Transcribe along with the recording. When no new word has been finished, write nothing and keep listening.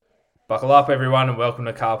Buckle up, everyone, and welcome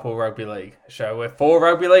to Carpool Rugby League, a show where four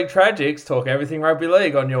rugby league tragics talk everything rugby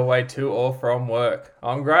league on your way to or from work.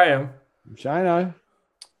 I'm Graham. I'm Shano.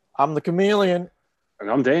 I'm the chameleon.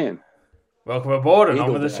 And I'm Dan. Welcome aboard and on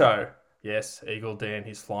Eagle with the Dan. show. Yes, Eagle Dan,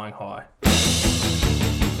 he's flying high.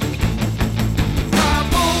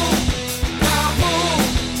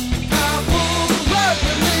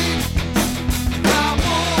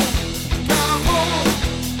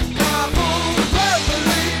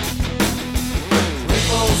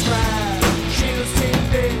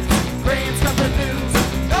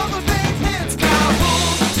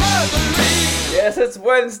 Yes, it's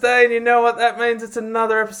Wednesday, and you know what that means. It's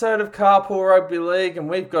another episode of Carpool Rugby League, and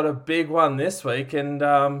we've got a big one this week. And,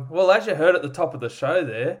 well, as you heard at the top of the show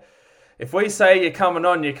there, if we say you're coming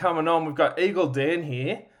on, you're coming on. We've got Eagle Dan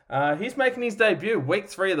here. He's making his debut, week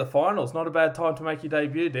 3 of the finals. Not a bad time to make your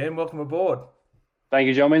debut, Dan. Welcome aboard. Thank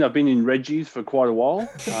you, gentlemen. I've been in Reggie's for quite a while.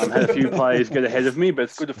 Had a few players get ahead of me, but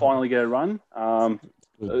it's good to finally get a run.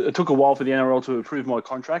 It took a while for the NRL to approve my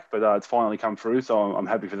contract, but it's finally come through, so I'm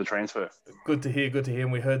happy for the transfer. Good to hear, good to hear.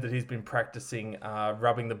 And we heard that he's been practicing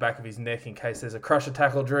rubbing the back of his neck in case there's a crusher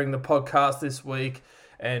tackle during the podcast this week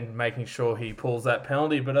and making sure he pulls that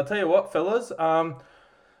penalty. But I'll tell you what, fellas,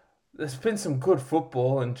 there's been some good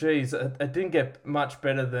football, and geez, it didn't get much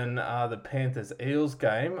better than the Panthers-Eels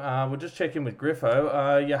game. We'll just check in with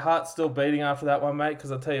Griffo. Your heart's still beating after that one, mate,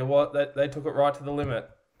 because I'll tell you what, they took it right to the limit.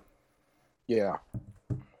 Yeah.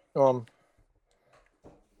 I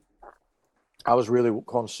was really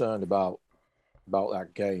concerned about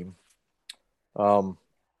that game. I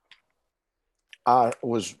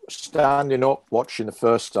was standing up watching the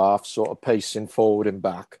first half, sort of pacing forward and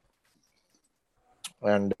back.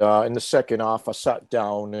 And in the second half, I sat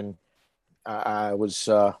down and I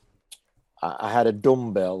had a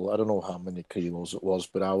dumbbell. I don't know how many kilos it was,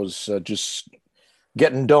 but I was just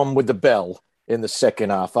getting done with the bell. In the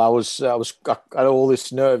second half, I had all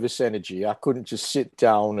this nervous energy. I couldn't just sit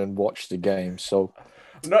down and watch the game. So,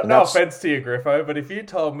 no offense to you, Griffo, but if you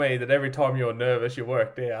told me that every time you're nervous you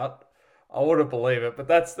worked out, I wouldn't believe it. But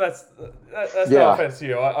that's no offense to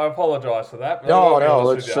you. I apologise for that. No,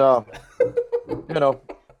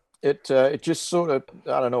 it's it just sort of,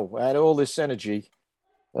 I don't know. I had all this energy,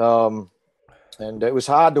 and it was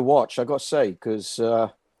hard to watch. I got to say, because.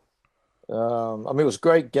 It was a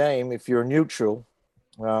great game if you're neutral,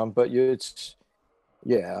 but if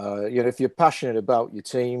you're passionate about your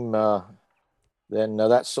team, then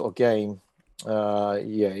that sort of game,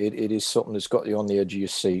 it is something that's got you on the edge of your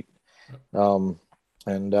seat. And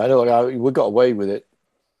I know we got away with it.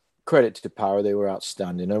 Credit to Para, they were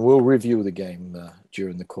outstanding, and we'll review the game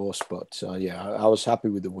during the course. But I was happy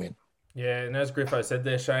with the win. Yeah, and as Griffo said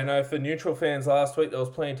there, Shano, for neutral fans last week, there was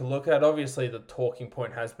plenty to look at. Obviously, the talking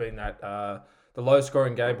point has been that the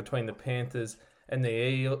low-scoring game between the Panthers and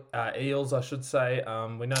the Eels, I should say.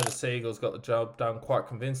 We know the Sea Eagles got the job done quite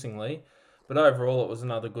convincingly, but overall, it was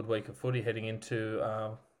another good week of footy heading into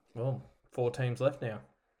 4 teams left now.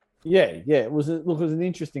 Yeah, it was an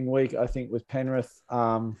interesting week, I think, with Penrith.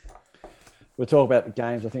 We'll talk about the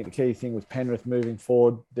games. I think the key thing with Penrith moving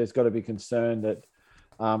forward, there's got to be concern that.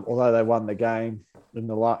 Although they won the game in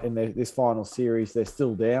this final series, they're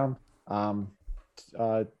still down.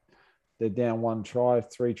 They're down 1 try,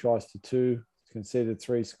 3 tries to 2, conceded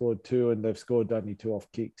 3, scored 2, and they've scored only 2 off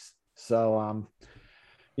kicks. So,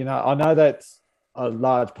 I know that's a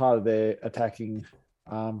large part of their attacking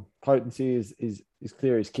potency is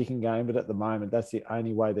clear as kicking game, but at the moment, that's the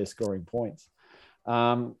only way they're scoring points.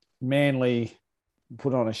 Manly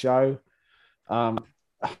put on a show.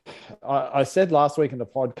 I said last week in the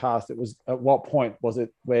podcast, it was at what point was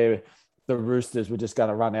it where the Roosters were just going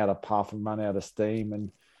to run out of puff and run out of steam?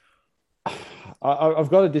 And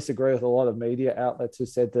I've got to disagree with a lot of media outlets who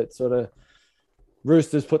said that sort of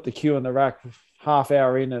Roosters put the cue in the rack half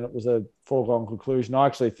hour in and it was a foregone conclusion. I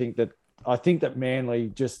think that Manly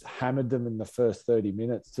just hammered them in the first 30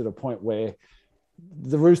 minutes to the point where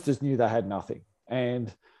the Roosters knew they had nothing.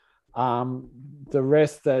 And the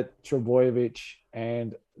rest that Trebojevic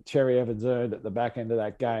and Cherry Evans earned at the back end of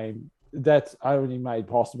that game, that's only made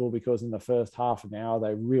possible because in the first half an hour,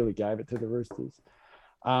 they really gave it to the Roosters.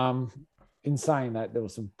 In saying that, there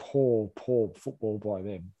was some poor football by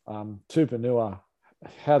them. Tupanua,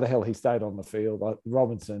 how the hell he stayed on the field.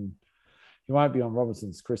 Robinson, he won't be on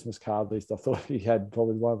Robinson's Christmas card list. I thought he had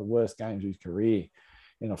probably one of the worst games of his career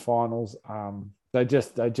in the finals. They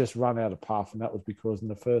just run out of puff, and that was because in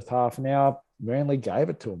the first half an hour, Manly gave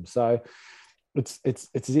it to them. So it's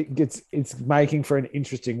making for an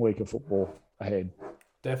interesting week of football ahead.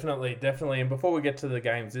 Definitely. And before we get to the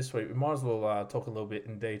games this week, we might as well talk a little bit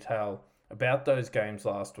in detail about those games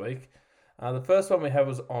last week. The first one we had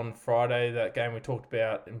was on Friday, that game we talked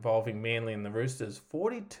about involving Manly and the Roosters.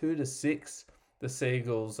 42-6, the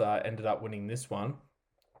Seagulls ended up winning this one.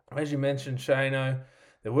 As you mentioned, Shano,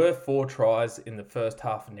 there were 4 tries in the first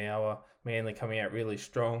half an hour, Manly coming out really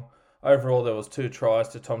strong. Overall, there was 2 tries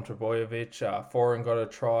to Tom Trbojevic. Foran got a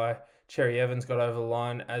try. Cherry Evans got over the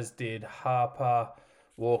line, as did Harper,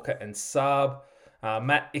 Walker and Saab.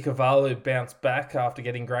 Matt Ikuvalu bounced back after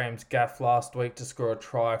getting Graham's gaff last week to score a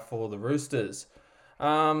try for the Roosters.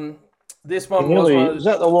 This one was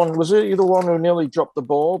that the one? Was it the one who nearly dropped the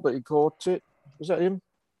ball, but he caught it? Was that him?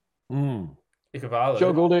 Ikuvalu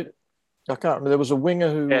juggled it. I can't remember. There was a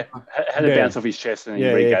winger who had a bounce off his chest and he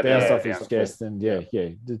bounced off his chest and in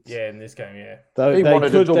this game, He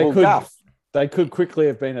wanted a double gaff. They could quickly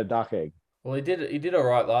have been a duck egg. Well, he did all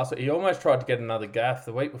right last week. He almost tried to get another gaff.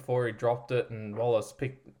 The week before, he dropped it, and Wallace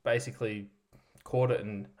basically caught it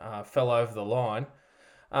and fell over the line.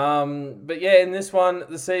 But yeah, in this one,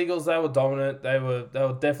 the Seagulls, they were dominant. They were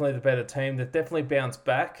definitely the better team. They've definitely bounced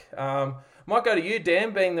back. Might go to you,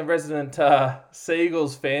 Dan, being the resident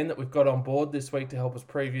Seagulls fan that we've got on board this week to help us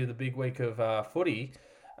preview the big week of footy.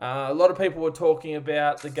 A lot of people were talking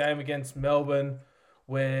about the game against Melbourne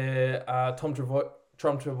where Tom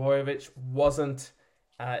Trbojevic wasn't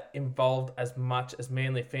involved as much as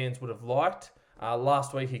Manly fans would have liked.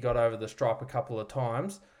 Last week he got over the stripe a couple of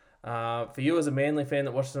times. For you as a Manly fan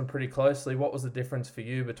that watches them pretty closely, what was the difference for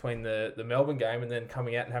you between the Melbourne game and then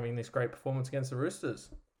coming out and having this great performance against the Roosters?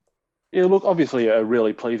 Yeah, look, obviously a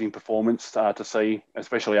really pleasing performance to see,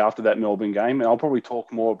 especially after that Melbourne game. And I'll probably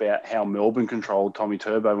talk more about how Melbourne controlled Tommy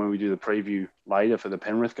Turbo when we do the preview later for the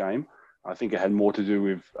Penrith game. I think it had more to do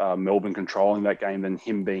with Melbourne controlling that game than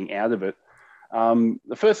him being out of it.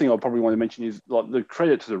 The first thing I probably want to mention is like the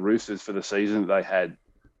credit to the Roosters for the season that they had.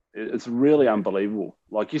 It's really unbelievable.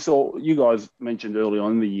 Like you guys mentioned early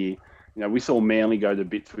on in the year, we saw Manly go to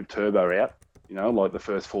bits with Turbo out, like the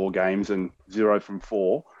first 4 games and 0 from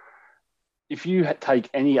 4. If you take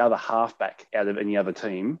any other halfback out of any other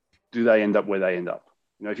team, do they end up where they end up?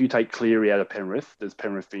 If you take Cleary out of Penrith, does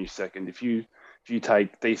Penrith finish second? If you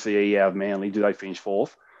take DCE out of Manly, do they finish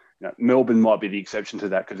 4th? Melbourne might be the exception to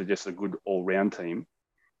that because they're just a good all-round team.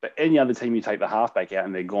 But any other team, you take the halfback out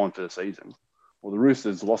and they're gone for the season. Well, the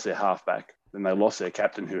Roosters lost their halfback, then they lost their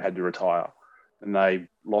captain who had to retire, then they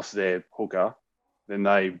lost their hooker, then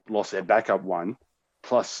they lost their backup one,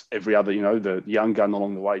 plus every other, the young gun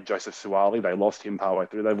along the way, Joseph Suwali, they lost him partway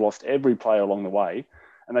through. They've lost every player along the way,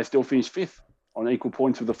 and they still finished 5th on equal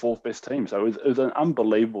points with the 4th best team. So it was an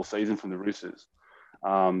unbelievable season from the Roosters.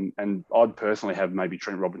 And I'd personally have maybe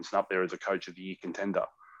Trent Robinson up there as a coach of the year contender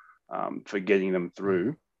for getting them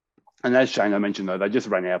through. And as Shane mentioned, though, they just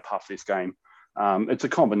ran out of puff this game. It's a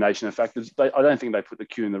combination of factors. I don't think they put the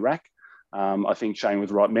cue in the rack. I think Shane was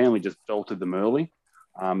right. Manly just belted them early.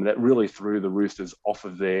 That really threw the Roosters off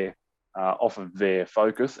of their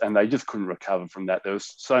focus, and they just couldn't recover from that. There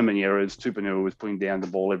was so many errors. Tupanua was putting down the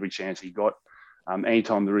ball every chance he got.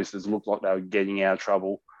 Anytime the Roosters looked like they were getting out of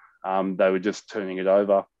trouble, they were just turning it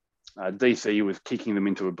over. DC was kicking them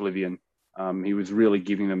into oblivion. He was really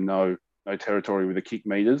giving them no territory with the kick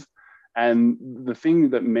meters. And the thing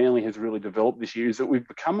that Manly has really developed this year is that we've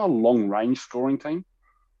become a long-range scoring team,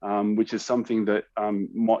 which is something that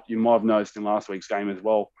you might have noticed in last week's game as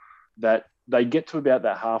well, that they get to about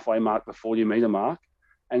that halfway mark, the 40-metre mark,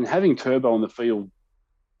 and having Turbo on the field,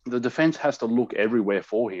 the defence has to look everywhere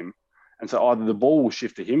for him. And so either the ball will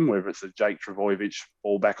shift to him, whether it's a Jake Trbojevic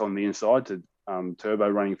ball back on the inside to Turbo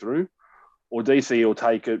running through, or DC will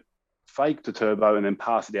take it, fake to Turbo, and then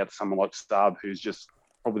pass it out to someone like Starb, who's just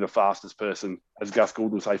probably the fastest person, as Gus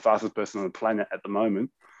Gould will say, fastest person on the planet at the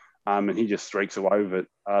moment. And he just streaks away with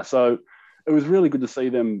it. So it was really good to see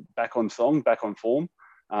them back on song, back on form.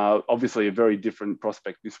 Obviously, a very different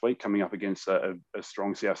prospect this week coming up against a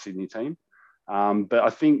strong South Sydney team. But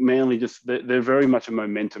I think Manly they're very much a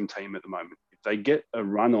momentum team at the moment. If they get a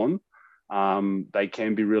run on, they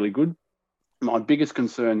can be really good. My biggest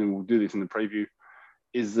concern, and we'll do this in the preview,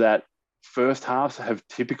 is that first halves have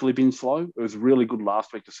typically been slow. It was really good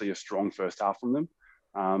last week to see a strong first half from them.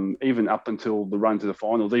 Even up until the run to the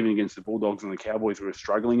finals, even against the Bulldogs and the Cowboys, we were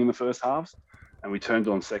struggling in the first halves, and we turned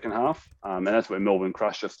on second half. And that's where Melbourne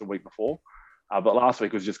crushed us the week before. But last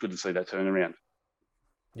week was just good to see that turnaround.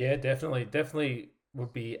 Yeah, definitely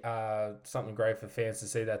would be something great for fans to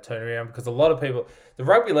see that turnaround, because a lot of people, the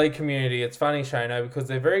rugby league community, it's funny, Shano, because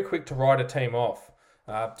they're very quick to write a team off.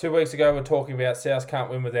 2 weeks ago, we're talking about South can't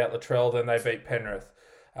win without Latrell, then they beat Penrith.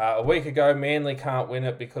 A week ago, Manly can't win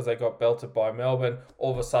it because they got belted by Melbourne.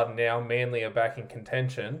 All of a sudden now, Manly are back in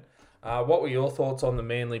contention. What were your thoughts on the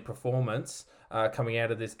Manly performance coming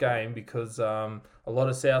out of this game? Because a lot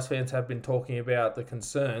of South fans have been talking about the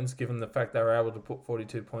concerns given the fact they were able to put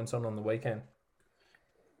 42 points on the weekend.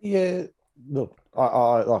 Yeah, look,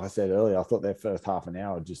 I like I said earlier, I thought their first half an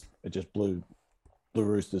hour just blew the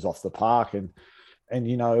Roosters off the park, and I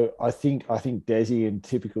think Desi, in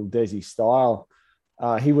typical Desi style,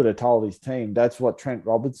 he would have told his team that's what Trent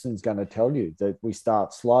Robertson's going to tell you, that we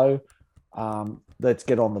start slow. Let's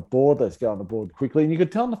get on the board. Let's get on the board quickly. And you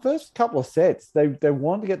could tell in the first couple of sets, they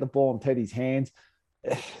wanted to get the ball in Teddy's hands.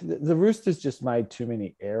 The Roosters just made too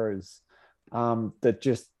many errors that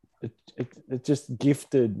just it just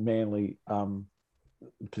gifted Manly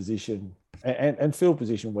position and field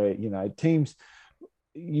position where teams.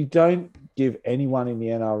 You don't give anyone in the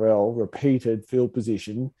NRL repeated field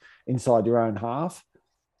position inside your own half.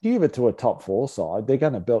 You give it to a top 4 side, they're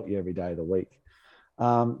going to belt you every day of the week.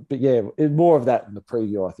 But yeah, more of that in the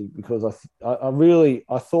preview, I think, because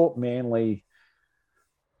I thought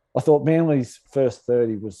Manly's first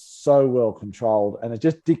 30 was so well controlled, and it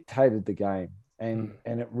just dictated the game. And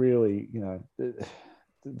it really,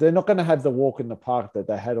 they're not going to have the walk in the park that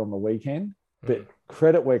they had on the weekend. But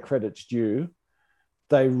credit where credit's due.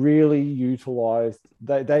 They really utilised.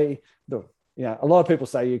 A lot of people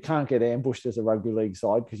say you can't get ambushed as a rugby league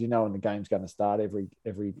side because when the game's going to start every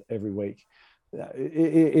week.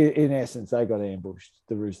 In essence, they got ambushed.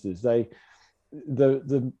 The Roosters. The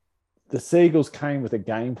Seagulls came with a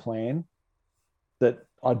game plan that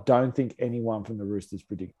I don't think anyone from the Roosters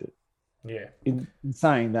predicted. Yeah. In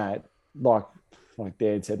saying that, like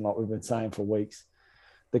Dan said, like we've been saying for weeks,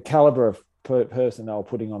 the caliber of personnel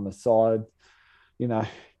putting on the side.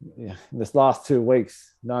 This last 2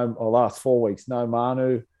 weeks, last 4 weeks, no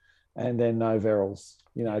Manu, and then no Verrills.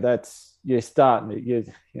 That's you're starting it.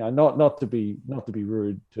 Not to be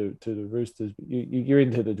rude to the Roosters, but you're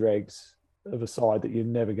into the dregs of a side that you're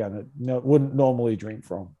never wouldn't normally drink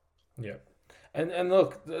from. Yeah, and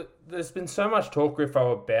look, there's been so much talk,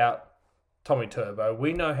 Griffo, about Tommy Turbo.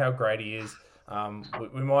 We know how great he is.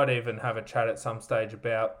 We might even have a chat at some stage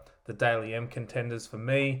about the Daily M contenders. For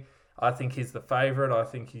me, I think he's the favourite. I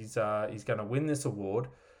think he's going to win this award.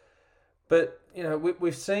 But,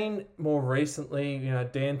 we've seen more recently,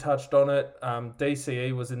 Dan touched on it.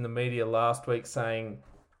 DCE was in the media last week saying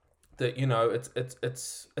that,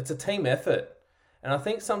 it's a team effort. And I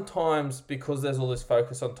think sometimes because there's all this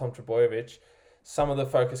focus on Tom Trbojevic, some of the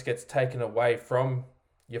focus gets taken away from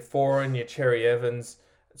your Foran, your Cherry Evans,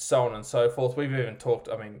 so on and so forth. We've even talked,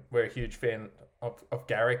 we're a huge fan of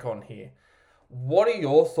Garrick on here. What are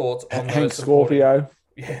your thoughts on Hank Scorpio?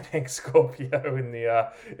 Yeah, Hank Scorpio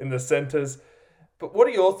in the centres. But what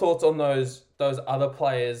are your thoughts on those other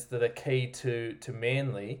players that are key to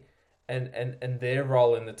Manly and their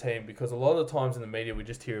role in the team? Because a lot of the times in the media we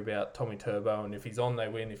just hear about Tommy Turbo, and if he's on they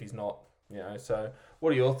win, if he's not, So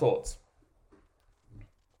what are your thoughts?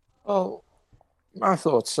 Well, my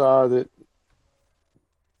thoughts are that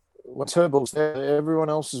when Turbo's there, everyone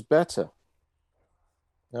else is better.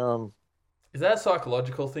 Is that a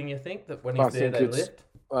psychological thing, you think, that when he's there they lift?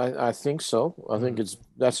 I think so. I think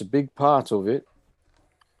that's a big part of it.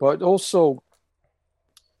 But also,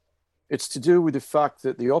 it's to do with the fact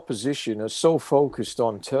that the opposition are so focused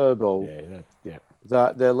on Turbo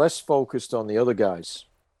that they're less focused on the other guys.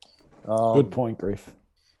 Good point, Griff.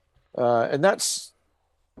 And that's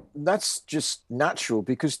just natural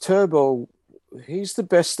because Turbo, he's the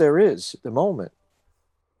best there is at the moment.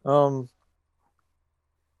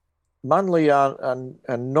 Manly are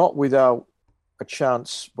not without a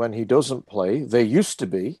chance when he doesn't play. They used to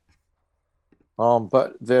be,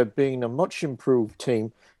 but they're being a much improved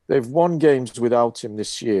team. They've won games without him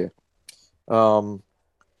this year, and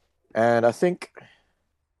I think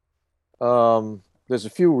there's a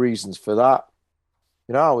few reasons for that.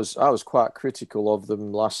 I was quite critical of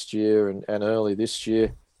them last year and early this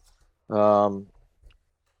year, but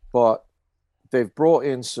they've brought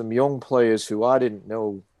in some young players who I didn't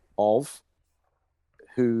know of,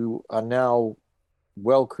 who are now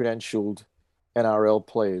well-credentialed NRL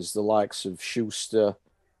players, the likes of Schuster,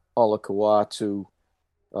 Olakau'atu.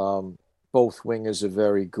 Both wingers are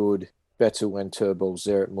very good, better when Turbo's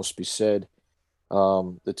there, it must be said.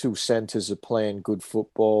 The two centres are playing good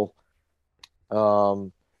football.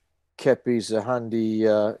 Kepi's a handy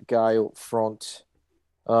guy up front.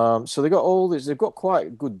 So they got all this. They've got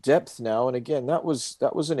quite good depth now. And again, that was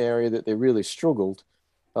an area that they really struggled.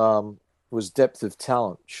 Was depth of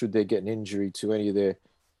talent. Should they get an injury to any of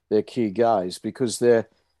their key guys, because the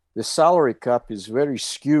salary cap is very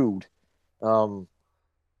skewed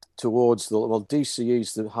towards DCE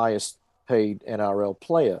is the highest paid NRL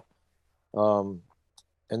player,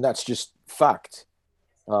 and that's just fact.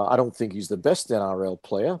 I don't think he's the best NRL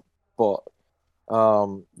player, but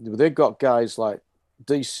they've got guys like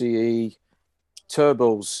DCE.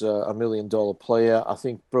 Turbo's $1 million player. I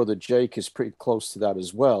think brother Jake is pretty close to that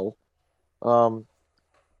as well.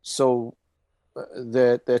 So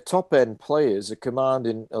their top end players are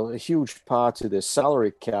commanding a huge part of their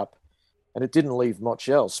salary cap, and it didn't leave much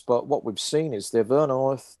else. But what we've seen is they've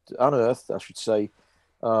unearthed, I should say,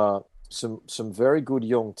 some very good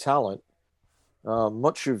young talent,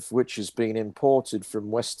 much of which has been imported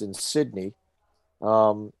from Western Sydney,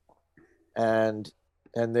 and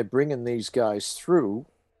they're bringing these guys through.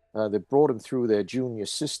 They've brought them through their junior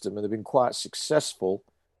system, and they've been quite successful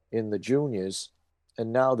in the juniors.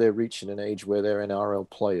 And now they're reaching an age where they're NRL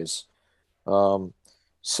players.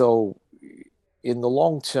 So in the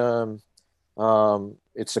long term,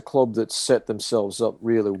 it's a club that's set themselves up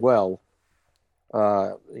really well.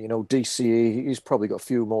 DCE, he's probably got a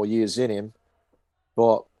few more years in him.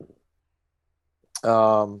 But,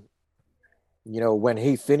 when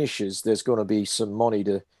he finishes, there's going to be some money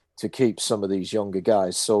to keep some of these younger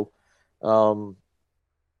guys. So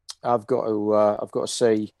I've got to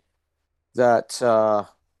say that some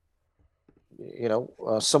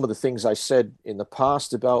of the things I said in the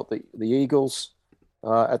past about the Eagles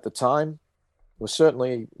at the time were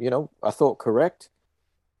certainly, I thought correct,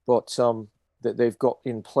 but that they've got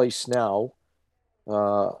in place now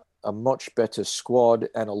a much better squad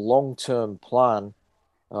and a long-term plan.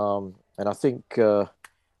 And I think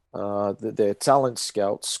their talent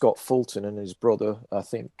scout, Scott Fulton, and his brother, I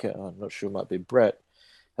think, I'm not sure, it might be Brett,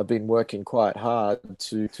 have been working quite hard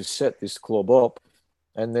to set this club up.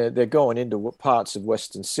 And they're going into parts of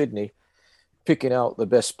Western Sydney, picking out the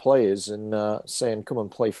best players and saying, come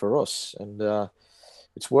and play for us. And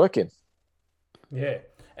it's working. Yeah.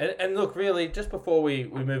 And look, really, just before we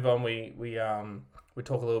move on, we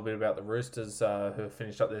talk a little bit about the Roosters who have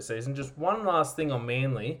finished up their season. Just one last thing on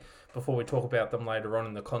Manly before we talk about them later on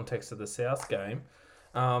in the context of the South game.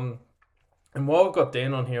 And while we've got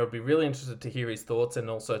Dan on here, I'd be really interested to hear his thoughts, and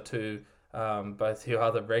also to both your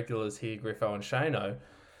other regulars here, Griffo and Shano.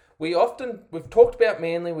 We've talked about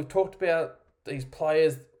Manly, we've talked about these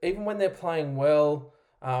players, even when they're playing well,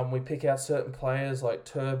 we pick out certain players like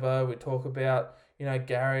Turbo, we talk about,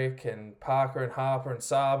 Garrick and Parker and Harper and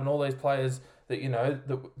Saab and all these players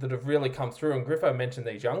that, that have really come through. And Griffo mentioned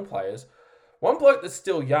these young players. One bloke that's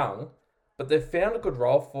still young, but they've found a good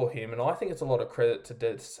role for him, and I think it's a lot of credit to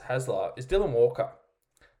Des Hasler, is Dylan Walker.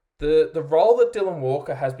 The role that Dylan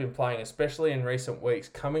Walker has been playing, especially in recent weeks,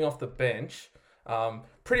 coming off the bench,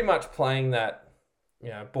 pretty much playing that,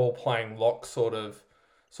 ball playing lock sort of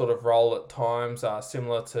role at times,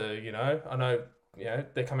 similar to, I know,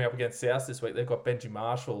 they're coming up against South this week. They've got Benji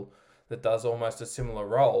Marshall that does almost a similar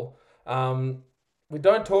role. We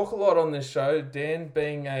don't talk a lot on this show. Dan,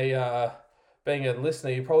 being a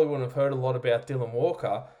listener, you probably wouldn't have heard a lot about Dylan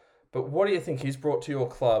Walker. But what do you think he's brought to your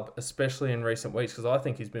club, especially in recent weeks? Because I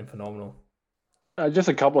think he's been phenomenal. Just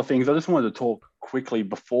a couple of things. I just wanted to talk quickly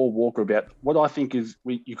before Walker about what I think is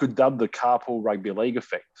you could dub the carpool rugby league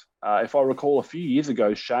effect. If I recall, a few years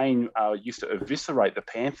ago, Shane used to eviscerate the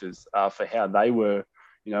Panthers for how they were,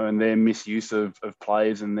 and their misuse of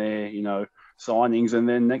players and their, signings. And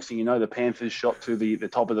then next thing you know, the Panthers shot to the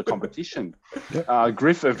top of the competition.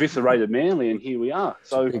 Griff eviscerated Manly, and here we are.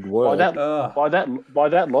 So by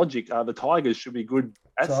that logic, the Tigers should be good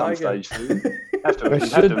at some stage too. Have to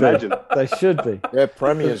imagine. They should be. They're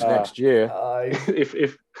premiers next year.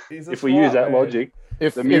 If we use that logic,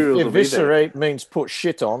 if the Murals will eviscerate means put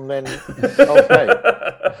shit on, then okay.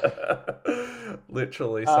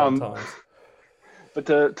 Literally sometimes. But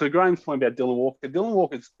to Graham's point about Dylan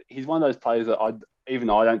Walker, he's one of those players that I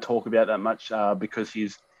don't talk about that much because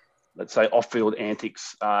his, let's say, off-field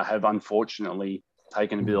antics have unfortunately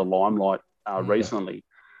taken a bit of limelight recently.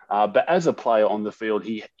 But as a player on the field,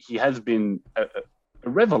 he has been a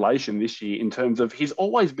revelation this year in terms of he's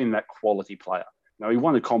always been that quality player. He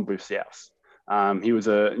won a comp with South. He was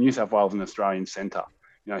a New South Wales and Australian centre.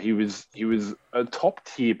 He was a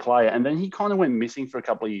top-tier player, and then he kind of went missing for a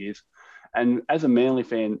couple of years. And as a Manly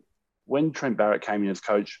fan, when Trent Barrett came in as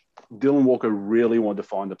coach, Dylan Walker really wanted to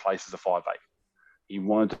find a place as a 5'8". He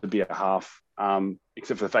wanted to be a half,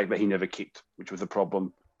 except for the fact that he never kicked, which was a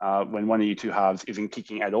problem. When one of your two halves isn't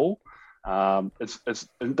kicking at all,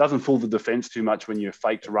 it doesn't fool the defence too much when you're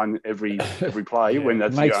fake to run every play when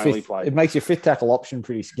that's your only play. It makes your fifth tackle option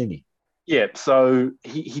pretty skinny. Yeah, so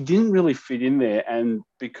he didn't really fit in there, and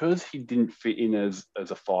because he didn't fit in as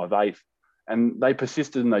a 5'8", and they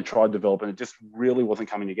persisted and they tried to develop, and it just really wasn't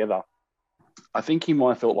coming together. I think he might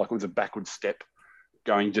have felt like it was a backward step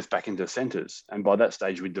going just back into centres. And by that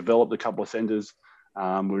stage, we developed a couple of centres. We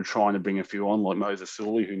were trying to bring a few on, like Moses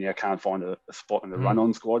Sully, who now can't find a spot in the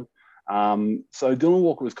run-on squad. So Dylan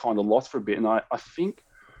Walker was kind of lost for a bit. And I think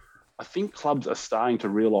clubs are starting to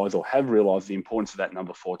realise or have realised the importance of that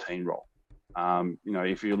number 14 role.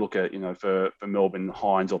 If you look at, for Melbourne,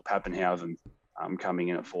 Hines or Pappenhausen coming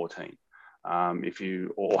in at 14.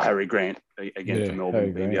 Or Harry Grant again for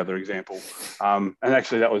Melbourne being the other example. And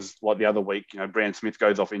actually that was like the other week, Brand Smith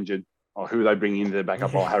goes off injured. Or who are they bringing in to back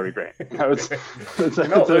up? Harry Grant. It's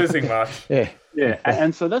not losing much. Yeah.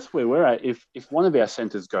 And so that's where we're at. If one of our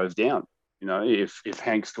centres goes down, if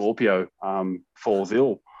Hank Scorpio falls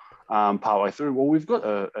ill partway through, well, we've got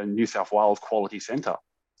a New South Wales quality centre,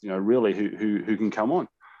 really who can come on.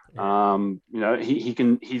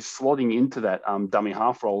 He's slotting into that dummy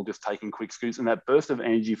half role, just taking quick scoots, and that burst of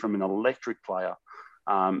energy from an electric player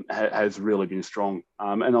has really been strong.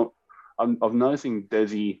 And I'm noticing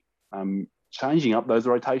Desi changing up those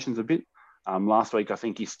rotations a bit. Last week, I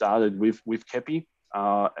think he started with Kepi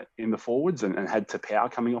in the forwards and had Tapau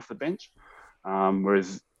coming off the bench,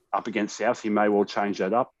 whereas up against South, he may well change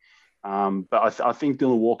that up. But I think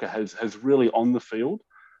Dylan Walker has really on the field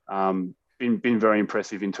been very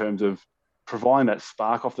impressive in terms of providing that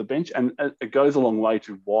spark off the bench. And it goes a long way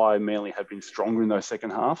to why Manly have been stronger in those second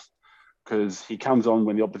halves, because he comes on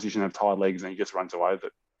when the opposition have tired legs and he just runs away with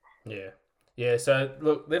it. Yeah. So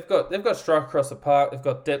look, they've got strike across the park. They've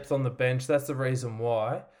got depth on the bench. That's the reason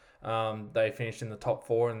why they finished in the top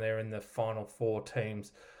 4 and they're in the final 4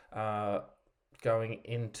 teams going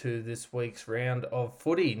into this week's round of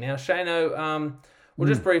footy. Now, Shano, we'll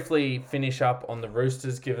just briefly finish up on the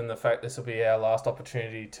Roosters, given the fact this will be our last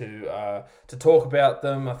opportunity to talk about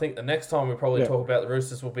them. I think the next time we probably talk about the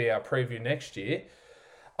Roosters will be our preview next year.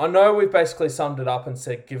 I know we've basically summed it up and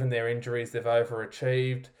said, given their injuries, they've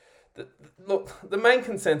overachieved. Look, the main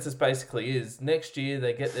consensus basically is next year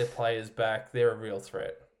they get their players back. They're a real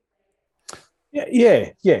threat.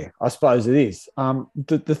 Yeah. I suppose it is.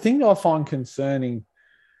 The thing that I find concerning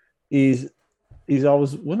is when I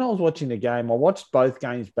was watching the game, I watched both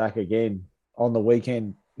games back again on the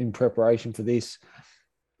weekend in preparation for this,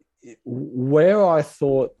 where I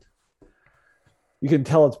thought you can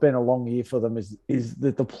tell it's been a long year for them is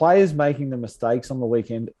that the players making the mistakes on the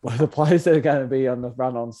weekend were the players that are going to be on the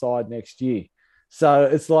run-on side next year. So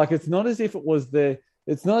it's not as if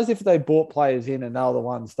they brought players in and they were the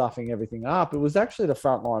ones stuffing everything up. It was actually the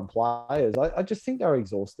frontline players. I just think they're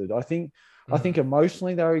exhausted. I think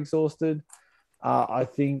emotionally they're exhausted. I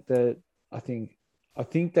think they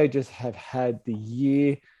just have had the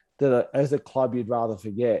year that as a club you'd rather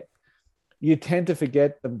forget. You tend to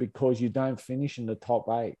forget them because you don't finish in the top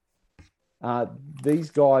 8. These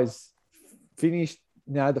guys finished,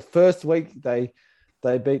 the first week they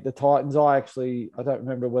beat the Titans. I don't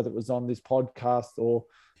remember whether it was on this podcast or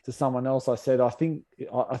to someone else. I said, I think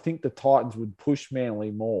the Titans would push Manly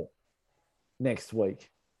more next week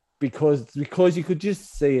because you could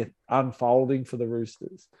just see it unfolding for the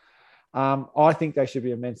Roosters. I think they should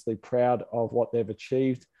be immensely proud of what they've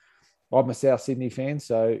achieved. I'm a South Sydney fan,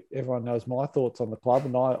 so everyone knows my thoughts on the club,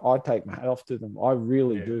 and I take my hat off to them. I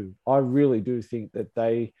really do. I really do think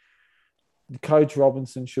that Coach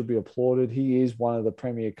Robinson should be applauded. He is one of the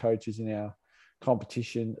premier coaches in our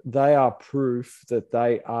competition. They are proof that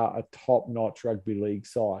they are a top-notch rugby league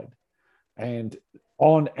side, and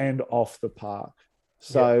on and off the park.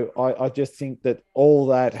 So I just think that all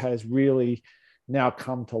that has really now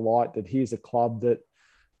come to light, that here's a club that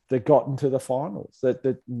got into the finals,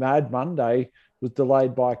 that Mad Monday was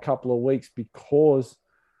delayed by a couple of weeks because,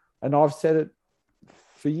 and I've said it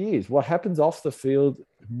for years, what happens off the field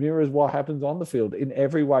mirrors what happens on the field in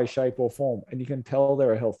every way, shape or form. And you can tell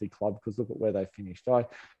they're a healthy club because look at where they finished. I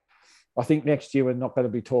think next year we're not going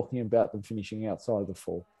to be talking about them finishing outside the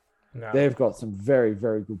 4. No. They've got some very,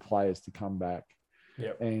 very good players to come back.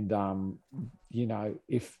 Yep. And,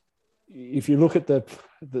 if you look at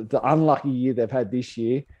the unlucky year they've had this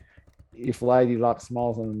year, if Lady Luck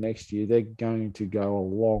smiles on them next year, they're going to go a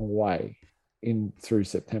long way through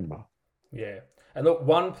September. Yeah. And look,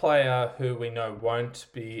 one player who we know won't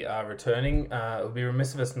be returning, it would be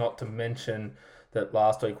remiss of us not to mention that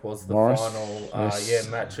last week was the final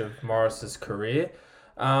match of Morris's career.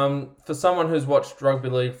 For someone who's watched rugby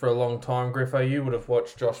league for a long time, Griffo, you would have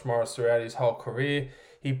watched Josh Morris throughout his whole career.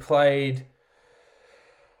 He played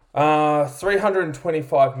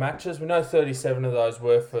 325 matches. We know 37 of those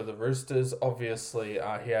were for the Roosters. Obviously,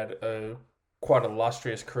 he had quite a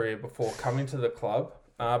illustrious career before coming to the club.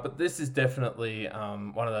 But this is definitely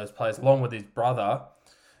one of those players, along with his brother,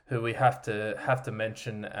 who we have to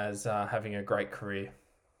mention as having a great career.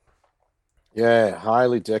 Yeah,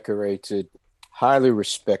 highly decorated, highly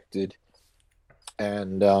respected,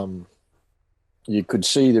 and you could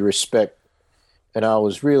see the respect. And I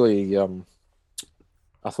was really,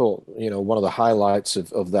 I thought, one of the highlights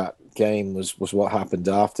of that game was what happened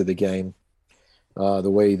after the game,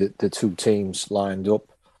 the way that the two teams lined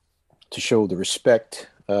up to show the respect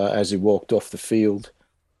as he walked off the field.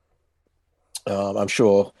 I'm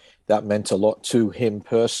sure that meant a lot to him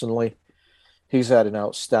personally. He's had an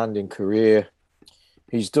outstanding career.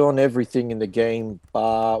 He's done everything in the game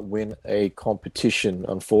bar win a competition.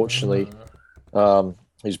 Unfortunately,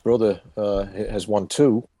 his brother has won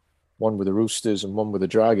two, one with the Roosters and one with the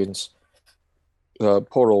Dragons.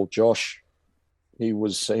 Poor old Josh, he'd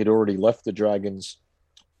already left the Dragons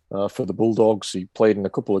for the Bulldogs. He played in a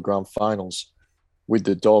couple of grand finals with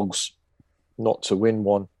the Dogs, not to win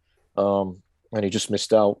one, and he just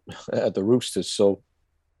missed out at the Roosters. So,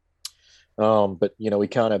 but he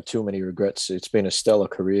can't have too many regrets. It's been a stellar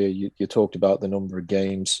career. You talked about the number of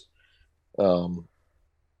games.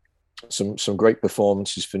 Some great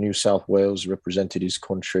performances for New South Wales, represented his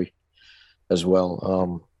country as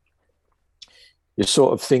well. You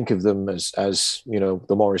sort of think of them as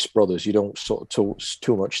the Morris brothers. You don't sort of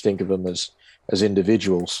too much think of them as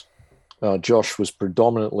individuals. Josh was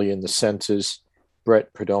predominantly in the centres,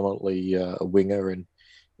 Brett predominantly a winger,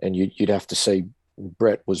 and you'd have to say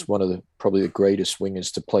Brett was one of probably the greatest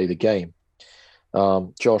wingers to play the game.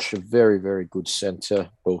 Josh, a very, very good centre,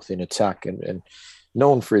 both in attack and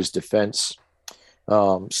known for his defence.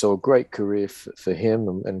 So a great career for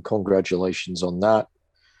him, and congratulations on that.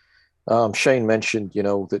 Shane mentioned,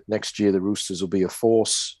 that next year the Roosters will be a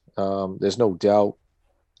force. There's no doubt.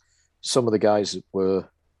 Some of the guys that were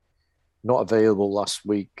not available last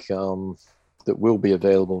week that will be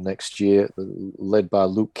available next year, led by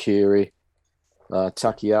Luke Keary.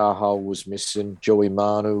 Takiaho was missing. Joey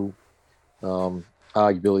Manu,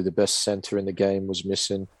 arguably the best centre in the game, was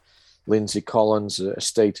missing. Lindsay Collins, a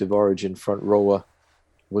state of origin front rower,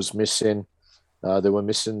 was missing. They were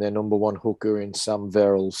missing their number one hooker in Sam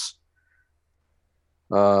Verrills.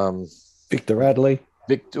 Victor Radley.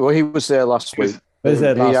 Well, he was there last week. He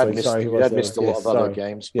had missed a lot of other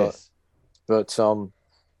games, but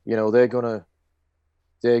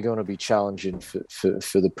they're gonna be challenging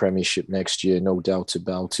for the premiership next year, no doubt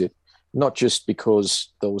about it. Not just because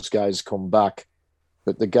those guys come back,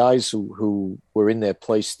 but the guys who were in their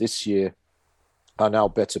place this year are now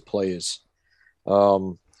better players.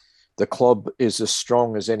 The club is as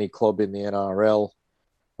strong as any club in the NRL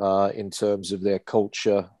in terms of their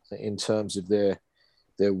culture, in terms of their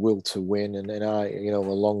will to win. And I,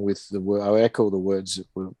 along with I echo the words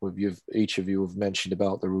that each of you have mentioned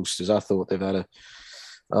about the Roosters. I thought they've had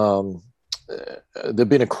they've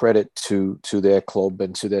been a credit to their club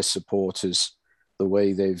and to their supporters, the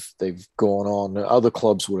way they've gone on. Other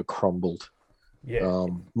clubs would have crumbled. Yeah.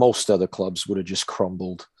 Most other clubs would have just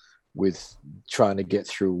crumbled with trying to get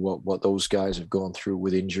through what those guys have gone through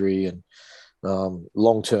with injury and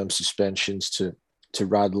long-term suspensions to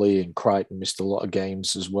Radley, and Crichton missed a lot of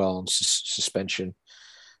games as well on suspension.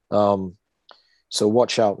 So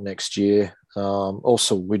watch out next year.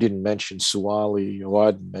 Also, we didn't mention Suwali, or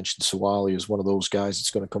I didn't mention Suwali as one of those guys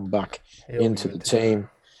that's going to come back into the team.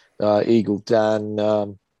 Eagle Dan,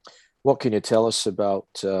 what can you tell us about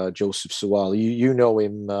Joseph Suwali? You know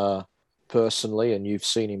him personally, and you've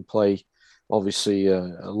seen him play, obviously, a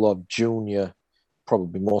lot of junior,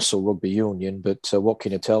 probably more so rugby union, but what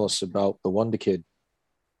can you tell us about the Wonder Kid?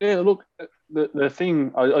 Yeah, look, the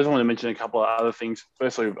thing, I just want to mention a couple of other things.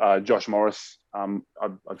 Firstly, Josh Morris, I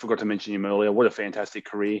forgot to mention him earlier. What a fantastic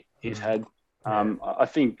career he's had. I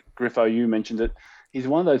think, Griffo, you mentioned it. He's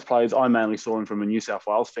one of those players, I mainly saw him from a New South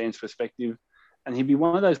Wales fan's perspective, and he'd be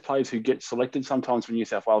one of those players who get selected sometimes for New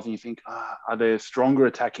South Wales, and you think, are there stronger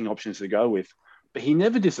attacking options to go with? But he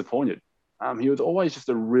never disappointed. He was always just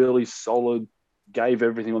a really solid, gave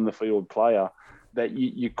everything on the field player that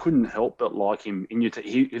you couldn't help but like him in your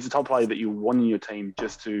team. He's a top player that you want in your team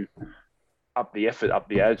just to up the effort, up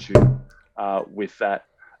the attitude with that.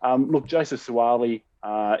 Look, Joseph Suwali,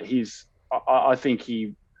 I think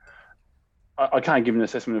I can't give an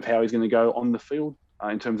assessment of how he's going to go on the field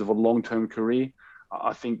in terms of a long-term career.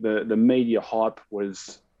 I think the media hype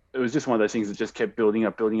was just one of those things that just kept building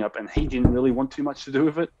up, and he didn't really want too much to do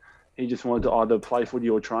with it. He just wanted to either play footy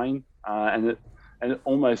or train, and it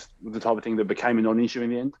almost was the type of thing that became a non-issue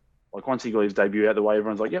in the end. Like once he got his debut out of the way,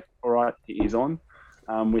 everyone's like, yep, all right, he's on.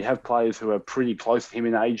 We have players who are pretty close to him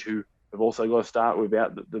in age who have also got to start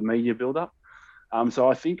without the media build-up. So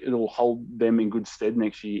I think it'll hold them in good stead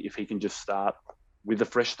next year if he can just start with a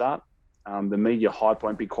fresh start. The media hype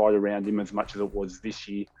won't be quite around him as much as it was this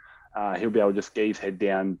year. He'll be able to just get his head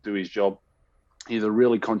down, do his job. He's a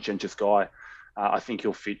really conscientious guy. I think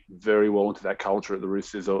he'll fit very well into that culture at the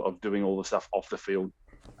Roosters of doing all the stuff off the field.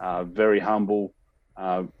 Very humble.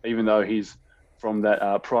 Even though he's from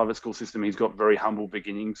that private school system, he's got very humble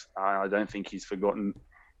beginnings. I don't think he's forgotten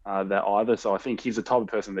that either. So I think he's the type of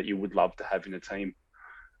person that you would love to have in a team.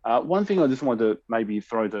 One thing I just wanted to maybe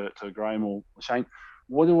throw to Graham or Shane,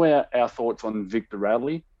 what are our thoughts on Victor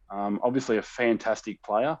Radley? Obviously a fantastic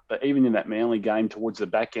player, but even in that Manly game towards the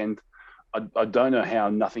back end, I don't know how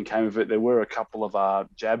nothing came of it. There were a couple of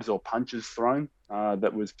jabs or punches thrown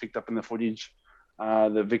that was picked up in the footage.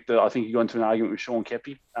 That Victor, I think he got into an argument with Sean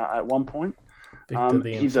Keppie at one point.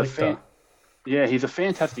 He's a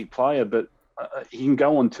fantastic player, but he can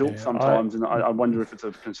go on tilt sometimes, and I wonder if it's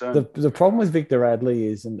a concern. The problem with Victor Radley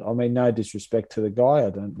is, and I mean no disrespect to the guy, I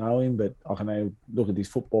don't know him, but I can only look at his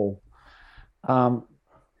football.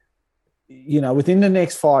 Within the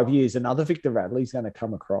next 5 years, another Victor Radley is going to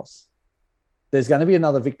come across. There's going to be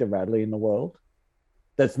another Victor Radley in the world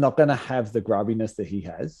that's not going to have the grubbiness that he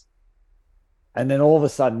has. And then all of a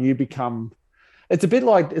sudden you become, it's a bit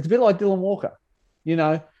like Dylan Walker,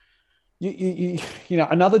 another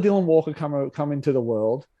Dylan Walker come into the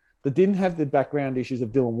world that didn't have the background issues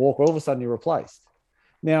of Dylan Walker. All of a sudden you're replaced.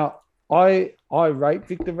 Now I rate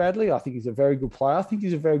Victor Radley. I think he's a very good player. I think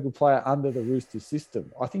he's a very good player under the Roosters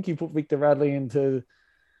system. I think you put Victor Radley into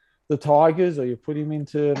the Tigers, or you put him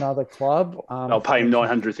into another club. They'll pay him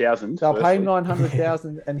 $900,000. They'll pay him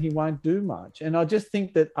 $900,000, and he won't do much. And I just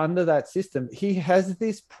think that under that system, he has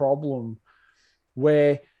this problem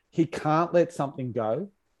where he can't let something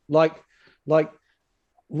go. Like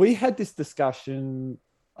we had this discussion.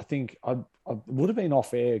 I think I would have been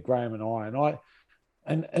off air, Graham and I,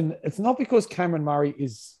 and it's not because Cameron Murray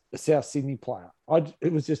is a South Sydney player.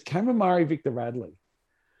 It was just Cameron Murray, Victor Radley.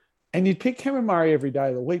 And you'd pick Cameron Murray every day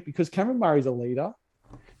of the week because Cameron Murray's a leader.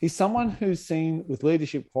 He's someone who's seen with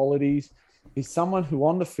leadership qualities. He's someone who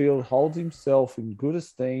on the field holds himself in good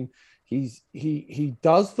esteem. He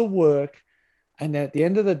does the work. And at the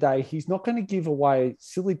end of the day, he's not going to give away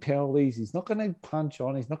silly penalties. He's not going to punch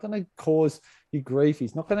on. He's not going to cause you grief.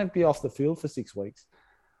 He's not going to be off the field for 6 weeks.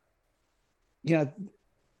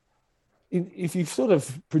 If you sort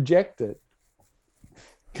of project it,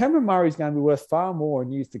 Cameron Murray's going to be worth far more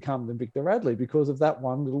in years to come than Victor Radley because of that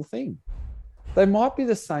one little thing. They might be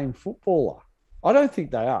the same footballer. I don't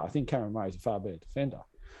think they are. I think Cameron Murray's a far better defender,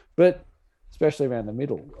 but especially around the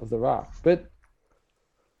middle of the ruck. But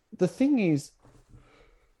the thing is,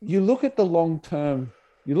 you look at the long-term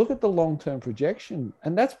projection,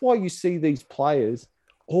 and that's why you see these players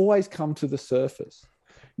always come to the surface.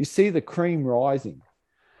 You see the cream rising.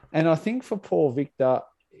 And I think for Paul Victor,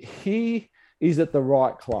 he is at the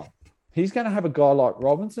right club. He's going to have a guy like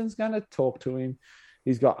Robinson's going to talk to him.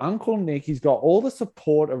 He's got Uncle Nick. He's got all the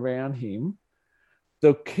support around him.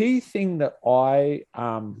 The key thing for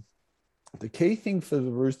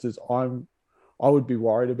the Roosters, I would be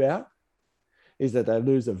worried about is that they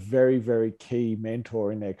lose a very, very key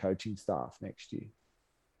mentor in their coaching staff next year.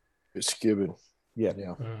 It's Gibbon. Yeah.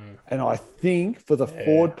 And I think for the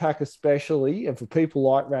forward pack especially, and for people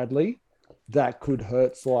like Radley, that could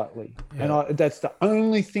hurt slightly. Yeah. And that's the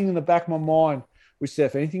only thing in the back of my mind, which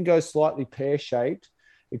if anything goes slightly pear-shaped,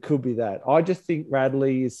 it could be that. I just think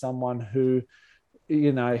Radley is someone who,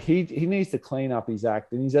 he needs to clean up his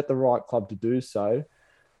act, and he's at the right club to do so.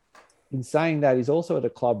 In saying that, he's also at a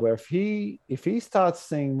club where if he starts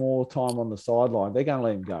seeing more time on the sideline, they're going to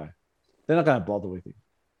let him go. They're not going to bother with him.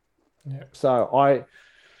 Yeah. So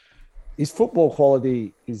his football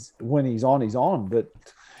quality is when he's on, but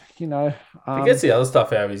he gets the other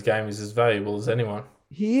stuff out of his game is as valuable as anyone.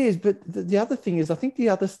 He is, but the other thing is, I think the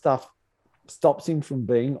other stuff stops him from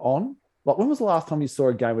being on. Like, when was the last time you saw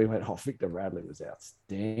a game where you went, Victor Radley was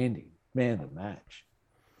outstanding, man of the match?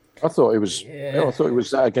 I thought it was. Yeah. I thought it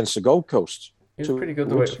was against the Gold Coast. He was pretty good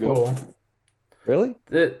the week before. Really?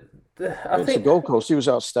 I think the Gold Coast, he was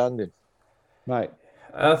outstanding, mate.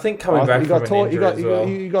 I think coming back from an injury as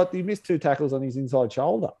well. He missed 2 tackles on his inside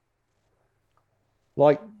shoulder.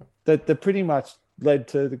 Like, that pretty much led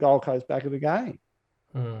to the Gold Coast back of the game.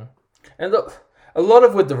 And look, a lot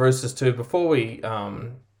of with the Roosters too, before we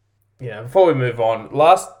move on,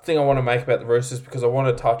 last thing I want to make about the Roosters, because I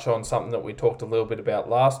want to touch on something that we talked a little bit about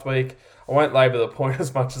last week. I won't labour the point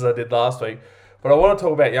as much as I did last week, but I want to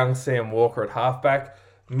talk about young Sam Walker at halfback.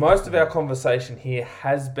 Most of our conversation here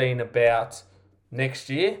has been about next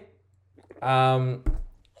year.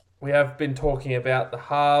 We have been talking about the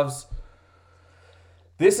halves.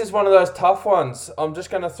 This is one of those tough ones. I'm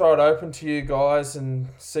just going to throw it open to you guys and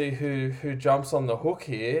see who jumps on the hook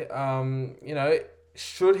here.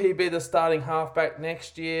 should he be the starting halfback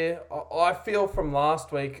next year? I feel from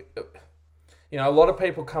last week, a lot of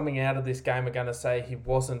people coming out of this game are going to say he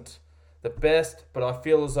wasn't the best, but I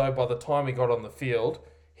feel as though by the time he got on the field,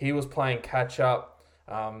 he was playing catch up.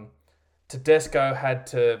 Tedesco had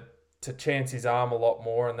to chance his arm a lot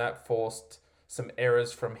more, and that forced some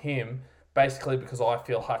errors from him, basically because I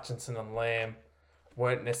feel Hutchinson and Lamb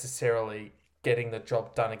weren't necessarily getting the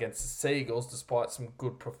job done against the Seagulls, despite some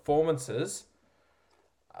good performances.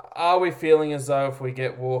 Are we feeling as though if we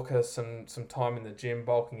get Walker some time in the gym,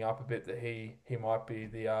 bulking up a bit, that he might be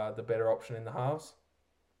the better option in the halves?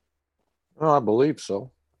 Well, I believe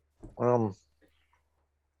so.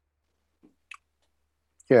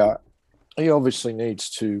 Yeah, he obviously needs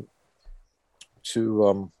to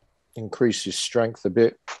increase his strength a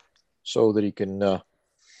bit so that he can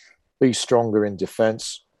be stronger in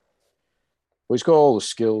defence. But he's got all the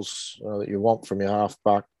skills that you want from your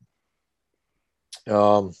halfback.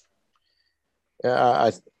 I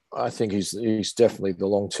think he's definitely the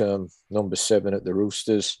long-term number 7 at the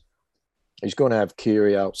Roosters. He's going to have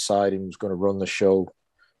Keary outside him. He's going to run the show.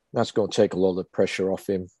 That's going to take a lot of the pressure off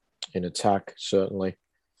him in attack, certainly.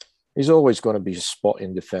 He's always going to be a spot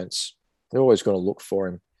in defence. They're always going to look for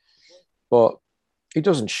him. But he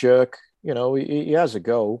doesn't shirk. He has a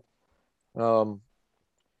go.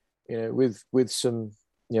 With some,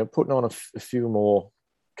 putting on a few more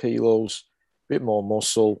kilos, a bit more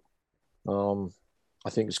muscle. I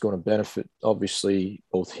think it's going to benefit, obviously,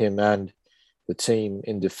 both him and the team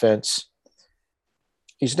in defence.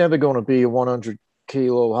 He's never going to be a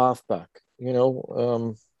 100-kilo halfback. He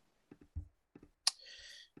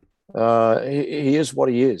is what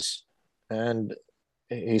he is, and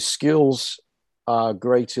his skills are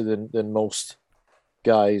greater than most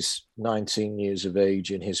guys 19 years of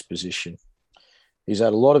age in his position. He's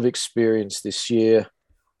had a lot of experience this year,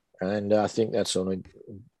 and I think that's only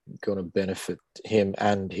going to benefit him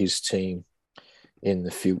and his team in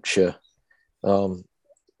the future. On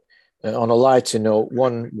a lighter note,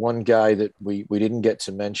 one guy that we didn't get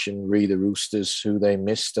to mention, the Roosters, who they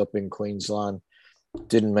missed up in Queensland,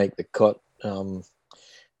 didn't make the cut.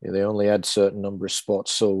 They only had a certain number of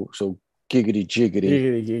spots, so Giggity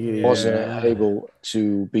Jiggity wasn't able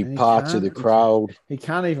to be part of the crowd. He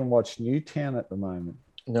can't even watch Newtown at the moment.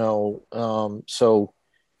 No.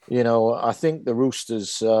 I think the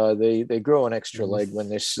Roosters, they grow an extra leg when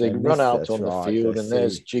they run out on the field and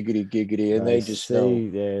there's Jiggity Giggity and they just know.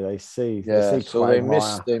 Yeah, they see. Yeah, they see so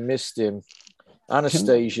they missed him.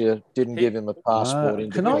 Anastasia didn't give him a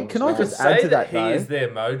passport. Can I just add to that? He is their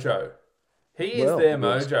mojo. He is their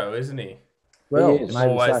mojo, isn't he? Well, he is.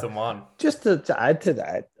 Always the one. Just to add to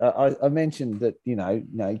that, I mentioned that you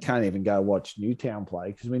can't even go watch Newtown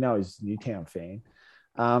play because we know he's a Newtown fan.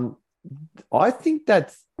 I think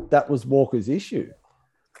that was Walker's issue.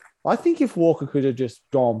 I think if Walker could have just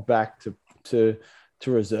gone back to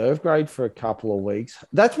reserve grade for a couple of weeks,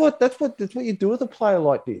 that's what you do with a player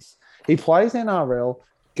like this. He plays NRL,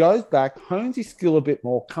 goes back, hones his skill a bit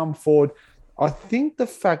more, come forward. I think the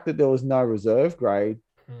fact that there was no reserve grade,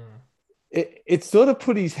 it sort of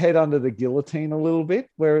put his head under the guillotine a little bit,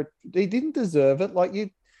 where he didn't deserve it. Like you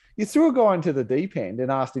threw a guy into the deep end and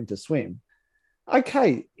asked him to swim.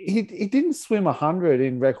 Okay, he didn't swim 100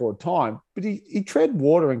 in record time, but he tread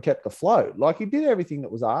water and kept afloat. Like he did everything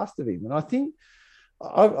that was asked of him. And I think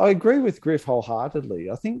I agree with Griff wholeheartedly.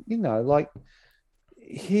 I think,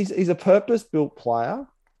 he's a purpose-built player.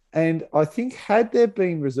 And I think had there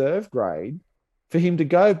been reserve grade for him to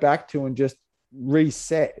go back to and just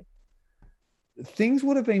reset, things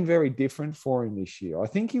would have been very different for him this year. I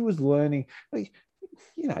think he was learning.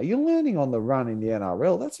 You're learning on the run in the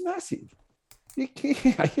NRL. That's massive. You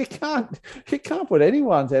can't put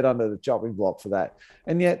anyone's head under the chopping block for that.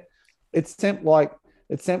 And yet it seemed like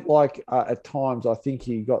at times I think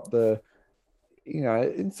he got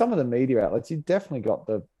in some of the media outlets, he definitely got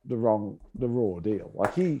the raw deal.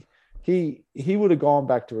 Like he would have gone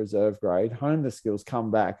back to reserve grade, honed the skills, come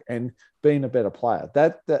back and been a better player.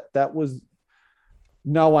 That was,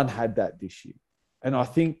 no one had that this year. And I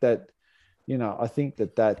think that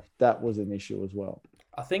was an issue as well.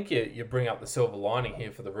 I think you bring up the silver lining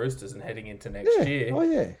here for the Roosters and heading into next year. Oh,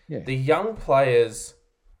 yeah. The young players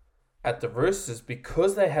at the Roosters,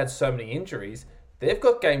 because they had so many injuries, they've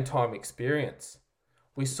got game time experience.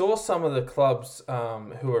 We saw some of the clubs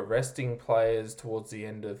who are resting players towards the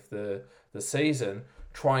end of the season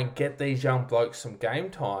try and get these young blokes some game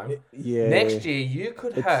time. Yeah. Next year, you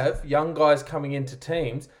could have young guys coming into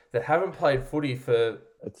teams that haven't played footy for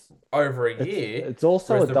over a year. It's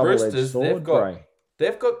also a double-edged sword, Bray.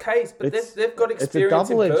 They've got case, but they've got experience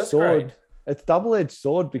in first grade. It's a double-edged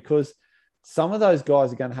sword because some of those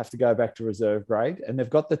guys are going to have to go back to reserve grade, and they've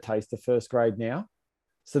got the taste of first grade now.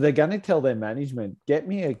 So they're going to tell their management, get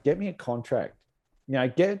me a contract,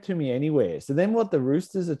 get it to me anywhere. So then what the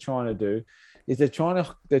Roosters are trying to do is they're trying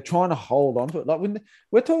to hold on to it. Like when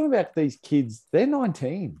we're talking about these kids, they're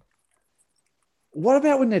 19. What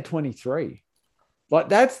about when they're 23? Like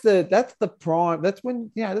that's the prime. That's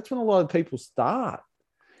when a lot of people start.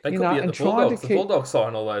 They could be at the Bulldogs. The Bulldogs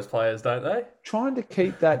sign all those players, don't they? Trying to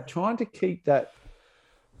keep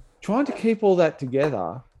all that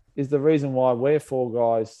together is the reason why we're four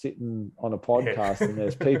guys sitting on a podcast and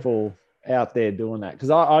there's people out there doing that. Because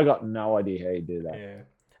I got no idea how you do that. Yeah.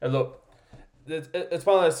 And look, it's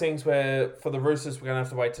one of those things where for the Roosters, we're going to have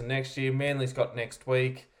to wait till next year. Manly's got next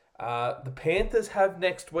week. The Panthers have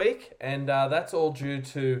next week, and that's all due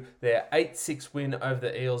to their 8-6 win over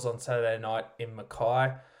the Eels on Saturday night in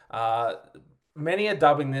Mackay. Many are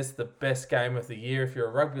dubbing this the best game of the year. If you're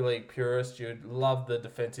a rugby league purist, you'd love the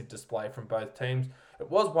defensive display from both teams. It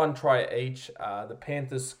was one try each. The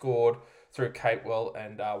Panthers scored through Capewell,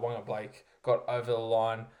 and Wonga Blake got over the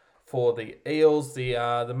line for the Eels.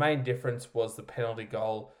 The main difference was the penalty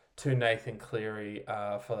goal to Nathan Cleary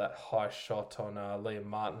for that high shot on Liam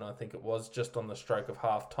Martin, I think it was, just on the stroke of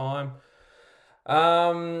half time.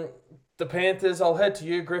 The Panthers, I'll head to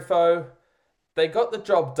you, Griffo. They got the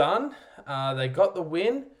job done. They got the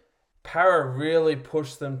win. Para really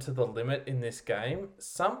pushed them to the limit in this game.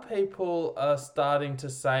 Some people are starting to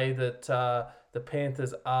say that the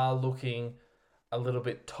Panthers are looking a little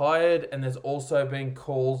bit tired, and there's also been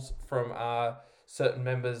calls from certain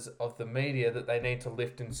members of the media that they need to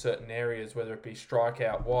lift in certain areas, whether it be strike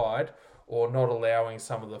out wide or not allowing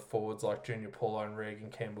some of the forwards like Junior Paulo and Regan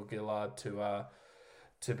Campbell-Gillard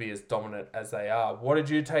to be as dominant as they are. What did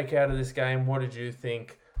you take out of this game? What did you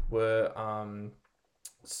think were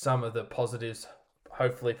some of the positives,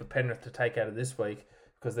 hopefully, for Penrith to take out of this week,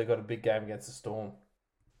 because they've got a big game against the Storm?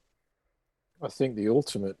 I think the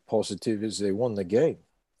ultimate positive is they won the game.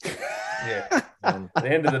 Yeah. At the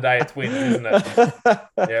end of the day, it's wins, isn't it?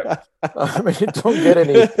 Yep. I mean, it don't get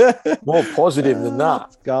any more positive than that.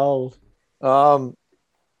 It's gold. And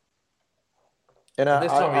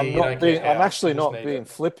I'm actually not being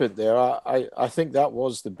flippant there. I think that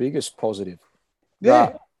was the biggest positive.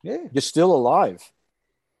 Yeah. You're still alive.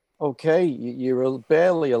 Okay, you're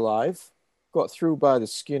barely alive. Got through by the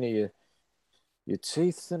skin of your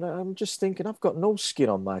teeth, and I'm just thinking, I've got no skin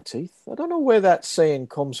on my teeth. I don't know where that saying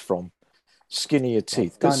comes from. Skin of your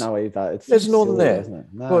teeth. I don't know either. There's none there. Isn't it?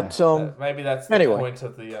 No. But maybe that's the point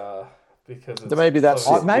of the because maybe that's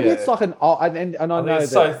so, it. Maybe it's like an and I know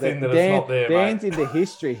it's so thin that it's not there. Dan's into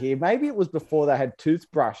history here. Maybe it was before they had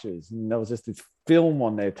toothbrushes and there was just this film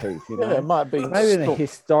on their teeth. Yeah, it might be. Maybe in a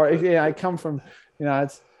historic. It come from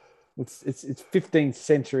it's 15th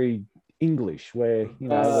century English where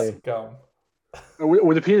it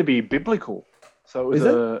would appear to be biblical. So it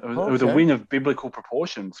was a win of biblical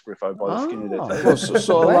proportions, Griffo, by the skin of their teeth.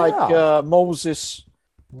 So like Moses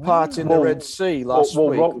parting the Red Sea last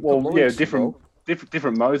week.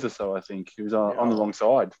 Different Moses, though, I think. He was on the wrong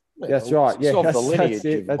side. That's right. Yeah, of the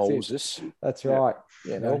lineage of Moses. That's right.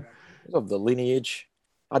 Of the lineage.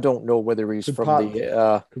 I don't know whether he's could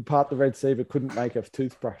part the Red Sea, but couldn't make a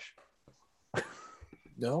toothbrush.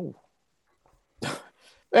 No.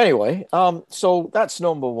 Anyway, so that's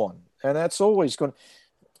number one. And that's always going.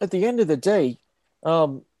 At the end of the day,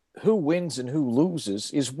 who wins and who loses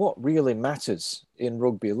is what really matters in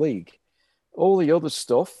rugby league. All the other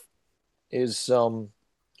stuff is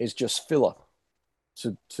just filler,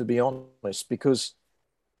 to be honest. Because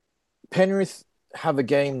Penrith have a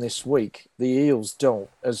game this week, the Eels don't.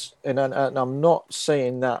 And I'm not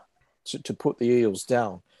saying that to put the Eels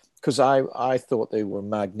down, because I thought they were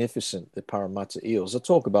magnificent, the Parramatta Eels. I'll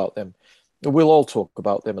talk about them. We'll all talk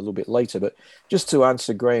about them a little bit later, but just to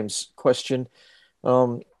answer Graham's question,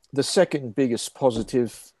 the second biggest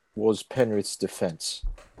positive was Penrith's defence.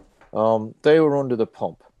 They were under the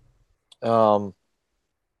pump. You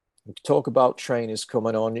can talk about trainers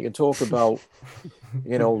coming on. You can talk about,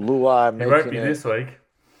 Luai making. He won't be this week.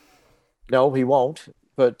 No, he won't.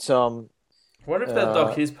 But wonder if they'll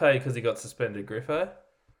dock his pay because he got suspended, Griffo.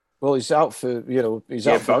 Well, he's out for out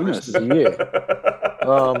for the rest of the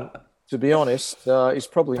year. To be honest, he's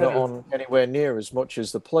probably not on anywhere near as much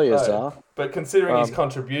as the players are. But considering his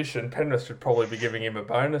contribution, Penrith should probably be giving him a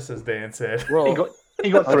bonus, as Dan said. Well, he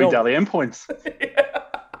got 3 Dally M points.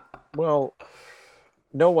 Well,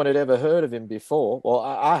 no one had ever heard of him before. Well,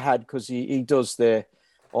 I had, because he does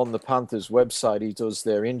on the Panthers website, he does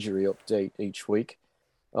their injury update each week.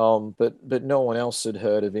 But no one else had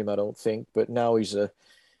heard of him, I don't think. But now he's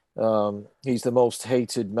He's the most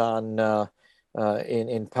hated man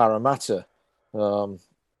in Parramatta. And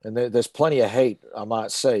there's plenty of hate, I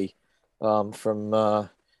might say, from the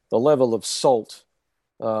level of salt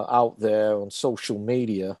out there on social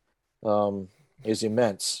media is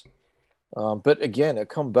immense. But again, I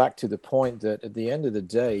come back to the point that at the end of the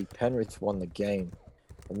day, Penrith won the game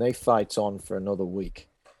and they fight on for another week.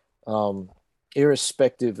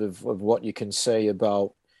 Irrespective of what you can say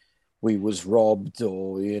about we was robbed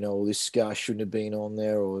or, this guy shouldn't have been on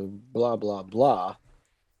there or blah, blah, blah.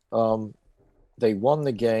 They won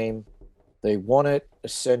the game. They won it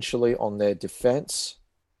essentially on their defense,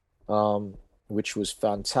 which was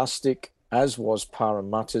fantastic, as was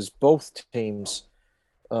Parramatta's. Both teams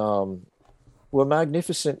were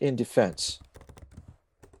magnificent in defense.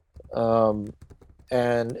 And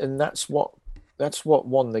that's what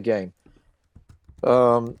won the game.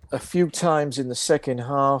 A few times in the second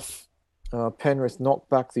half, Penrith knocked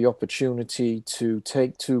back the opportunity to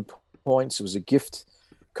take 2 points. It was a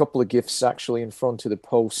couple of gifts actually in front of the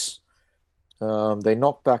posts. They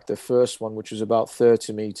knocked back the first one, which was about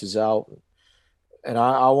 30 meters out. And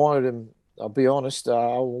I wanted him, I'll be honest,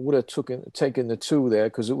 I would have taken the 2 there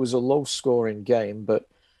because it was a low scoring game, but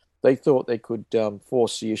they thought they could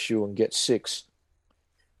force the issue and get 6.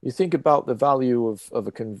 You think about the value of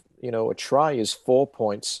a try is 4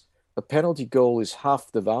 points. A penalty goal is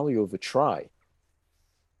half the value of a try.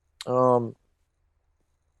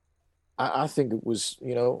 I think it was,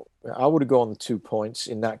 I would have gone the 2 points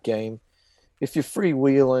in that game. If you're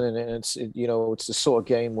freewheeling and it's the sort of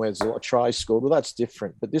game where there's a lot of tries scored, well, that's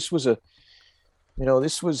different. But this was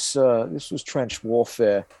trench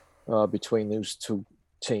warfare between those two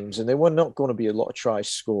teams, and there were not going to be a lot of tries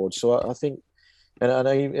scored. So I think, and I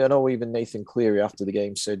know even Nathan Cleary after the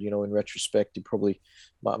game said, in retrospect, he probably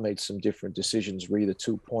might have made some different decisions, re the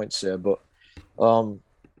 2 points there. But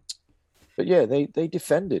yeah, they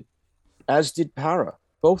defended, as did Para.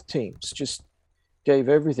 Both teams just gave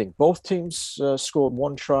everything. Both teams scored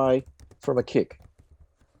 1 try from a kick.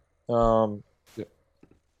 And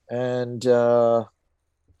the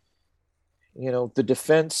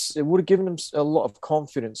defense, it would have given them a lot of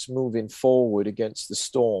confidence moving forward against the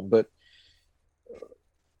Storm, but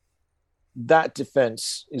that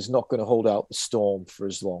defense is not going to hold out the Storm for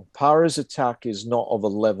as long. Para's attack is not of a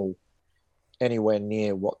level anywhere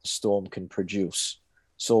near what the Storm can produce.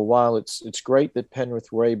 So while it's great that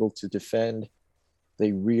Penrith were able to defend,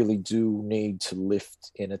 they really do need to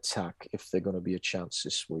lift in attack if they're going to be a chance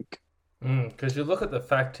this week. Because you look at the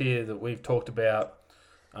fact here that we've talked about,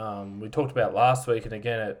 we talked about last week, and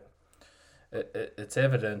again, it's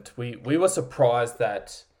evident. We were surprised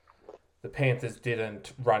that the Panthers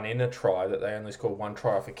didn't run in a try, that they only scored 1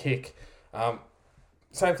 try off a kick.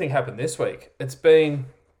 Same thing happened this week.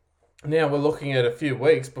 Now we're looking at a few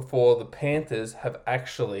weeks before the Panthers have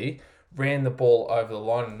actually ran the ball over the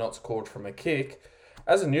line and not scored from a kick.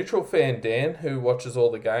 As a neutral fan, Dan, who watches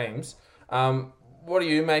all the games, what are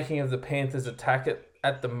you making of the Panthers' attack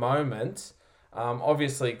at the moment?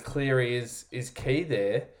 Obviously, Cleary is key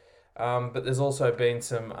there, but there's also been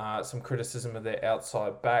some criticism of their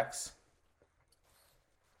outside backs.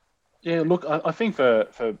 Yeah, look, I think for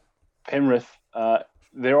Penrith,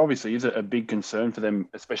 there obviously is a big concern for them,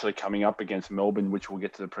 especially coming up against Melbourne, which we'll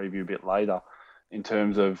get to the preview a bit later, in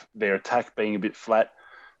terms of their attack being a bit flat.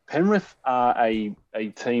 Penrith are a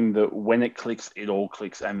team that when it clicks, it all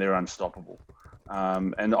clicks, and they're unstoppable.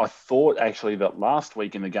 And I thought actually that last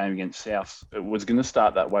week in the game against Souths, it was going to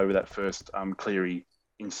start that way with that first Cleary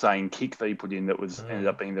insane kick that he put in that ended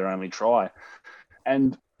up being their only try.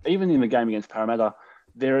 And even in the game against Parramatta,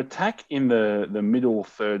 their attack in the middle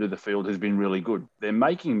third of the field has been really good. They're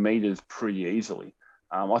making meters pretty easily.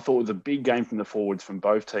 I thought it was a big game from the forwards from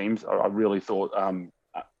both teams. I really thought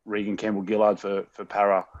Regan Campbell-Gillard for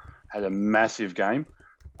Para had a massive game,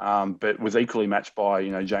 but was equally matched by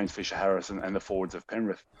James Fisher-Harris and the forwards of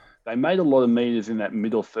Penrith. They made a lot of meters in that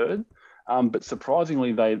middle third, but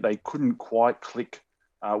surprisingly they couldn't quite click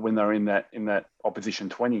when they're in that opposition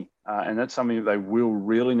 20, and that's something that they will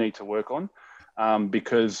really need to work on.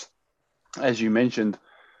 Because, as you mentioned,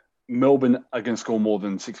 Melbourne are going to score more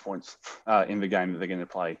than 6 points in the game that they're going to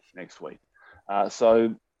play next week.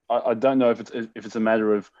 So I don't know if it's a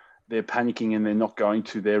matter of they're panicking and they're not going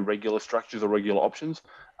to their regular structures or regular options.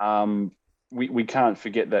 We can't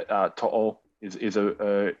forget that To'o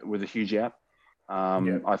was a huge out.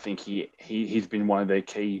 I think he's been one of their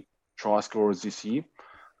key try scorers this year,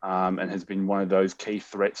 and has been one of those key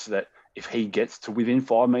threats that if he gets to within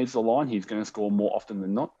 5 meters of the line, he's going to score more often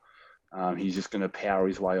than not. He's just going to power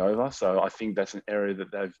his way over. So I think that's an area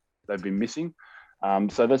that they've been missing.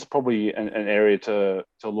 So that's probably an area to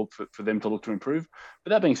look for them to look to improve.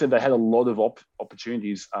 But that being said, they had a lot of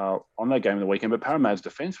opportunities on that game of the weekend. But Parramatta's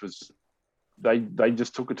defence was they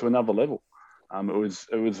just took it to another level. It was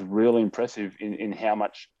really impressive in how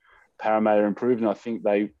much Parramatta improved, and I think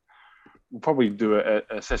they will probably do an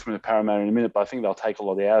assessment of Parramatta in a minute. But I think they'll take a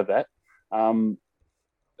lot out of that.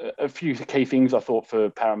 A few key things I thought for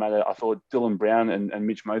Parramatta. I thought Dylan Brown and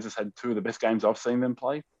Mitch Moses had two of the best games I've seen them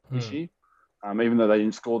play this year. Even though they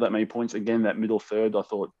didn't score that many points, again, that middle third, I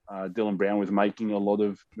thought Dylan Brown was making a lot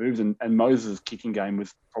of moves, and Moses' kicking game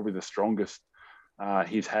was probably the strongest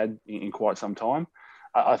he's had in quite some time.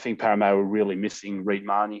 I think Parramatta were really missing Reid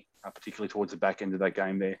Marnie, particularly towards the back end of that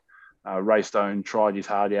game there. Ray Stone tried his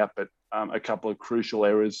heart out, but a couple of crucial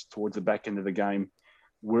errors towards the back end of the game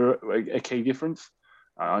were a key difference.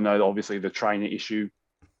 I know that obviously the trainer issue,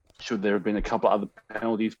 should there have been a couple of other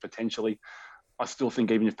penalties potentially, I still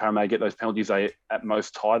think even if Parramatta get those penalties, they at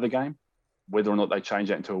most tie the game. Whether or not they change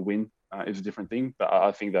that into a win is a different thing, but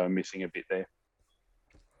I think they were missing a bit there.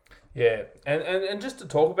 Yeah, and just to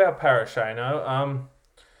talk about Parashano,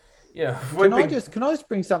 can I just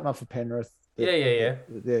bring something up for Penrith? Yeah.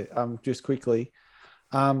 Just quickly,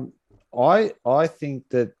 I think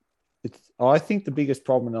that the biggest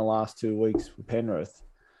problem in the last 2 weeks for Penrith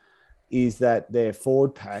is that their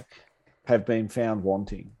forward pack have been found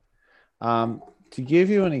wanting. To give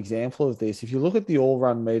you an example of this, if you look at the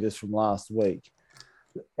all-run meters from last week,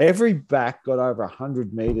 every back got over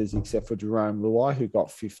 100 meters except for Jerome Luai, who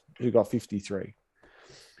got 53.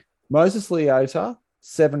 Moses Leota,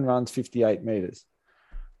 7 runs, 58 meters.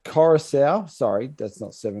 Coruscant, sorry, that's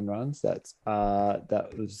not 7 runs. That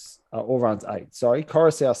was all runs 8. Sorry,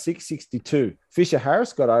 Coruscant 662. Fisher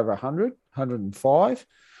Harris got over 100, 105.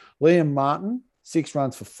 Liam Martin 6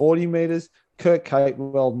 runs for 40 meters. Kurt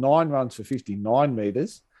Capewell 9 runs for 59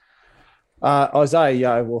 meters. Isaiah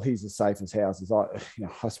Yeo, well, he's as safe as houses.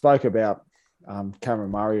 I spoke about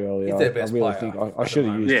Cameron Murray earlier. He's their best player. Think I should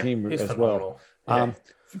have used him as phenomenal. Well.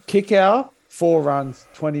 Kickout 4 runs,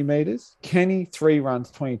 20 meters. Kenny, 3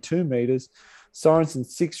 runs, 22 meters. Sorensen,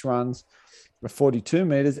 6 runs, 42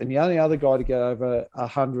 meters. And the only other guy to get over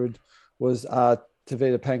 100 was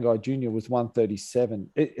Tavita Pangai Jr. was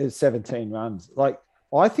 137. 17 runs.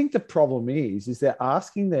 I think the problem is they're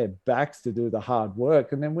asking their backs to do the hard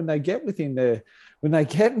work. And then when they get in the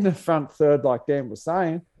front third, like Dan was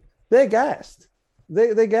saying, they're gassed.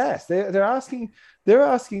 They're gassed. They're trying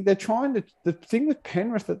to, the thing with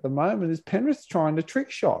Penrith at the moment is Penrith's trying to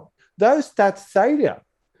trick shot. Those stats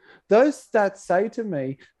say to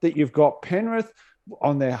me that you've got Penrith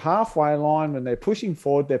on their halfway line when they're pushing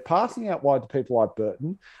forward, they're passing out wide to people like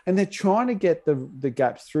Burton, and they're trying to get the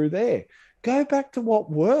gaps through there. Go back to what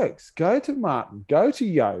works. Go to Martin. Go to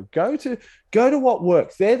Yo. Go to what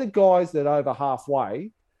works. They're the guys that over halfway,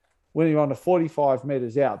 when you're on the 45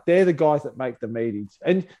 meters out, they're the guys that make the meetings.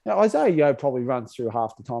 And Isaiah Yo probably runs through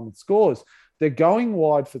half the time and scores. They're going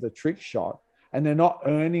wide for the trick shot, and they're not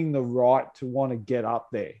earning the right to want to get up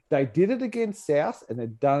there. They did it against South, and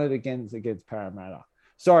they've done it against Parramatta.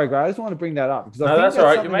 Sorry, Gray, I just want to bring that up because I think that's all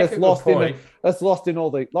right. You make a good point. That's lost in all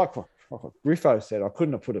the like Griffo said, I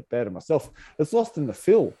couldn't have put it better myself. It's lost in the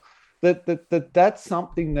fill. That's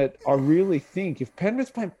something that I really think if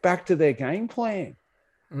Penrith went back to their game plan,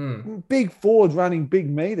 big forwards running big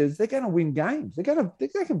meters, they're going to win games. They can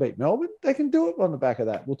beat Melbourne. They can do it on the back of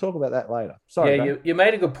that. We'll talk about that later. Sorry. Yeah, you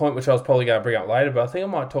made a good point, which I was probably going to bring up later, but I think I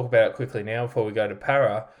might talk about it quickly now before we go to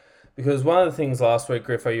Para. Because one of the things last week,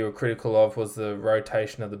 Griffo, you were critical of was the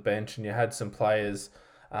rotation of the bench, and you had some players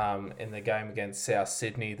in the game against South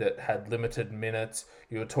Sydney that had limited minutes.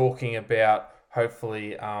 You were talking about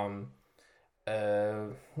hopefully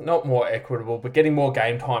not more equitable, but getting more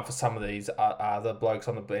game time for some of these other blokes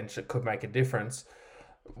on the bench that could make a difference.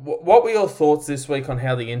 What were your thoughts this week on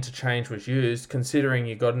how the interchange was used, considering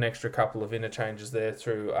you got an extra couple of interchanges there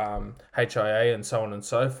through HIA and so on and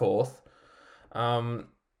so forth?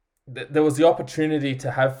 There was the opportunity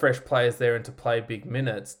to have fresh players there and to play big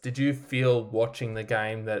minutes. Did you feel watching the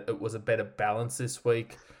game that it was a better balance this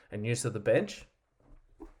week and use of the bench?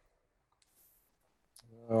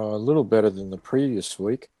 A little better than the previous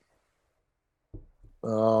week.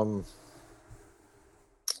 That's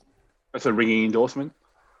a ringing endorsement.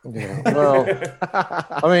 Yeah. Well,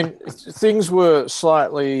 I mean, things were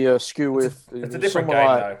slightly skew with. It's a different game,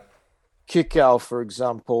 though. Kickout, for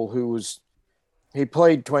example, he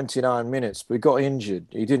played 29 minutes, but he got injured.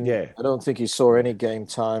 He didn't. Yeah. I don't think he saw any game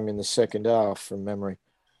time in the second half from memory,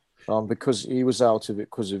 because he was out of it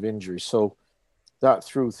because of injury. So that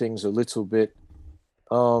threw things a little bit.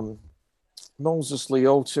 Moses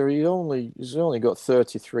Leota, he's only got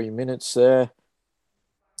 33 minutes there.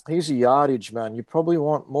 he's a yardage man. You probably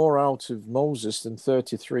want more out of Moses than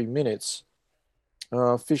 33 minutes.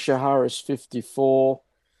 Fisher Harris, 54.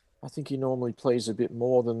 I think he normally plays a bit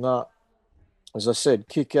more than that. As I said,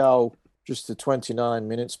 Kickow just to 29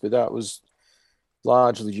 minutes, but that was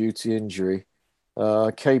largely due to injury.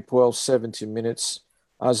 Capewell, 70 minutes.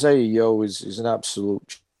 Isaiah Yeo is an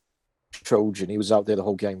absolute Trojan. He was out there the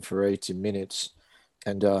whole game for 80 minutes,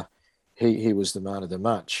 and he was the man of the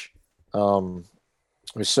match. It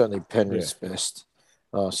was certainly Penrith's best.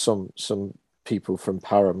 Some people from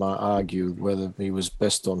Para might argue whether he was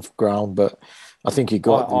best on ground, but I think he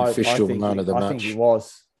got the official man of the match.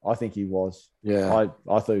 I think he was. Yeah.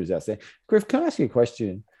 I thought he was outstanding. Griff, can I ask you a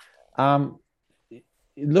question?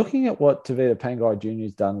 Looking at what Tavita Pangai Jr.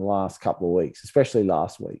 has done the last couple of weeks, especially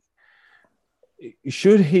last week,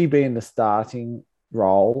 should he be in the starting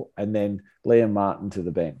role and then Liam Martin to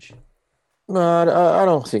the bench? No, I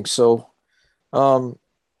don't think so.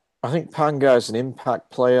 I think Pangai is an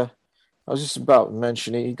impact player. I was just about to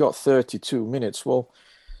mention he got 32 minutes. Well,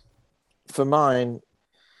 for mine,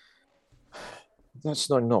 that's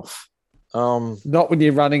not enough. Not when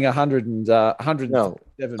you're running 107. No,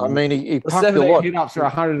 I mean he packed 17 a lot. hit-ups for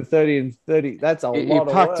 130 and 30. That's a lot of work.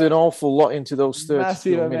 He packed an awful lot into those 32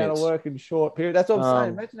 Massive minutes. amount of work in short period. That's what I'm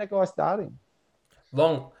saying. Imagine that guy starting.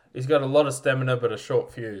 He's got a lot of stamina, but a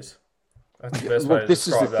short fuse. That's the best way to this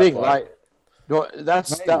is the describe thing, that like. No,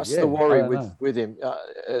 that's the worry with him.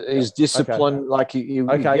 His discipline, okay. like he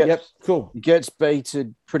gets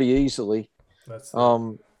baited pretty easily.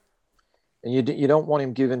 And you don't want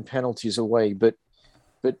him giving penalties away. But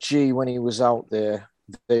gee, when he was out there,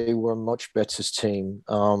 they were a much better team.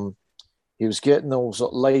 He was getting those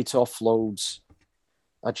late offloads.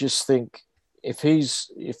 I just think if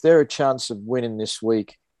they're a chance of winning this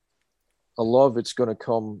week, a lot of it's going to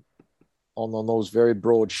come on those very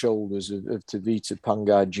broad shoulders of Tavita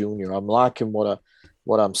Pangai Jr. I'm liking what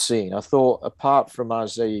I'm seeing. I thought, apart from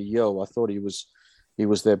Isaiah Yeo, I thought he was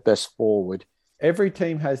their best forward. Every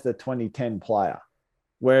team has the 2010 player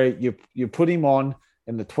where you put him on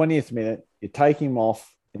in the 20th minute, you take him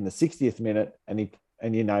off in the 60th minute, and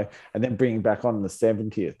then bring him back on in the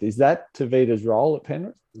 70th. Is that Tavita's role at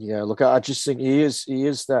Penrith? Yeah, look, I just think he is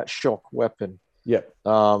that shock weapon. Yep.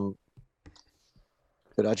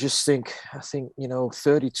 But I think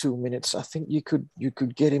 32 minutes. I think you could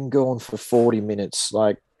get him going for 40 minutes,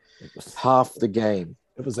 like half the game.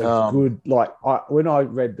 It was a good, when I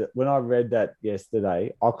read that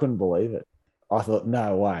yesterday, I couldn't believe it. I thought,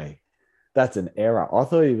 no way, that's an error. I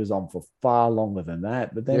thought he was on for far longer than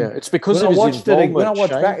that. But then, it's because when I watched back,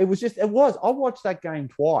 it was. I watched that game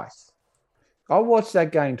twice.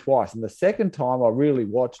 And the second time I really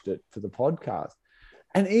watched it for the podcast.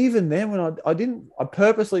 And even then, when I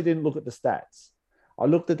purposely didn't look at the stats. I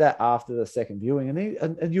looked at that after the second viewing,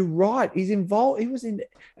 and you're right. He's involved. He was in,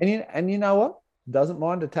 and you know what? Doesn't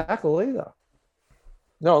mind a tackle either.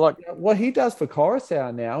 No, like what he does for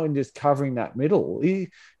Coruscant now in just covering that middle.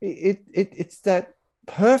 It's that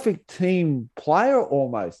perfect team player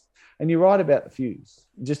almost. And you're right about the fuse.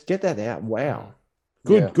 Just get that out. Wow.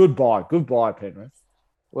 Goodbye, Penrith.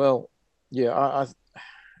 Well, yeah,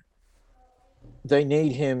 they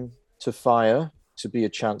need him to fire to be a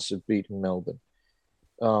chance of beating Melbourne.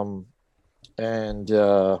 Liam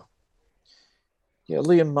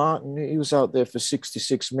Martin, he was out there for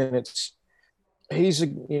 66 minutes.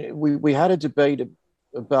 We had a debate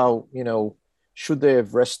about, should they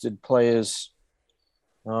have rested players?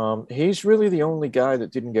 He's really the only guy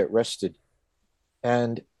that didn't get rested.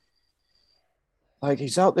 And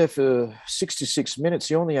he's out there for 66 minutes.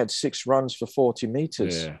 He only had 6 runs for 40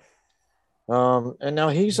 meters. Yeah. And now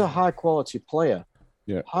he's a high quality player.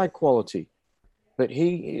 Yeah. High quality. But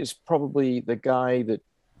he is probably the guy that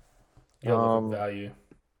value.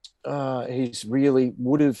 He's really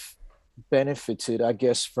would have benefited, I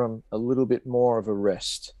guess, from a little bit more of a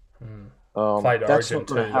rest. Played Origin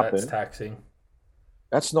too, that's taxing.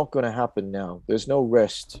 That's not going to happen now. There's no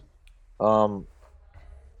rest.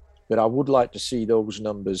 But I would like to see those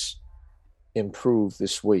numbers improve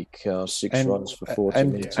this week. 6 runs for 40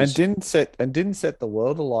 minutes. And didn't set the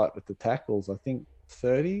world alight with the tackles. I think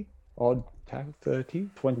 30 odd tackle, 30,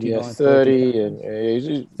 29, yeah, 30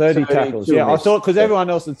 and 30 tackles. Yeah, I thought because everyone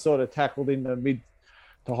else had sort of tackled in the mid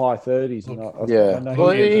to high 30s.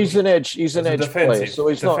 He's an edge. He's an edge player, so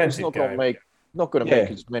he's not going to make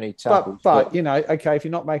as many tackles. But okay, if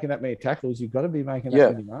you're not making that many tackles, you've got to be making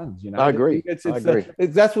that many runs. I agree. I agree.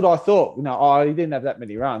 That's what I thought. He didn't have that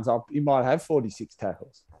many runs. He might have 46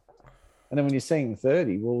 tackles, and then when you're seeing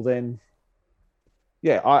 30, well then,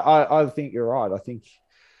 I think you're right. I think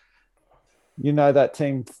You know that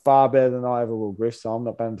team far better than I ever will, Griff. So I'm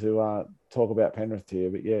not going to talk about Penrith here,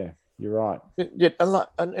 but yeah, you're right. Yeah,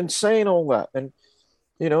 and saying all that, and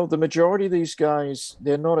the majority of these guys,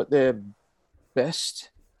 they're not at their best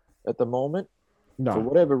at the moment for No,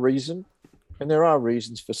 whatever reason, and there are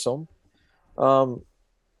reasons for some.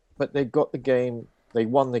 But they got the game, they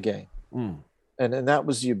won the game, and that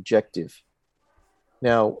was the objective.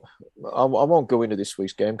 Now, I won't go into this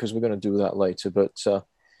week's game because we're going to do that later, but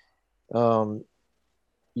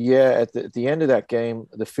at the end of that game,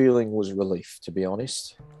 the feeling was relief, to be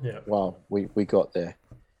honest. Yeah. Wow, we got there.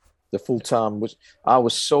 The full time I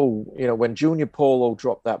was so, when Junior Paulo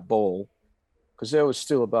dropped that ball, because there was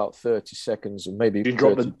still about 30 seconds or maybe 30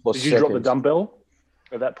 plus seconds. Did you drop the dumbbell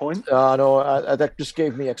at that point? No, that just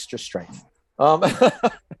gave me extra strength.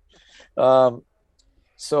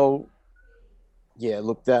 So, yeah,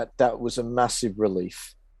 look, that was a massive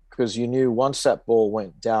relief because you knew once that ball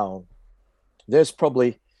went down,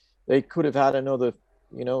 they could have had another,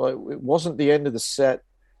 it wasn't the end of the set.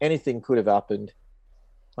 Anything could have happened.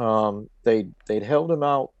 They'd held them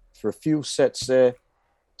out for a few sets there.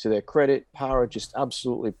 To their credit, Para just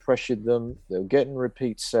absolutely pressured them. They were getting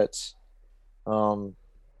repeat sets.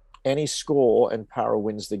 Any score and Para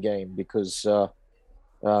wins the game because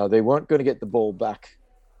they weren't going to get the ball back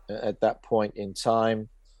at that point in time.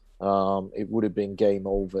 It would have been game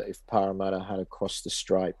over if Parramatta had crossed the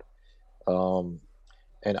stripe. And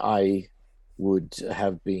I would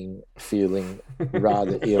have been feeling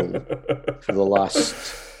rather ill for the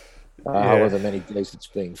last however many days it's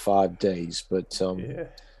been, 5 days. But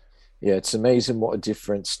yeah, it's amazing what a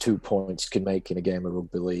difference 2 points can make in a game of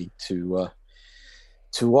rugby league to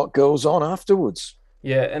what goes on afterwards.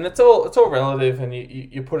 Yeah, and it's all relative, and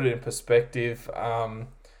you put it in perspective.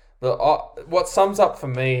 What sums up for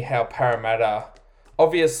me how Parramatta,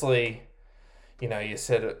 obviously, you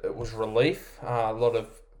said it was relief. A lot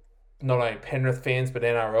of not only Penrith fans but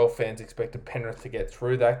NRL fans expected Penrith to get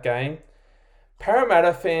through that game.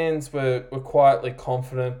 Parramatta fans were quietly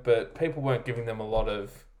confident, but people weren't giving them a lot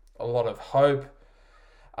of hope.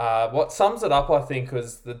 What sums it up, I think,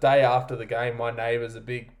 was the day after the game, my neighbour's a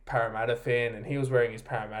big Parramatta fan, and he was wearing his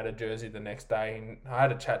Parramatta jersey the next day, and I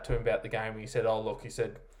had a chat to him about the game, and he said,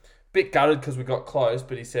 bit gutted because we got close,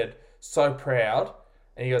 but he said, so proud.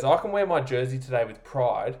 And he goes, I can wear my jersey today with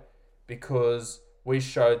pride because we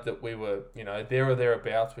showed that we were, there or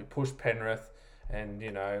thereabouts. We pushed Penrith, and,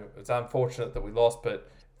 it's unfortunate that we lost,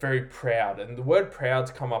 but very proud. And the word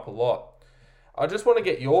proud's come up a lot. I just want to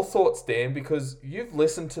get your thoughts, Dan, because you've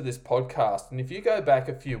listened to this podcast, and if you go back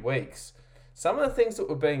a few weeks, some of the things that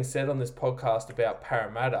were being said on this podcast about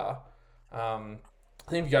Parramatta, I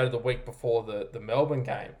think if you go to the week before the Melbourne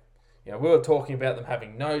game, we were talking about them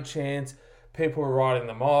having no chance. People were writing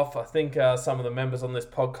them off. I think some of the members on this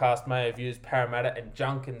podcast may have used Parramatta and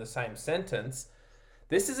junk in the same sentence.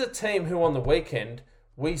 This is a team who on the weekend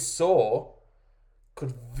we saw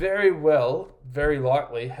could very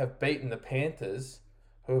likely have beaten the Panthers,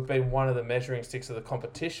 who have been one of the measuring sticks of the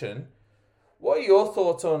competition. What are your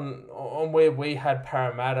thoughts on where we had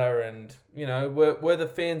Parramatta, and were the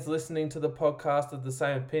fans listening to the podcast of the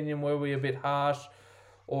same opinion? Were we a bit harsh,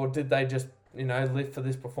 or did they just live for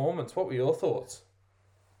this performance? What were your thoughts?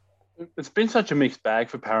 It's been such a mixed bag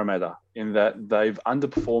for Parramatta in that they've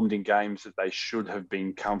underperformed in games that they should have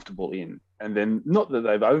been comfortable in. And then not that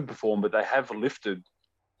they've overperformed, but they have lifted,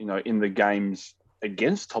 in the games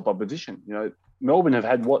against top opposition. Melbourne have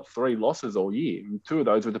had 3 losses all year, and 2 of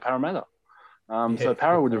those were to Parramatta. So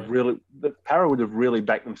Para would have really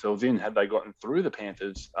backed themselves in had they gotten through the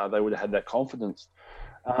Panthers. They would have had that confidence.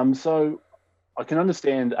 So I can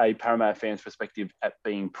understand a Parramatta fan's perspective at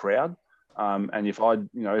being proud. And if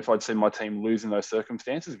I'd seen my team lose in those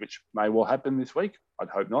circumstances, which may well happen this week, I'd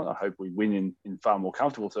hope not. I hope we win in far more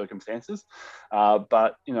comfortable circumstances.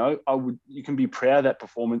 But you can be proud of that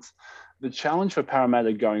performance. The challenge for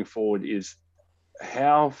Parramatta going forward is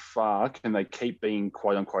how far can they keep being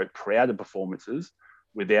quote unquote proud of performances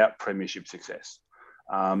without premiership success?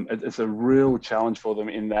 It's a real challenge for them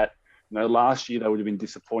in that, last year they would have been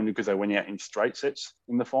disappointed because they went out in straight sets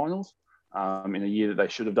in the finals in a year that they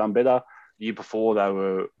should have done better. The year before, they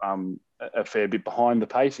were a fair bit behind the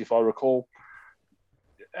pace, if I recall.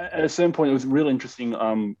 At a certain point, it was really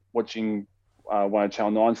interesting watching one of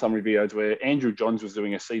Channel 9 summary videos where Andrew Johns was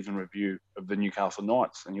doing a season review of the Newcastle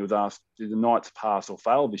Knights, and he was asked, did the Knights pass or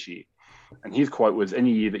fail this year? And his quote was,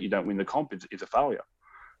 any year that you don't win the comp is a failure.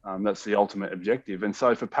 That's the ultimate objective. And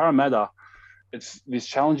so for Parramatta, it's this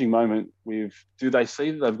challenging moment with, do they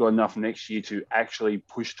see that they've got enough next year to actually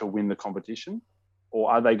push to win the competition? Or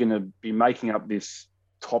are they going to be making up this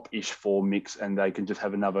top-ish 4 mix and they can just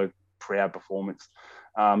have another proud performance.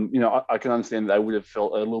 I can understand that they would have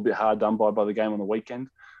felt a little bit hard done by the game on the weekend.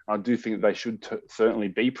 I do think that they should certainly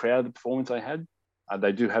be proud of the performance they had.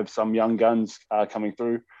 They do have some young guns coming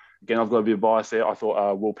through. Again, I've got a bit of bias there. I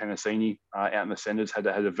thought Will Penasini out in the centres had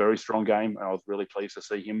a very strong game, and I was really pleased to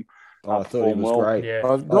see him. I thought he was great. Yeah.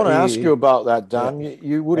 I was going to ask you about that, Dan. Yeah.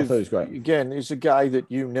 You would I have, thought he was great. again, he's a guy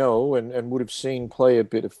that you know and would have seen play a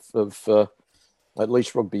bit of at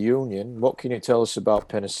least rugby union. What can you tell us about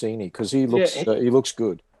Penasini? Because he looks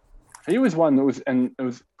good. He was one that was, and it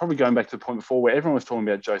was probably going back to the point before where everyone was talking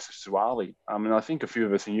about Joseph Suaalii. And I think a few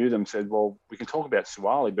of us who knew them said, well, we can talk about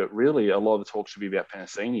Suaalii, but really a lot of the talk should be about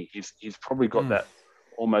Penasini. He's probably got that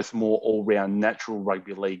almost more all-round natural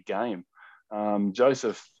rugby league game.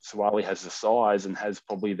 Joseph Suaalii has the size and has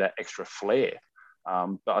probably that extra flair.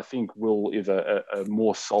 But I think Will is a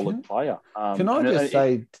more solid player. Can I just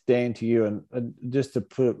say, Dan, to you, and just to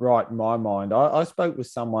put it right in my mind, I spoke with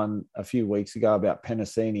someone a few weeks ago about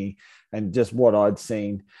Penasini and just what I'd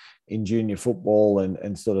seen in junior football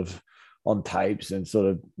and sort of on tapes and sort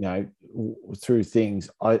of, through things.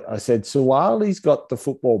 I said, Suaali's got the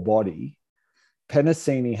football body.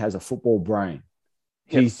 Penasini has a football brain.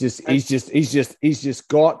 Yep. He's just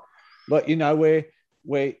got, like,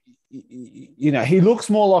 where he looks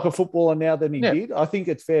more like a footballer now than he did. I think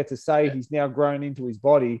it's fair to say he's now grown into his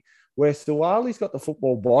body. Where Suaali's got the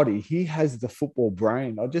football body, he has the football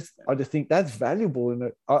brain. I just think that's valuable in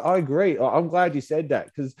it. I agree. I'm glad you said that,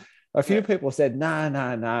 because a few people said nah,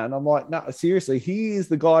 and I'm like, no, seriously, he is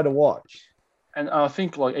the guy to watch. And I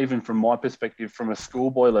think, like, even from my perspective, from a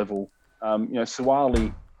schoolboy level,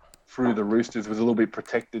 Suaalii through the Roosters was a little bit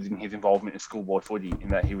protected in his involvement in schoolboy footy, in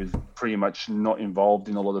that he was pretty much not involved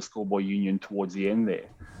in a lot of schoolboy union towards the end there,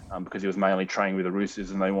 because he was mainly training with the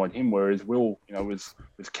Roosters and they wanted him, whereas Will, was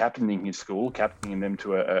captaining his school, captaining them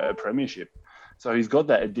to a premiership. So he's got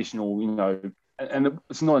that additional, and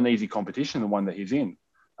it's not an easy competition, the one that he's in,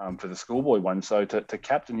 for the schoolboy one. So to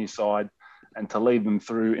captain his side and to lead them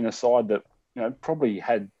through in a side that, probably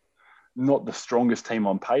had not the strongest team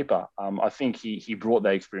on paper. I think he brought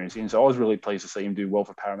that experience in. So I was really pleased to see him do well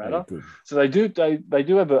for Parramatta. Yeah, so they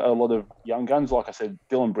do have a lot of young guns. Like I said,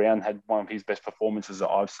 Dylan Brown had one of his best performances that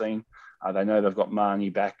I've seen. They know they've got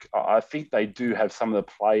Marnie back. I think they do have some of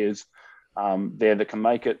the players there that can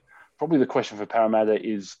make it. Probably the question for Parramatta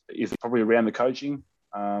is probably around the coaching.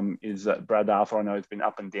 Is that Brad Arthur, I know it's been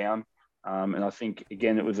up and down. And I think,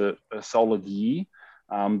 again, it was a solid year.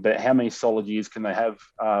 But how many solid years can they have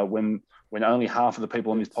when only half of the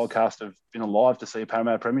people on this podcast have been alive to see a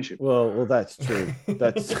Parramatta premiership? Well, that's true.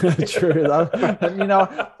 That's true. And,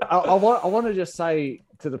 I want to just say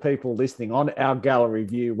to the people listening, on our gallery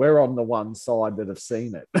view, we're on the one side that have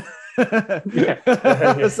seen it.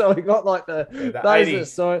 So we got like the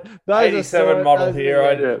 87 model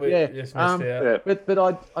here. Just missed out.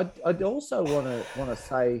 But I'd also want to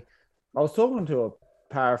say, I was talking to a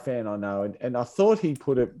Para fan I know, and I thought he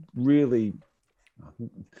put it really,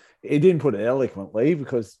 he didn't put it eloquently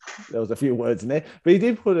because there was a few words in there, but he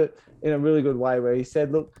did put it in a really good way where he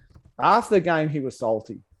said, look, after the game he was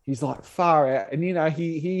salty. He's like far out, and he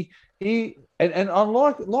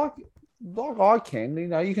unlike like I can,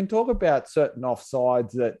 you can talk about certain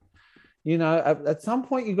offsides that, at some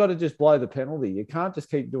point you got to just blow the penalty. You can't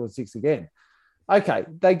just keep doing 6 again. Okay,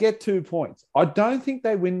 they get 2 points. I don't think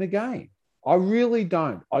they win the game. I really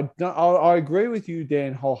don't. I agree with you,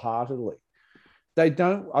 Dan, wholeheartedly. I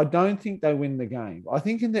don't think they win the game. I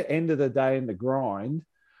think in the end of the day, in the grind,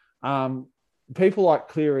 people like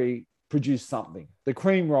Cleary produce something. The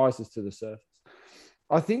cream rises to the surface.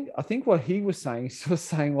 I think what he was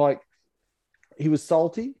saying, like, he was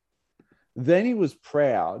salty, then he was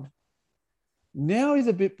proud. Now he's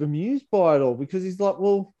a bit bemused by it all, because he's like,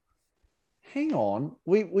 well, hang on,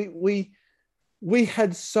 we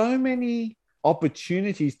had so many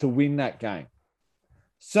opportunities to win that game.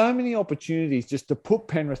 So many opportunities just to put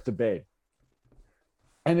Penrith to bed.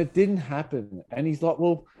 And it didn't happen. And he's like,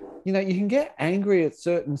 well, you can get angry at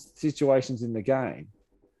certain situations in the game.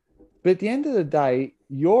 But at the end of the day,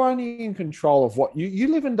 you're only in control of what you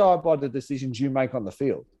live and die by the decisions you make on the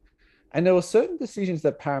field. And there were certain decisions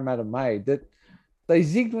that Parramatta made that they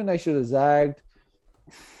zigged when they should have zagged.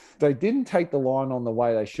 They didn't take the line on the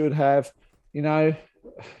way they should have.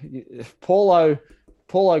 Paulo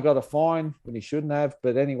got a fine when he shouldn't have,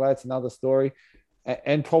 but anyway, it's another story,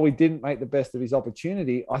 and probably didn't make the best of his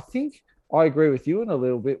opportunity. I think I agree with you in a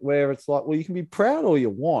little bit, where it's like, well, you can be proud all you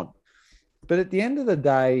want, but at the end of the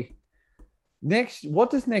day, what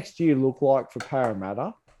does next year look like for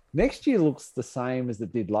Parramatta? Next year looks the same as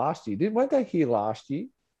it did last year. Weren't they here last year?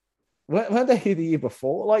 Weren't they here the year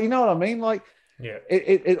before? Like, you know what I mean? Like, Yeah.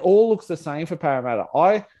 It all looks the same for Parramatta.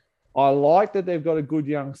 I like that they've got a good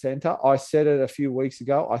young centre. I said it a few weeks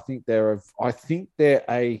ago. I think they're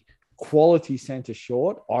a quality centre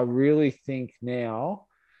short. I really think now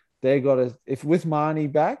they've got to, if with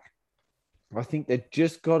Marnie back, I think they've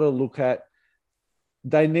just got to look at,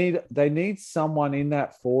 they need someone in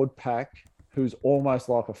that forward pack who's almost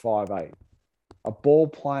like a 5'8", a ball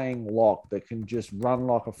playing lock that can just run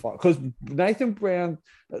like a 5. Because Nathan Brown,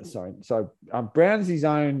 Brown's his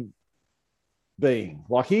own being.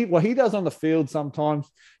 Like what he does on the field,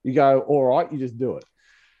 sometimes you go, all right, you just do it.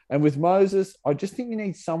 And with Moses, I just think you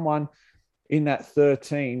need someone in that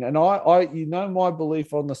 13. And I my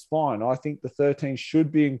belief on the spine. I think the 13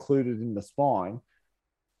 should be included in the spine.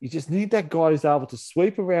 You just need that guy who's able to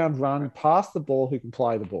sweep around, run, pass the ball, who can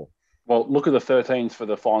play the ball. Well, look at the 13s for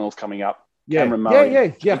the finals coming up. Yeah, Cameron Murray,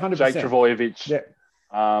 100%. Jake Trbojevic, yeah.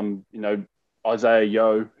 Isaiah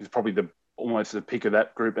Yeo, who's probably almost the pick of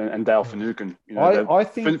that group, and Dale Finucane. I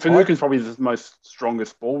think Finucane's probably the most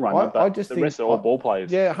strongest ball runner, but the rest are all ball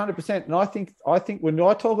players. Yeah, 100%. And I think when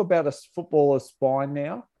I talk about a footballer's spine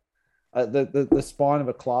now, the spine of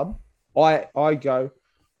a club, I go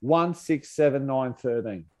 1, 6, 7, 9,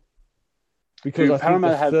 13. Because I think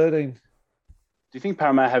the 13. Do you think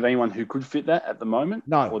Parramatta have anyone who could fit that at the moment?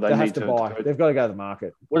 No, or they have to buy. They've got to go to the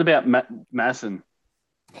market. What about Masson?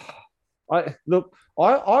 I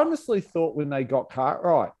honestly thought when they got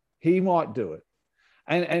Cartwright, he might do it.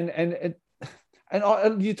 And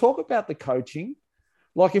you talk about the coaching.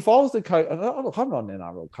 Like if I was the coach, I'm not an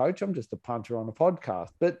NRL coach. I'm just a punter on a podcast.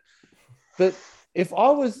 But if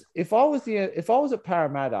I was at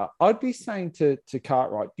Parramatta, I'd be saying to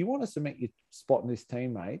Cartwright, "Do you want to cement your spot in this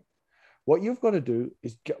team, mate? What you've got to do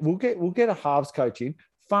is we'll get a halves coach in.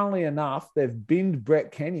 Funnily enough, they've binned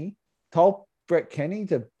Brett Kenny, told Brett Kenny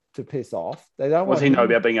to piss off. They don't. What does he know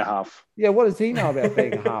about being a half? Yeah, what does he know about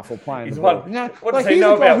being a half or playing? What does he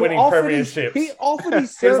know about winning premierships? He offered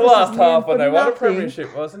his services. It was the last half when they won a nothing,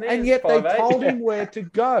 premiership, wasn't it? And yet they told him where to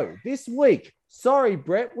go this week. Sorry,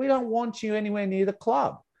 Brett, we don't want you anywhere near the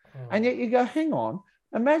club. And yet you go, hang on.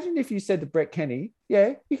 Imagine if you said to Brett Kenny,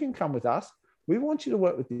 yeah, you can come with us. We want you to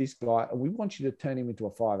work with this guy and we want you to turn him into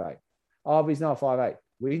a 5'8". Oh, but he's not a 5'8".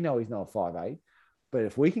 We know he's not a 5'8". But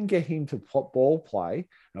if we can get him to ball play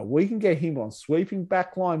and we can get him on sweeping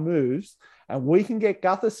backline moves and we can get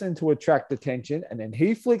Gutherson to attract attention and then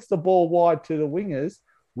he flicks the ball wide to the wingers,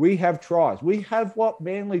 we have tries. We have what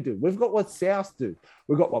Manly do. We've got what South do.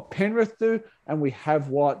 We've got what Penrith do. And we have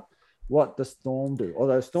what the Storm do.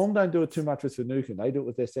 Although Storm don't do it too much with Finucane. They do it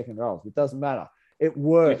with their second rows. It doesn't matter. It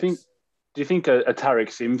works. Do you think a Tarek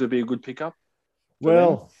Sims would be a good pickup?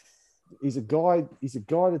 Well, he's a guy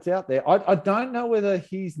that's out there. I don't know whether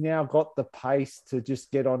he's now got the pace to just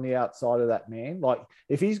get on the outside of that man. Like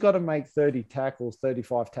if he's got to make 30 tackles,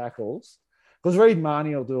 35 tackles, because Reid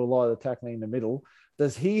Marnie will do a lot of the tackling in the middle.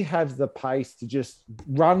 Does he have the pace to just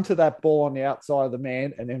run to that ball on the outside of the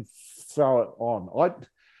man and then throw it on?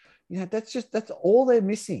 That's all they're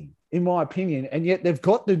missing, in my opinion. And yet they've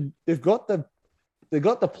got the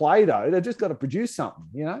play though. They've just got to produce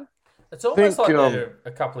something, It's almost like they're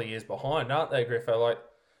a couple of years behind, aren't they, Griffo? Like,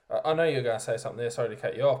 I know you're going to say something there. Sorry to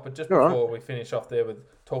cut you off, but just before we finish off there with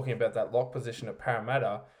talking about that lock position at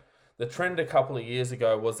Parramatta, the trend a couple of years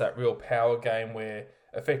ago was that real power game where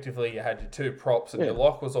effectively you had your two props and your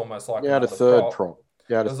lock was almost like you had a third prop.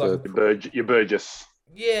 You had a third. Your Burgess.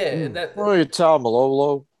 Yeah. Your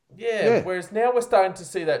Tamalolo. Yeah, whereas now we're starting to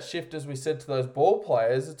see that shift, as we said, to those ball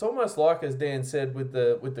players. It's almost like, as Dan said, with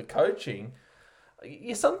the coaching,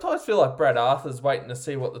 you sometimes feel like Brad Arthur's waiting to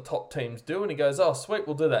see what the top teams do, and he goes, "Oh, sweet,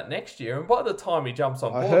 we'll do that next year." And by the time he jumps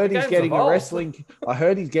on board, I heard he's getting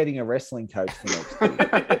a wrestling coach for next year.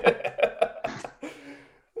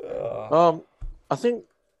 I think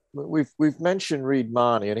we've mentioned Reid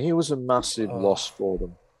Marnie, and he was a massive loss for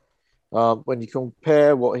them. When you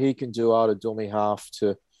compare what he can do out of dummy half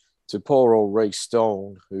to poor old Ray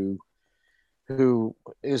Stone, who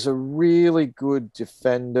is a really good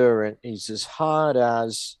defender, and he's as hard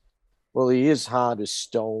as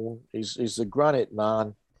stone. He's a granite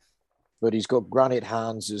man, but he's got granite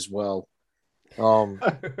hands as well. Don't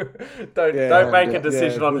make a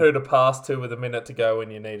decision on who to pass to with a minute to go when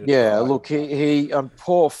you need it. Yeah, look, he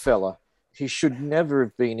poor fella. He should never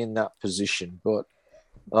have been in that position, but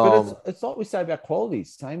it's like we say about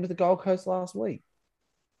qualities. Same with the Gold Coast last week.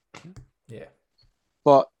 Yeah.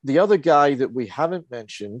 But the other guy that we haven't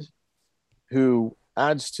mentioned, who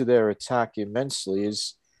adds to their attack immensely,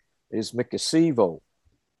 is Mikasivo.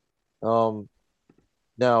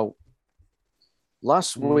 Now,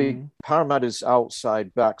 Last week, Parramatta's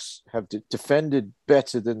outside backs have defended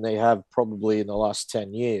better than they have probably in the last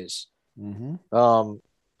 10 years. And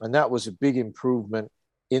that was a big improvement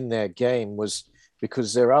in their game, was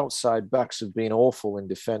because their outside backs have been awful in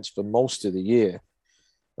defense for most of the year.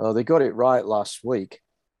 They got it right last week.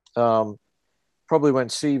 Probably when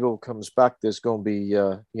Seville comes back, there's going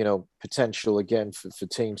to be, potential again for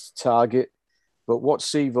teams to target. But what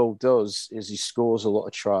Seville does is he scores a lot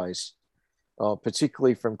of tries,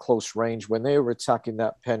 particularly from close range. When they were attacking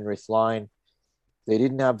that Penrith line, they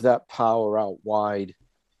didn't have that power out wide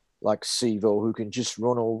like Seville, who can just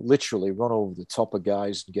literally run over the top of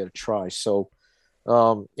guys and get a try. So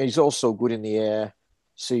he's also good in the air,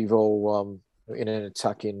 Seville, in an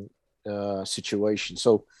attacking situation.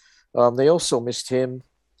 So they also missed him.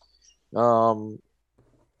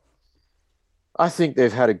 I think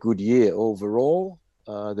they've had a good year overall.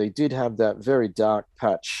 They did have that very dark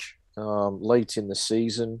patch late in the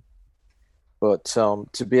season, but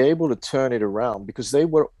to be able to turn it around, because they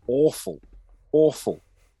were awful,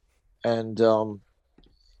 and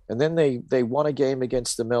then they won a game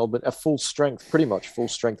against the pretty much full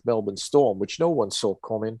strength Melbourne Storm, which no one saw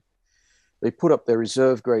coming. They put up their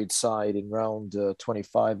reserve grade side in round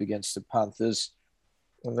 25 against the Panthers,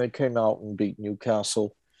 and they came out and beat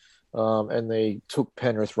Newcastle, and they took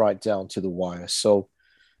Penrith right down to the wire. So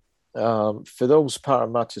for those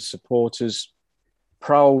Parramatta supporters,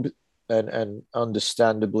 proud and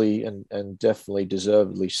understandably and definitely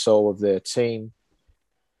deservedly so of their team.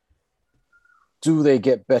 Do they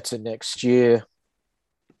get better next year?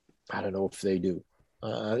 I don't know if they do.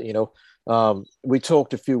 We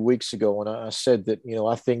talked a few weeks ago, and I said that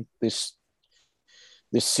I think this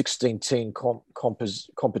 16-team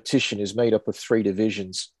competition is made up of 3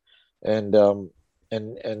 divisions, and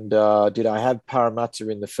did I have Parramatta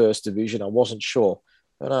in the first division? I wasn't sure,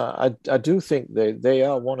 and I do think they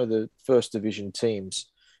are one of the first division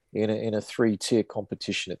teams in a 3-tier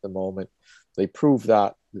competition at the moment. They prove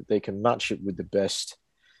that they can match it with the best.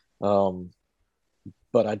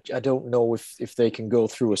 But I don't know if they can go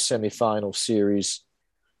through a semi-final series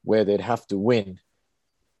where they'd have to win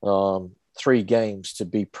 3 games to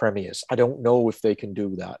be premiers. I don't know if they can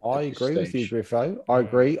do that. I agree with you, Griffo. I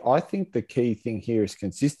agree. I think the key thing here is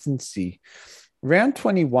consistency. Round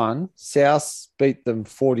 21, South beat them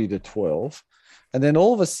 40-12. And then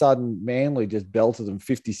all of a sudden, Manly just belted them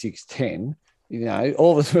 56-10.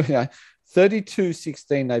 All of a sudden,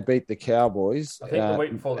 32-16, they beat the Cowboys. I think the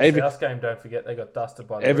week before the South game, don't forget, they got dusted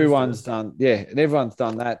by the Everyone's done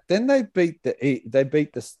that. Then they beat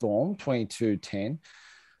the Storm 22-10.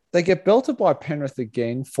 They get belted by Penrith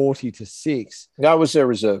again, 40-6. That was their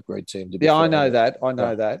reserve grade team. I know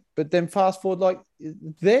that. But then fast forward, like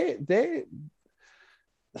their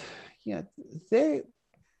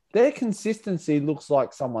consistency looks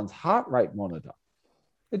like someone's heart rate monitor.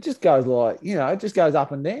 It just goes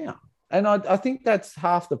up and down. And I think that's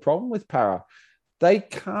half the problem with Para. They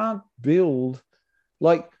can't build,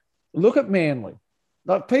 look at Manly.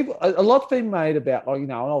 Like a lot's been made about,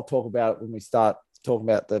 and I'll talk about it when we start talking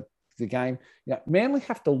about the game. Manly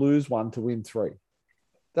have to lose 1 to win 3.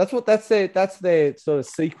 That's their sort of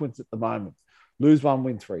sequence at the moment. Lose 1,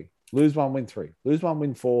 win 3. Lose 1, win 3. Lose 1,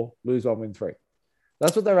 win 4. Lose 1, win 3.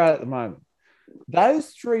 That's what they're at the moment. Those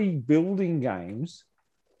 3 building games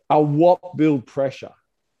are what build pressure.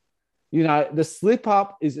 The slip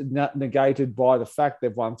up is negated by the fact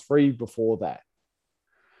they've won 3 before that.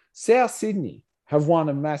 South Sydney have won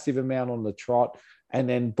a massive amount on the trot, and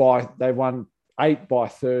then they won 8 by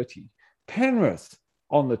 30. Penrith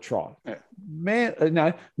on the trot. Yeah.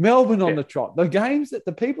 Melbourne on the trot. The games that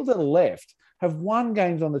the people that are left have won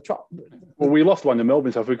games on the trot. Well, we lost 1 to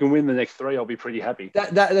Melbourne, so if we can win the next 3, I'll be pretty happy.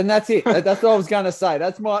 And that's it. That's what I was going to say.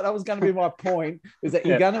 That was going to be my point, is that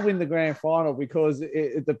you're going to win the grand final because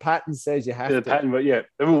the pattern says you have to. The pattern, but then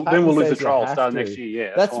we'll lose the trial starting next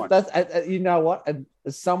year. Yeah, that's you know what? And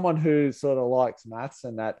as someone who sort of likes maths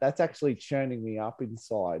and that's actually churning me up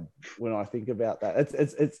inside when I think about that.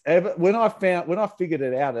 It's when I figured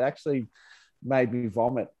it out, it actually made me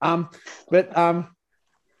vomit.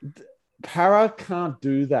 Para can't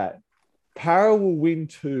do that. Para will win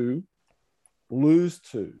 2, lose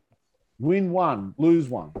 2, win 1, lose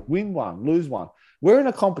 1, win 1, lose 1. We're in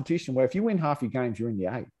a competition where if you win half your games, you're in the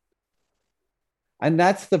 8. And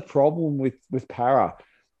that's the problem with Para.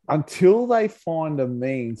 Until they find a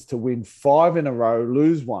means to win 5 in a row,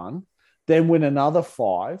 lose 1, then win another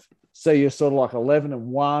 5. So you're sort of like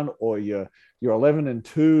 11-1, or you're 11-2,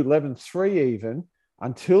 11-3 even.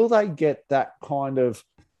 Until they get that kind of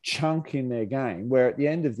chunk in their game, where at the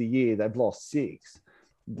end of the year they've lost 6,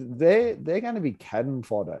 they're going to be cannon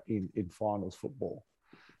fodder in finals football.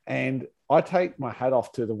 And I take my hat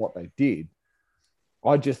off to them what they did.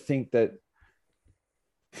 I just think that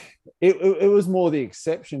it was more the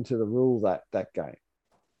exception to the rule that game.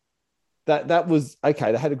 That was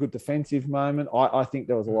okay. They had a good defensive moment. I think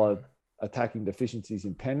there was a lot of attacking deficiencies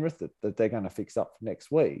in Penrith that they're going to fix up for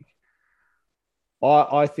next week.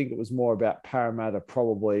 I think it was more about Parramatta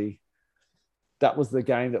probably. That was the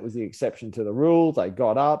game that was the exception to the rule. They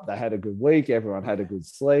got up. They had a good week. Everyone had a good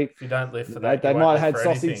sleep. If you don't live for that, they might have had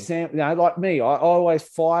sausage sandwich. Like me, I always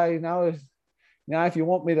fire. If you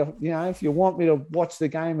want me to watch the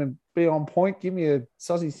game and be on point, give me a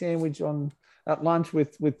sausage sandwich at lunch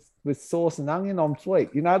with sauce and onion. I'm sweet.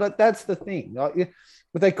 That's the thing.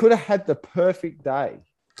 But they could have had the perfect day.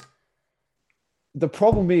 The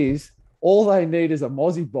problem is all they need is a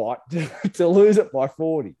mozzie bite to lose it by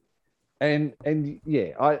 40. And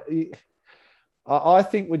yeah, I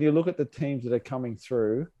think when you look at the teams that are coming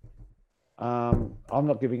through, I'm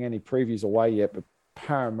not giving any previews away yet, but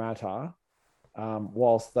Parramatta,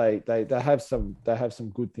 whilst they have some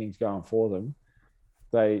good things going for them,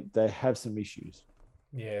 they have some issues.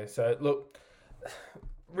 Yeah. So look,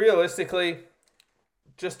 realistically,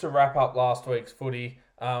 just to wrap up last week's footy,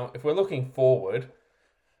 if we're looking forward,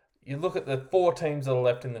 you look at the 4 teams that are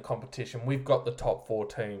left in the competition. We've got the top 4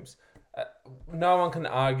 teams. No one can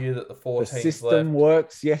argue that the 4 teams left. The system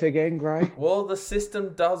works yet again, Gray. Well, the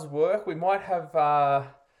system does work. We might have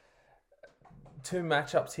 2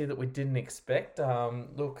 matchups here that we didn't expect. The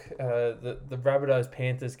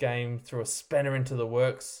Rabbitohs-Panthers game threw a spanner into the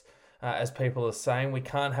works, as people are saying. We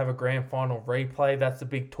can't have a grand final replay. That's the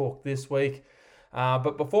big talk this week.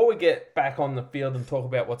 But before we get back on the field and talk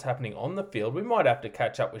about what's happening on the field, we might have to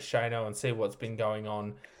catch up with Shano and see what's been going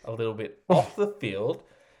on a little bit off the field.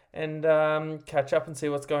 And catch up and see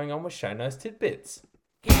what's going on with Shano's Tidbits.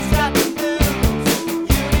 He's got the news. You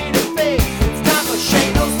need a fix. It's time for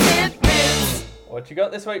Shano's Tidbits. What you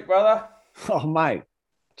got this week, brother? Oh, mate.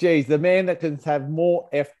 Geez, the man that can have more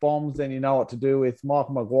F-bombs than you know what to do with,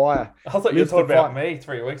 Michael Maguire. I thought you were talking about me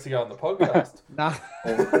 3 weeks ago on the podcast. No.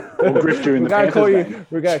 We'll grift you in the Panthers.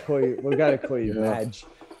 We're going to call you Madge.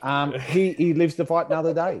 He lives to fight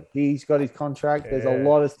another day. He's got his contract. There's a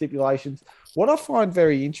lot of stipulations. What I find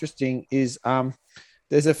very interesting is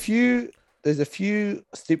there's a few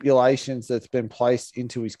stipulations that's been placed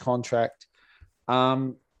into his contract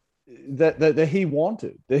that he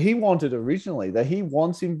wanted originally, that he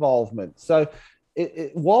wants involvement. So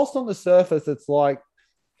whilst on the surface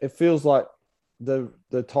it feels like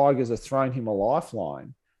the Tigers are throwing him a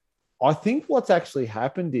lifeline, I think what's actually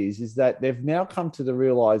happened is that they've now come to the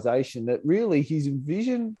realization that really his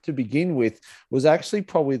vision to begin with was actually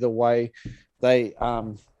probably the way they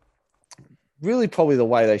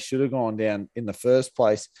should have gone down in the first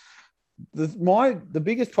place. The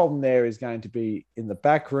biggest problem there is going to be in the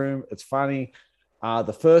back room. It's funny.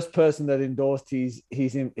 The first person that endorsed his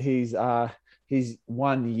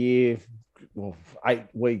 1 year, 8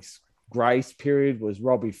 weeks grace period was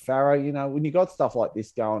Robbie Farah. When you got stuff like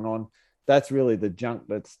this going on, that's really the junk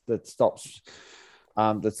that stops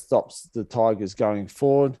the Tigers going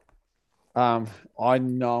forward. I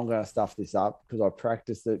know I'm going to stuff this up because I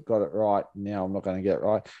practiced it, got it right. Now I'm not going to get it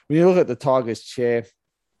right. When you look at the Tigers chair,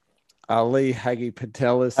 Lee Hagi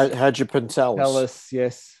Patelis. Hadji Patelis.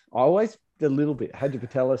 Yes. I always a little bit. Hadji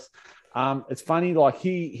Patelis. It's funny, like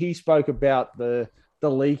he spoke about the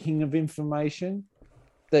leaking of information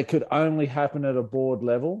that could only happen at a board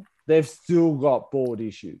level. They've still got board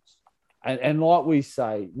issues. And like we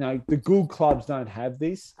say, the good clubs don't have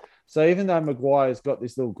this. So even though Maguire's got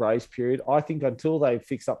this little grace period, I think until they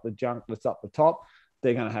fix up the junk that's up the top,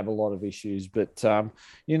 they're going to have a lot of issues. But,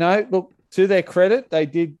 look, to their credit, they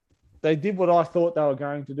did what I thought they were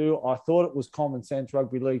going to do. I thought it was common sense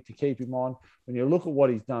rugby league to keep him on. When you look at what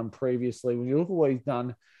he's done previously, when you look at what he's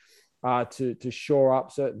done to shore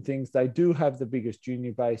up certain things, they do have the biggest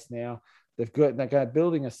junior base now. They're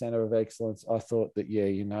building a centre of excellence. I thought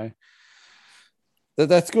that,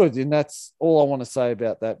 that's good. And that's all I want to say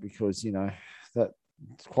about that because, that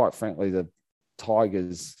quite frankly, the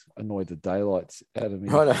Tigers annoyed the daylights out of me.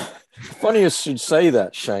 Right. Funny you should say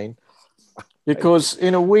that, Shane, because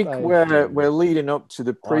in a week where we're leading up to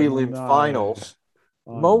the prelim finals,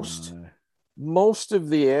 most of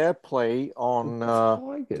the airplay on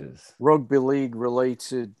rugby league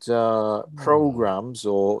related programs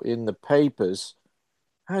or in the papers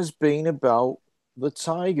has been about the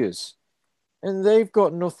Tigers. And they've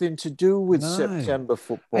got nothing to do with September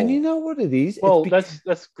football. And you know what it is? Well,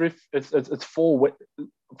 that's Griff. It's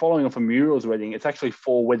following off a Muriel's wedding, it's actually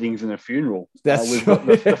 4 weddings and a funeral. That's We've got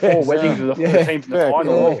the 4 weddings of the teams in the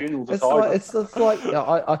final and the funerals aside. It's like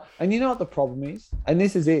and you know what the problem is? And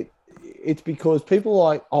this is it. It's because people are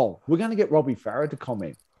like, oh, we're going to get Robbie Farah to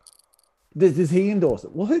comment. Does he endorse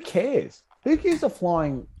it? Well, who cares? Who gives a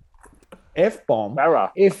flying F-bomb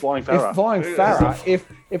flying Farah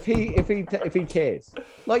if he cares?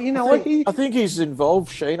 Like, you know, I think he's involved,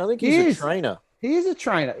 Shane. I think he's a trainer. He is a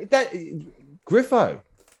trainer. That Griffo,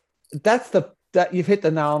 that you've hit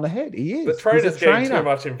the nail on the head. He is. The trainer's getting too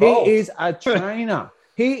much involved. He is a trainer.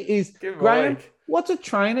 He is. Graham, what's a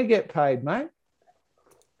trainer get paid, mate?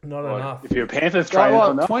 Not enough. If you're a Panthers trainer,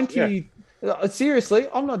 like, enough. 20. Yeah. Seriously,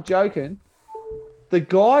 I'm not joking. The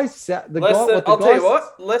guys sat. I'll tell you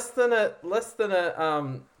what. Less than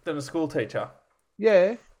a school teacher.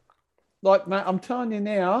 Yeah, like, mate, I'm telling you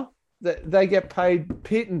now that they get paid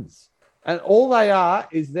pittance, and all they are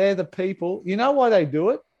is they're the people. You know why they do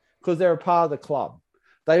it? Because they're a part of the club.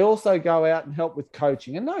 They also go out and help with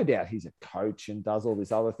coaching, and no doubt he's a coach and does all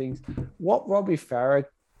these other things. What Robbie Farah?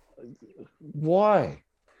 Why?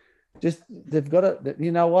 Just they've got to.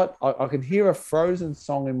 You know what? I can hear a Frozen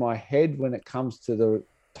song in my head when it comes to the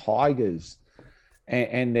Tigers,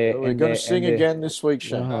 and they're. We're going to sing again this week,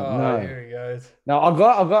 Shane. No, here he goes. No, I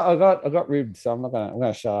got ribbed, so I'm going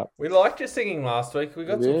to shut up. We liked your singing last week. We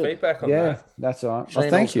got some feedback on that. Yeah, that's all right. Shane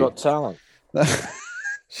thank you. Got talent.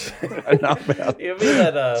 I know about,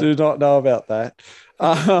 do not know about that.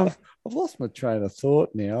 I've lost my train of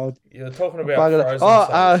thought now. You're talking about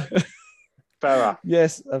Frozen. Farah.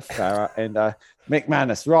 Yes, Farah and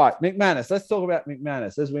McManus. Right, McManus. Let's talk about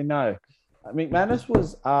McManus. As we know, McManus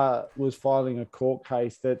was filing a court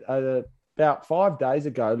case that about 5 days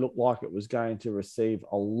ago looked like it was going to receive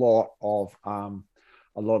a lot of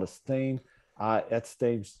steam. That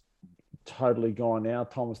steam's totally gone now.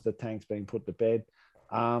 Thomas the Tank's been put to bed.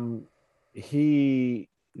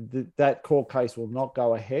 That court case will not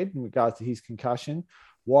go ahead in regards to his concussion.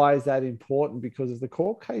 Why is that important? Because if the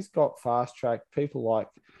court case got fast-tracked, people like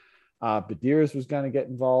Badiras was going to get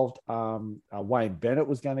involved. Wayne Bennett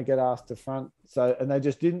was going to get asked to front. So, and they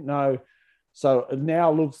just didn't know. So it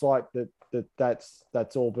now looks like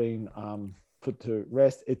that's all been put to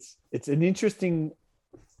rest. It's an interesting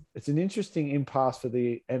impasse for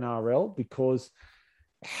the NRL, because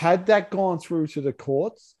had that gone through to the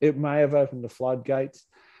courts, it may have opened the floodgates.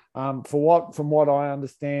 From what I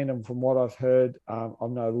understand and from what I've heard,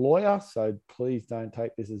 I'm no lawyer, so please don't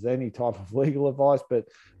take this as any type of legal advice, but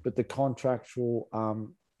the contractual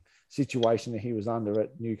situation that he was under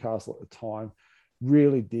at Newcastle at the time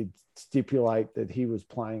really did stipulate that he was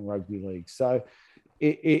playing rugby league. So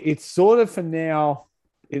it's sort of for now,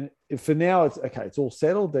 it's okay. It's all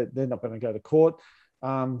settled that they're not going to go to court.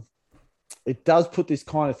 It does put this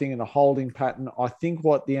kind of thing in a holding pattern. I think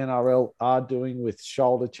what the NRL are doing with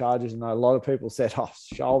shoulder charges, and a lot of people said,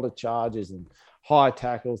 shoulder charges and high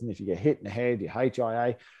tackles, and if you get hit in the head, your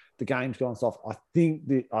HIA, the game's gone soft. I think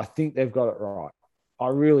they've got it right. I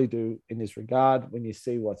really do in this regard when you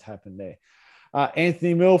see what's happened there.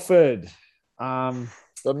 Anthony Milford. The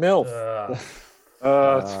MILF.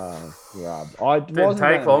 Didn't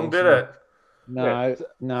take long, did it? No,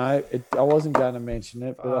 I wasn't going to mention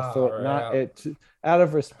it, but I thought, out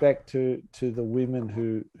of respect to the women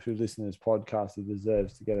who listen to this podcast, he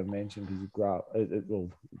deserves to get a mention because it will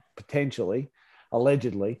potentially,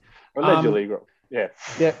 allegedly. Yeah.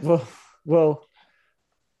 Yeah. Well,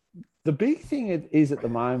 the big thing is at the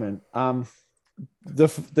moment,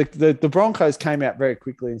 the Broncos came out very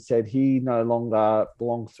quickly and said he no longer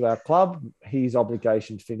belongs to our club. His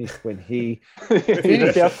obligations finished when he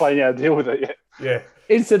finished. South playing our deal with it. Yeah.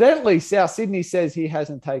 Incidentally, South Sydney says he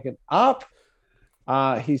hasn't taken up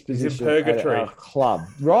his position at our club.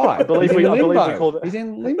 Right. I believe we called it. He's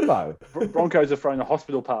in limbo. Broncos are throwing a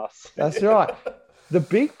hospital pass. That's right. The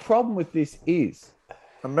big problem with this is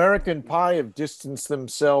American Pie have distanced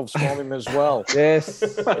themselves from him as well. Yes,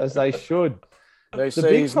 as they should. They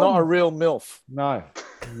say he's not a real MILF. No,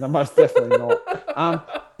 most definitely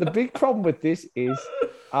not. The big problem with this is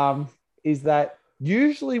that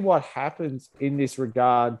usually what happens in this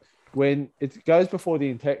regard when it goes before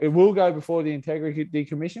it will go before the Integrity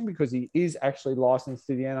Commission, because he is actually licensed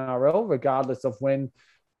to the NRL, regardless of when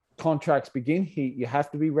contracts begin. You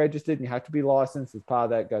have to be registered and you have to be licensed. As part of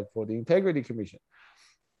that, goes before the Integrity Commission.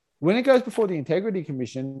 When it goes before the Integrity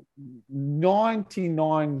Commission,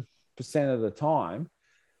 99% of the time,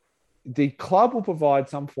 the club will provide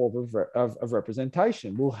some form of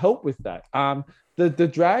representation. Will help with that. The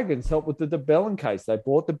Dragons helped with the DeBellin case. They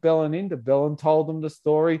brought DeBellin in. DeBellin told them the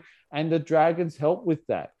story, and the Dragons helped with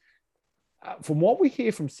that. from what we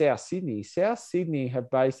hear from South Sydney have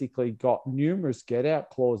basically got numerous get-out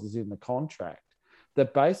clauses in the contract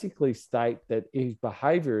that basically state that his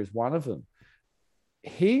behaviour is one of them.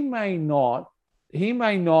 He may not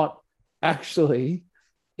actually,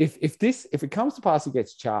 if it comes to pass, he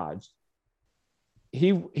gets charged.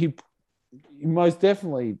 He most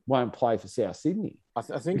definitely won't play for South Sydney. I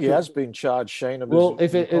think he has been charged, Shane. Well,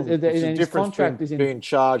 if his contract is being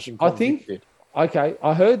charged and convicted. Okay,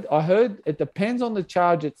 I heard it depends on the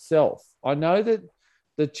charge itself. I know that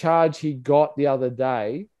the charge he got the other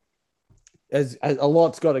day, as a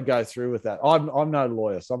lot's got to go through with that. I'm no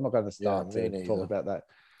lawyer, so I'm not going to start to talk about that.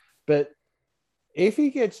 But if he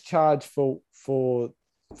gets charged for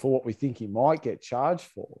what we think he might get charged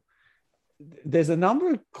for, there's a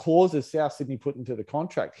number of clauses South Sydney put into the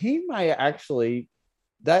contract. He may actually,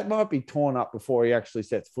 that might be torn up before he actually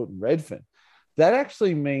sets foot in Redfern. That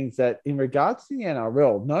actually means that in regards to the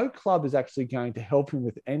NRL, no club is actually going to help him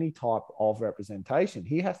with any type of representation.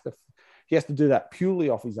 He has to do that purely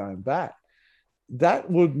off his own bat. That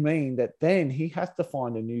would mean that then he has to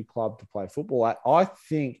find a new club to play football at. I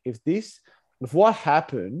think if what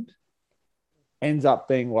happened ends up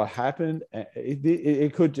being what happened,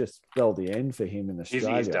 it could just spell the end for him in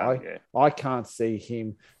Australia. He's done, I can't see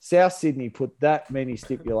him. South Sydney put that many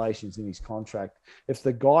stipulations in his contract. If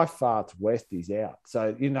the guy farts west, he's out.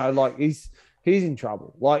 So, he's in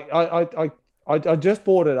trouble. Like I just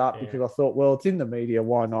brought it up because I thought, well, it's in the media.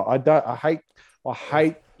 Why not? I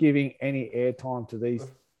hate giving any airtime to these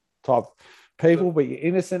type people, but you're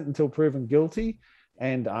innocent until proven guilty.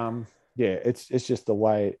 And, it's just the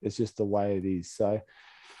way it is. So,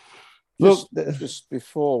 look, just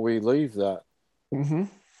before we leave that,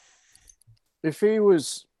 if he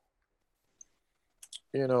was,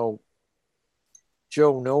 Joe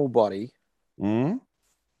Nobody, who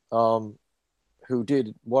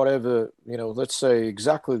did whatever, let's say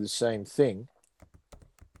exactly the same thing.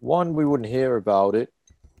 One, we wouldn't hear about it.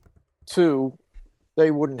 Two,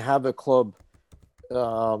 they wouldn't have a club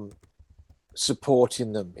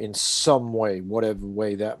supporting them in some way, whatever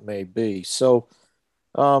way that may be. So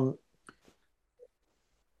the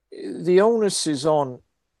onus is on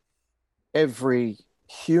every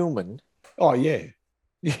human to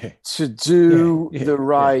do the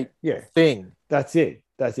right thing. That's it.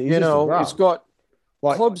 It's got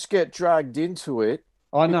clubs get dragged into it.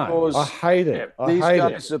 I know. I hate it. These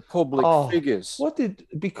guys are public figures.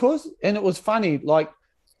 And it was funny, like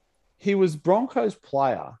he was Broncos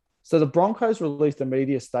player. So the Broncos released a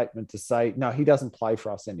media statement to say, no, he doesn't play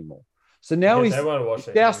for us anymore. So now he's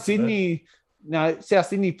South Sydney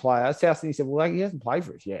player. South Sydney said, well, he hasn't played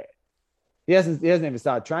for us yet. He hasn't even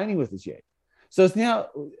started training with us yet. So it's now,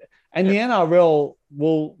 and the NRL,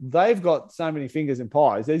 well, they've got so many fingers and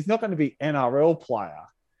pies. He's not going to be NRL player.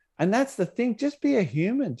 And that's the thing. Just be a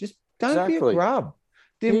human. Just don't be a grub.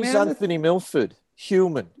 He's Anthony Milford,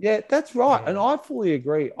 human. Yeah, that's right. And I fully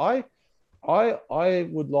agree. I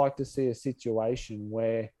would like to see a situation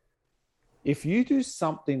where if you do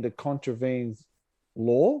something that contravenes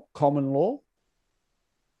law, common law,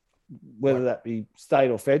 whether that be state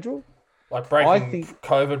or federal, like breaking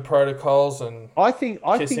COVID protocols and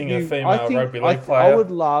kissing a female rugby league player. I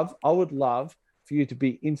would love for you to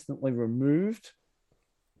be instantly removed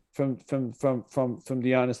from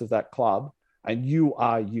the owners of that club, and you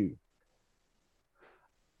are you.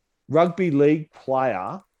 Rugby league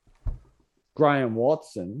player Graham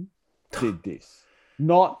Watson did this.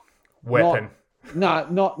 Not weapon. How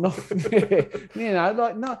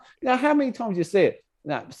many times you see it?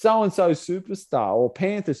 No, so-and-so superstar or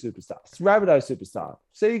Panther superstar, Rabbitoh superstar,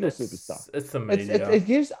 Seagull superstar. It's the media. It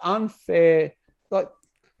gives unfair,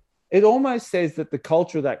 it almost says that the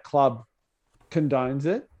culture of that club condones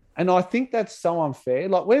it. And I think that's so unfair.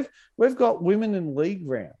 Like we've got women in league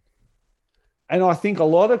round. And I think a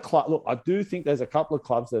lot of clubs, look, I do think there's a couple of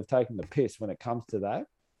clubs that have taken the piss when it comes to that.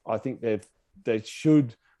 I think they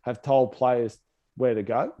should have told players where to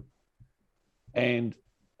go. And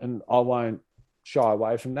I won't shy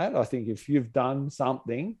away from that. I think if you've done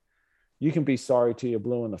something, you can be sorry till you're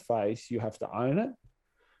blue in the face. You have to own it.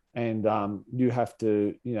 And you have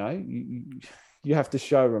to, you have to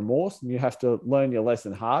show remorse, and you have to learn your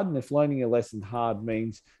lesson hard. And if learning your lesson hard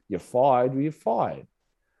means you're fired, well, you're fired.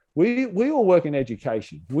 We all work in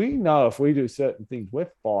education. We know if we do certain things,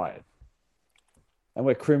 we're fired and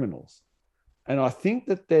we're criminals. And I think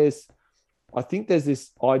there's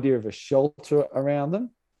this idea of a shelter around them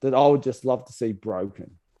that I would just love to see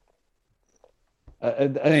broken.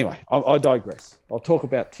 And anyway, I digress. I'll talk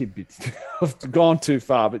about tidbits. I've gone too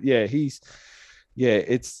far, but it is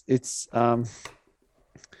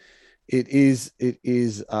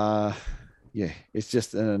it's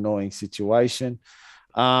just an annoying situation.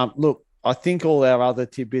 Look, I think all our other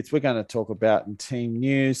tidbits we're going to talk about in team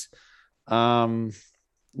news. I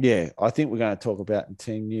think we're going to talk about in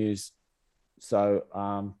team news.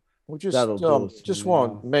 So We'll just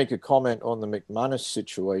want to make a comment on the McManus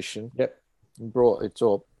situation. Yep. Brought it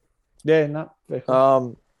up. Yeah, no.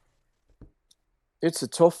 It's a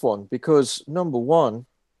tough one because, number one,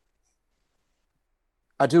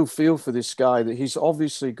 I do feel for this guy that he's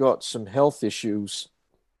obviously got some health issues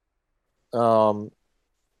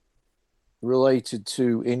related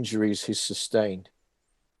to injuries he's sustained.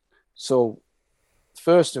 So,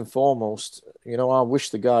 first and foremost, I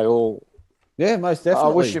wish the guy all... Yeah, most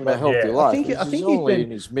definitely. I wish him a healthy life. I think he's only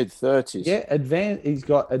in his mid-30s. Yeah, he's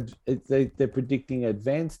got... They're predicting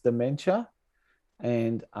advanced dementia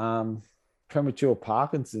and premature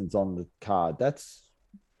Parkinson's on the card. That's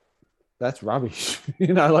rubbish. You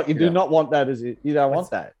do not want that you don't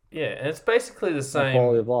want that. Yeah, and it's basically the same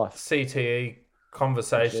quality of life. CTE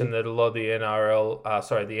conversation that a lot of the the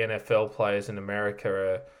NFL players in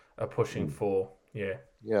America are pushing for. Yeah.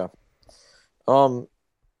 Yeah.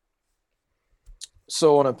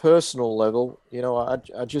 So on a personal level, I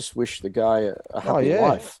just wish the guy a happy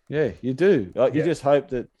life. Yeah, you do. You just hope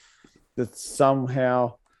that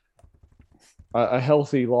somehow a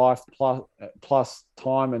healthy life plus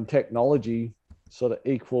time and technology sort of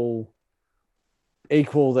equal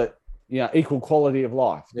that, equal quality of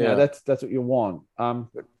life. Yeah, that's what you want.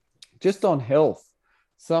 Just on health,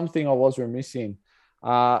 something I was remiss in.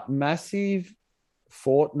 Massive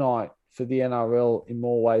fortnight for the NRL in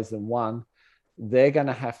more ways than one. They're going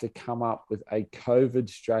to have to come up with a COVID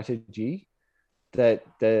strategy that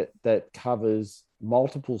covers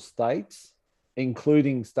multiple states,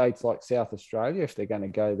 including states like South Australia, if they're going to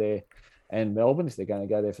go there, and Melbourne, if they're going to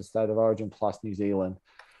go there for State of Origin, plus New Zealand.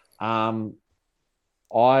 I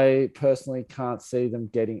personally can't see them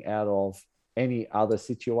getting out of any other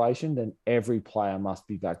situation than every player must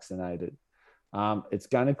be vaccinated. It's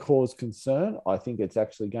going to cause concern. I think it's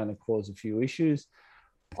actually going to cause a few issues.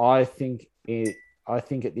 I think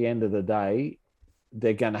at the end of the day,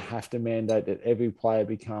 they're going to have to mandate that every player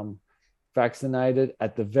become vaccinated.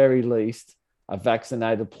 At the very least, a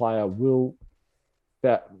vaccinated player will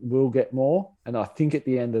get more. And I think at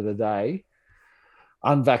the end of the day,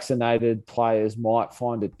 unvaccinated players might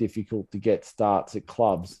find it difficult to get starts at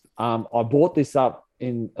clubs. I brought this up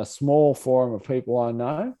in a small forum of people I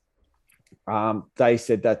know. They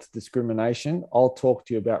said that's discrimination. I'll talk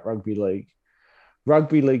to you about rugby league.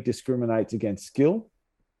 Rugby league discriminates against skill,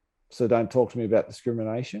 so don't talk to me about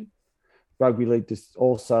discrimination. Rugby league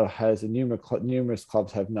also has numerous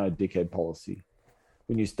clubs have no dickhead policy.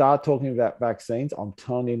 When you start talking about vaccines, I'm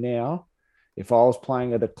telling you now, if I was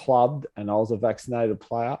playing at a club and I was a vaccinated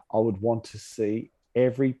player, I would want to see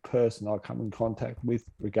every person I come in contact with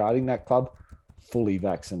regarding that club fully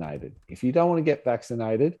vaccinated. If you don't want to get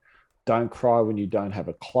vaccinated, don't cry when you don't have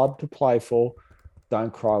a club to play for.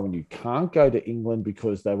 Don't cry when you can't go to England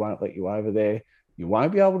because they won't let you over there. You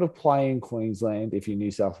won't be able to play in Queensland if you're a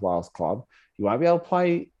New South Wales club. You won't be able to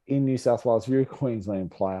play in New South Wales if you're a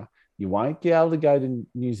Queensland player. You won't be able to go to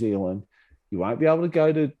New Zealand. You won't be able to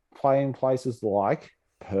go to play in places like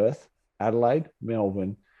Perth, Adelaide,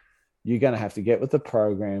 Melbourne. You're going to have to get with the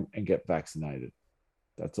program and get vaccinated.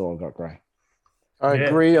 That's all I've got, Gray. I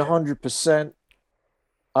agree 100%.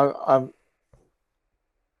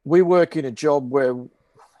 We work in a job where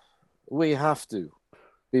we have to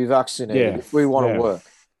be vaccinated if we want to work.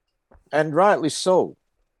 And rightly so.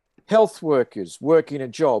 Health workers work in a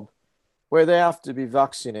job where they have to be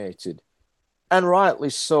vaccinated. And rightly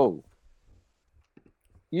so.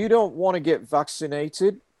 You don't want to get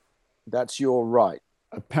vaccinated, that's your right.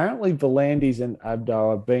 Apparently, Volandis and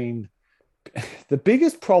Abdo have been... The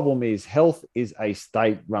biggest problem is health is a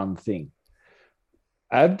state-run thing.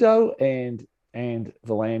 Abdo and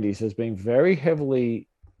Volandis has been very heavily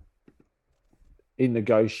in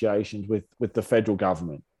negotiations with the federal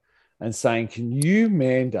government and saying, can you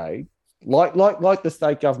mandate, like the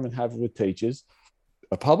state government have with teachers,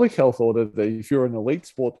 a public health order that if you're an elite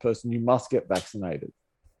sports person, you must get vaccinated.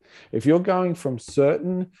 If you're going from state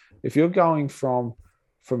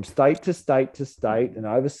to state to state and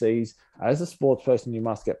overseas as a sports person, you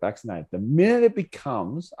must get vaccinated. The minute it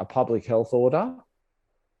becomes a public health order,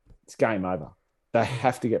 it's game over. They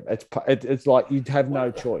have to get it's like you'd have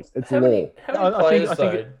no choice. It's law. How many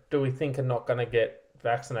players do we think are not going to get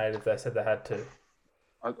vaccinated if they said they had to?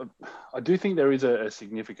 I do think there is a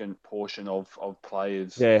significant portion of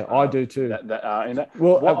players. Yeah, I do too. That are in that.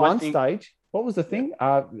 Well, at one stage, what was the thing?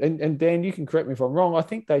 And Dan, you can correct me if I'm wrong. I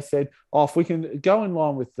think they said, if we can go in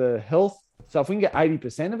line with the health So if we can get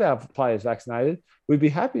 80% of our players vaccinated, we'd be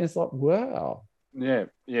happy. It's like, wow. Yeah.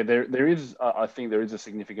 There is. I think there is a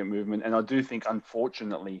significant movement, and I do think,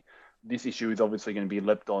 unfortunately, this issue is obviously going to be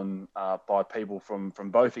leapt on by people from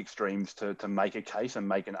both extremes to make a case and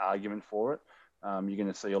make an argument for it. You're going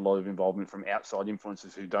to see a lot of involvement from outside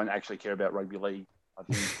influencers who don't actually care about rugby league. I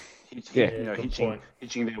think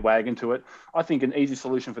hitching their wagon to it. I think an easy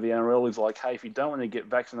solution for the NRL is like, hey, if you don't want to get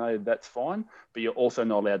vaccinated, that's fine, but you're also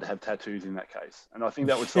not allowed to have tattoos in that case. And I think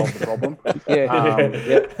that would solve the problem.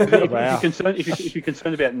 If you're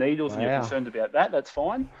concerned about needles and you're concerned about that, that's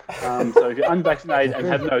fine. So if you're unvaccinated and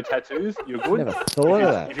have no tattoos, you're good. Never thought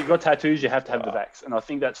of that. If you've got tattoos, you have to have the vax. And I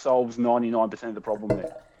think that solves 99% of the problem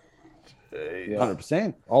there.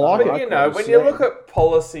 100%. I like it. You know, when you look at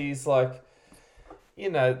policies like, you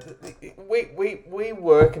know, we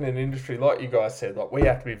work in an industry, like you guys said, like we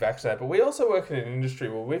have to be vaccinated, but we also work in an industry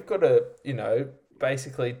where we've got to, you know,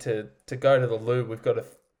 basically to go to the loo, we've got to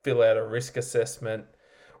fill out a risk assessment.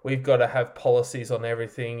 We've got to have policies on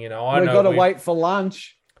everything, you know. We've got to wait for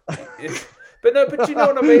lunch. But you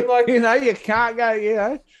know what I mean? Like, you know, you can't go, you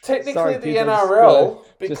know. Technically, the NRL,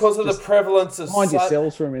 because of the prevalence of... Mind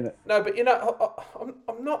yourselves for a minute. No, but, you know,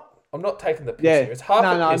 I'm not taking the piss here. It's half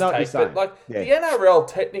a piss take. But, like, the NRL,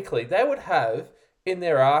 technically, they would have, in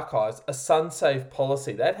their archives, a sun-safe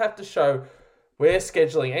policy. They'd have to show, we're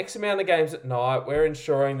scheduling X amount of games at night. We're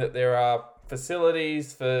ensuring that there are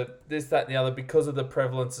facilities for this, that, and the other because of the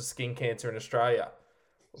prevalence of skin cancer in Australia.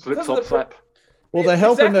 Flip-flop. Well, they're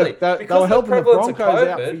helping they were helping the Broncos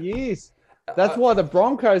out for years. That's why the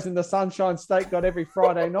Broncos in the Sunshine State got every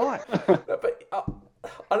Friday night. But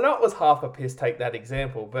I know it was half a piss take, that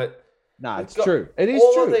example, but... No, it's true. It is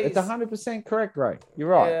true. It's 100% correct, Ray. You're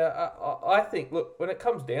right. Yeah, I think, look, when it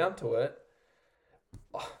comes down to it,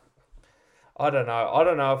 I don't know. I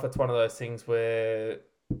don't know if it's one of those things where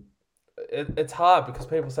it's hard because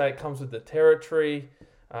people say it comes with the territory.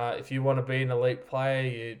 If you want to be an elite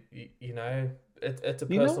player, you know, it's a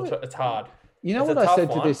personal choice. It's hard. You know what I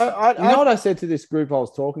said to this? You know what I said to this group I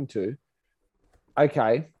was talking to?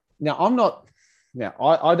 Okay. Now, I'm not... Now,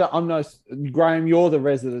 I'm no... Graham, you're the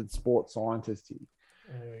resident sports scientist here.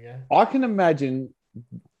 There we go. I can imagine,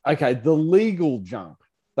 okay, the legal junk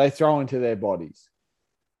they throw into their bodies,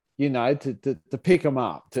 you know, to pick them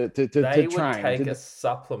up, to train. They would take a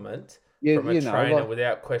supplement from a trainer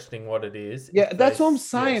without questioning what it is. Yeah, that's what I'm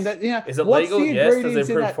saying. Yes. That, you know, is it what's legal? The yes. ingredients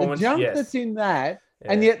in that? The junk that's in that,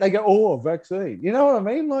 and yet they go, oh, a vaccine. You know what I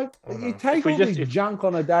mean? Like, you take all this junk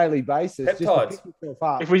on a daily basis just to pick yourself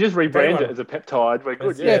up. If we just rebrand it as a peptide, we're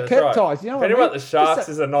good. Yeah, peptides. Right. You know what I mean? About the Sharks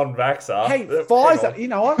is a non-vaxxer. Hey, Pfizer, you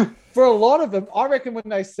know what? For a lot of them, I reckon when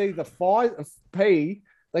they see the Pfizer P,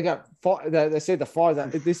 they go, they see the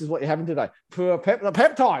Pfizer, this is what you're having today. For the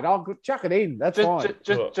peptide, I'll chuck it in. That's fine.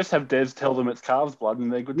 Just have Des tell them it's calves blood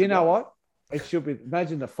and they're good to go. You know what? It should be,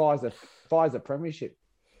 imagine the Pfizer premiership.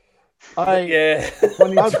 I've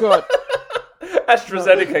got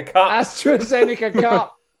AstraZeneca Cup. AstraZeneca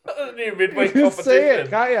Cup. New midweek you competition. See it,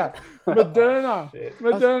 can't you? Moderna.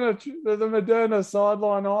 The Moderna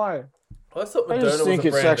sideline eye. I thought I just think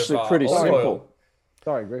it's actually pretty simple.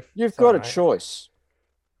 Sorry, Griff. You've got a choice.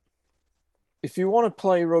 If you want to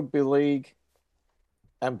play rugby league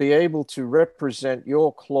and be able to represent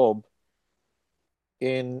your club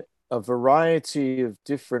in a variety of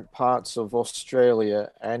different parts of Australia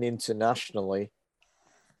and internationally,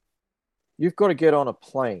 you've got to get on a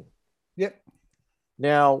plane. Yep.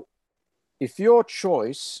 Now, if your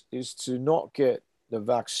choice is to not get the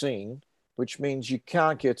vaccine, which means you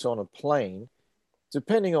can't get on a plane,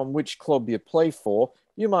 depending on which club you play for,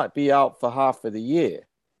 you might be out for half of the year.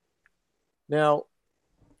 Now,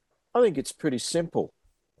 I think it's pretty simple.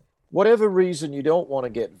 Whatever reason you don't want to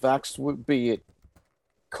get vaxxed, be it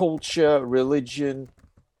culture, religion,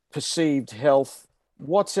 perceived health,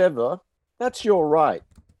 whatever, that's your right.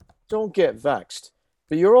 Don't get vaxxed.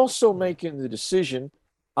 But you're also making the decision,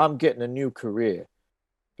 I'm getting a new career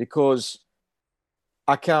because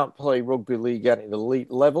I can't play rugby league at an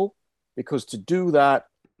elite level, because to do that,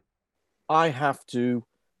 I have to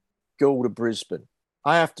go to Brisbane.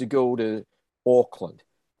 I have to go to Auckland.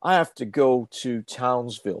 I have to go to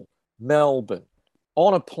Townsville, Melbourne,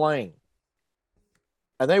 on a plane.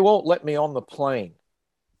 And they won't let me on the plane.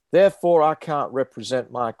 Therefore, I can't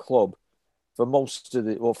represent my club for most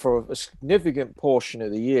of for a significant portion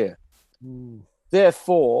of the year.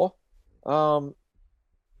 Therefore,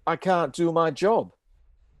 I can't do my job.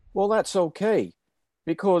 Well, that's okay,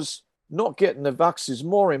 because not getting the vax is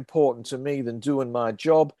more important to me than doing my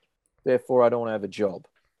job. Therefore, I don't have a job.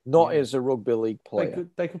 Not as a rugby league player.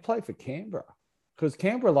 They could play for Canberra, because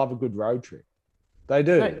Canberra love a good road trip. They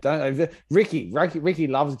do. Don't they? Ricky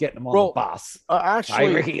loves getting them on the bus. Actually,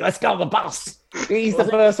 hey, Ricky, let's go on the bus. He's the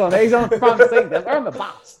first one. He's on the front seat. They're on the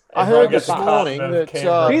bus. I heard this morning that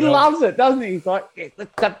he loves it, doesn't he? He's like,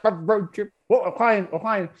 let's have a road trip. We're playing. They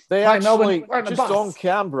playing actually Melbourne, just on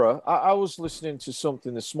Canberra. I was listening to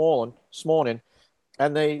something this morning,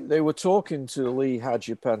 and they were talking to Lee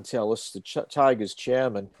Hadjipantelis, the Tigers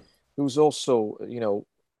chairman, who's also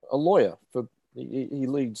a lawyer for. He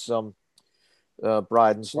leads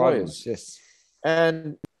Bryden's lawyers. Yes.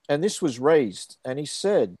 And this was raised, and he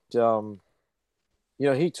said,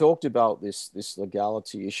 he talked about this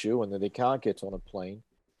legality issue and that they can't get on a plane.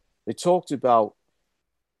 They talked about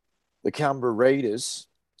the Canberra Raiders,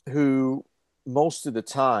 who most of the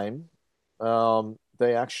time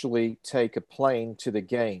they actually take a plane to the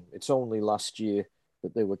game. It's only last year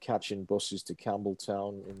that they were catching buses to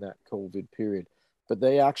Campbelltown in that COVID period. But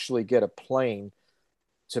they actually get a plane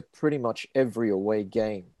to pretty much every away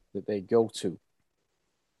game that they go to.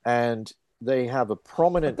 And they have a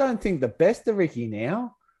prominent... I don't think the best of Ricky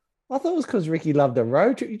now. I thought it was because Ricky loved the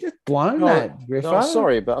road trip. You just blown that, Griffo. No,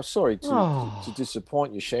 I'm sorry to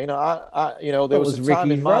disappoint you, Shane. There was a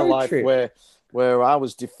time in my life where I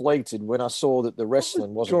was deflated when I saw that the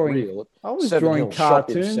wrestling wasn't real. I was drawing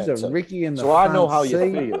cartoons of Ricky in the So I know how you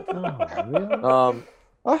seat. feel. Oh, really?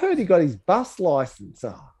 I heard he got his bus license.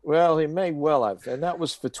 Well, he may well have, and that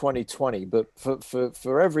was for 2020. But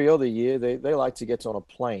for every other year, they like to get on a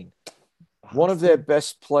plane. One of their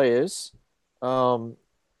best players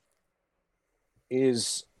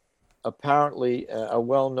is apparently a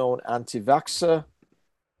well-known anti-vaxxer,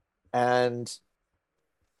 and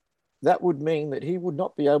that would mean that he would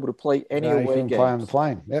not be able to play any away games. Play on the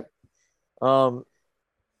plane. Yep.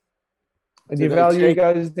 And your value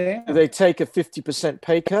goes down. Do they take a 50%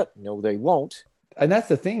 pay cut? No, they won't. And that's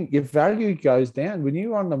the thing. Your value goes down when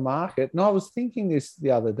you're on the market. And I was thinking this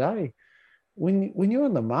the other day. When you're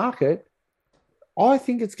on the market, I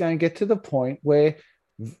think it's going to get to the point where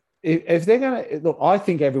if they're going to look, I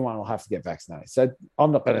think everyone will have to get vaccinated. So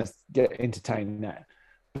I'm not going to get entertaining that.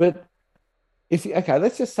 But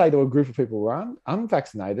let's just say to a group of people who are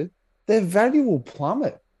unvaccinated, their value will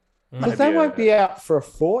plummet because they won't be out for a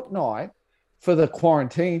fortnight for the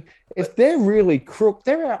quarantine. If they're really crook,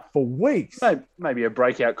 they're out for weeks. Maybe a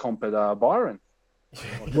breakout comp at Byron.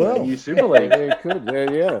 Well, new Super League. They could.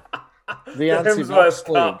 Yeah. The anti-vax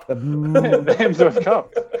Cup. The Hemsworth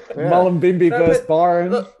Cup. Yeah. Mullumbimby versus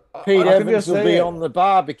Byron. Look, Pete Evans will be on the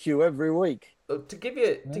barbecue every week. Look, to give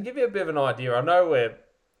you a bit of an idea, I know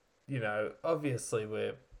obviously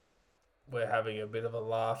we're having a bit of a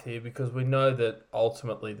laugh here because we know that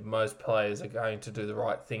ultimately most players are going to do the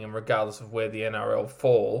right thing, and regardless of where the NRL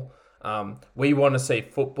fall, we want to see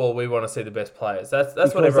football. We want to see the best players. That's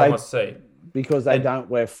what everyone wants to see. Because they don't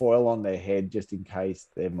wear foil on their head just in case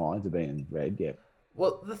their minds are being read. Yeah.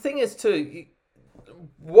 Well, the thing is too,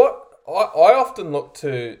 what I often look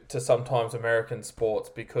to sometimes American sports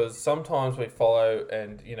because sometimes we follow,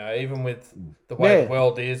 and even with the way the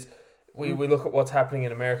world is. We look at what's happening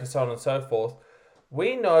in America, so on and so forth.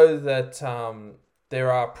 We know that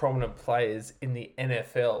there are prominent players in the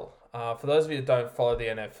NFL. For those of you that don't follow the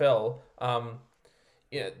NFL,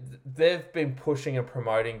 they've been pushing and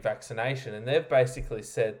promoting vaccination, and they've basically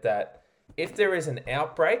said that if there is an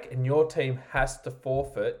outbreak and your team has to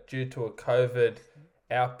forfeit due to a COVID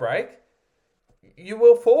outbreak, you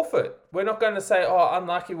will forfeit. We're not going to say,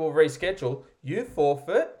 unlucky, we'll reschedule. You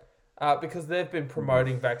forfeit. Because they've been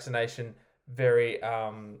promoting vaccination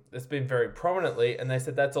it's been very prominently, and they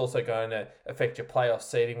said that's also going to affect your playoff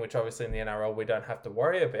seeding, which obviously in the NRL we don't have to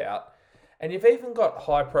worry about. And you've even got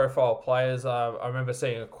high-profile players. I remember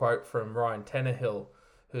seeing a quote from Ryan Tannehill,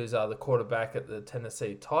 who's the quarterback at the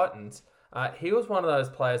Tennessee Titans. He was one of those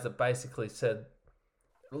players that basically said,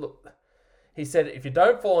 look, he said, if you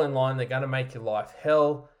don't fall in line, they're going to make your life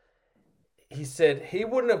hell. He said he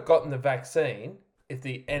wouldn't have gotten the vaccine if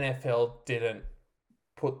the NFL didn't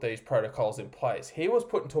put these protocols in place. He was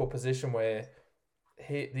put into a position where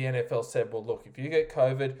the NFL said, well, look, if you get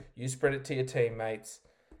COVID, you spread it to your teammates.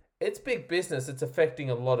 It's big business. It's affecting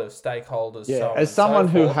a lot of stakeholders. Yeah, so as someone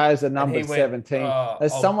so who forth. has a number 17,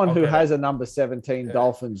 has a number 17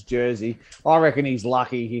 Dolphins jersey, I reckon he's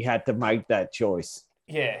lucky he had to make that choice.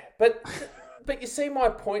 Yeah, but you see my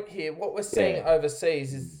point here. What we're seeing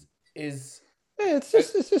overseas is yeah, it's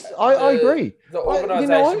just. I agree. The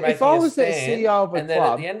organisation making if I was a the stand, CEO of a and then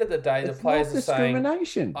club, at the end of the day, the players are saying,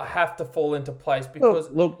 discrimination. I have to fall into place because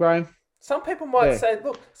look, Graham. Some people might say,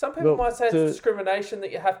 it's discrimination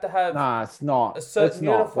that you have to have it's not. a certain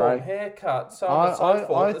uniform, Graham. haircut, so on and so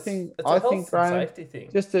forth. It's a health and safety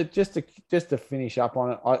thing. Just to finish up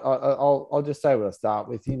on it, I'll just say what I start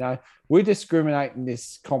with. We discriminate in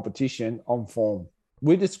this competition on form.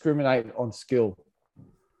 We discriminate on skill.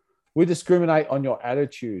 We discriminate on your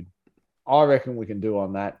attitude. I reckon we can do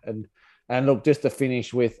on that. And look, just to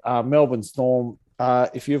finish with Melbourne Storm.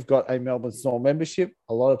 If you've got a Melbourne Storm membership,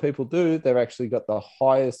 a lot of people do. They've actually got the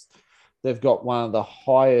highest. They've got one of the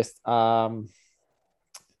highest.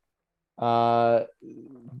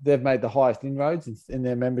 They've made the highest inroads in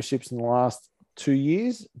their memberships in the last 2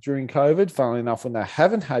 years during COVID. Funnily enough, when they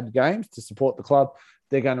haven't had games to support the club,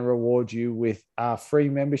 they're going to reward you with a free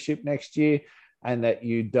membership next year, and that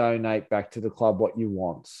you donate back to the club what you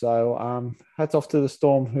want. So hats off to the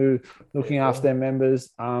Storm who looking after their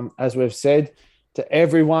members. As we've said to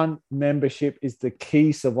everyone, membership is the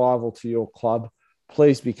key survival to your club.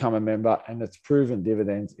 Please become a member, and it's proven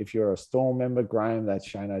dividends. If you're a Storm member, Graham, that's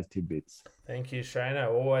Shano's tidbits. Thank you,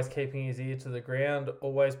 Shano. Always keeping his ear to the ground.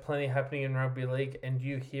 Always plenty happening in rugby league, and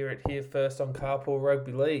you hear it here first on Carpool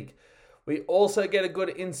Rugby League. We also get a good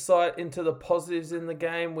insight into the positives in the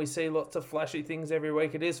game. We see lots of flashy things every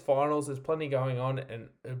week. It is finals. There's plenty going on, and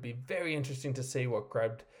it would be very interesting to see what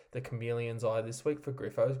grabbed the chameleon's eye this week for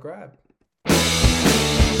Griffo's Grab.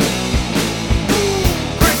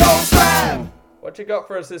 Griffo's Grab! What you got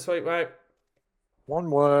for us this week, mate? One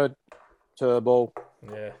word, Turbo.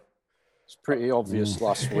 Yeah. It's pretty obvious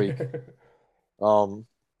last week.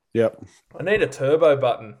 Yep. I need a turbo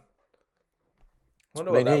button.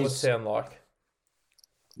 Wonder what that would sound like.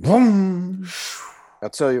 I'll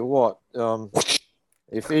tell you what.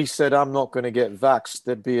 If he said I'm not going to get vaxxed,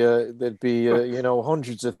 there'd be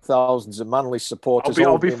hundreds of thousands of Manly supporters.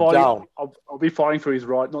 I'll be fighting for his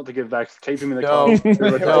right not to get vaxxed. Keep him in the car.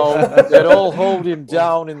 No, they'd all hold him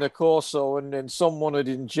down in the Corso, and then someone would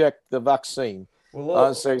inject the vaccine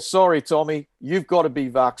and say, "Sorry, Tommy, you've got to be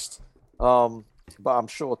vaxxed." But I'm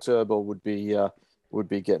sure Turbo would be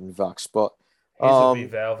getting vaxxed. But his would be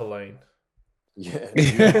Valvoline. Yeah,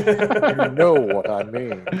 you know what I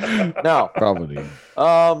mean. Now, probably.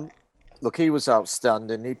 Look, he was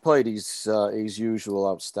outstanding. He played his usual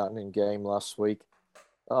outstanding game last week.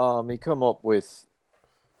 He come up with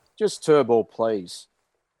just turbo plays.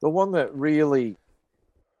 The one that really,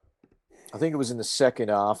 I think it was in the second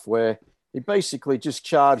half, where he basically just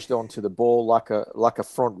charged onto the ball like a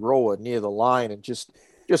front rower near the line and just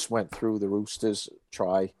went through the Roosters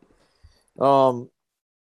try.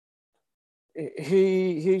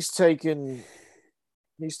 He's taken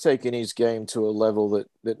his game to a level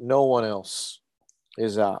that no one else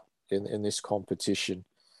is at in this competition.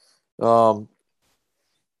 It's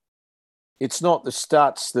not the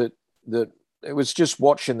stats that it was just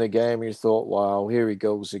watching the game. You thought, wow, here he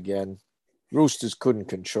goes again. Roosters couldn't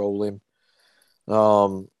control him.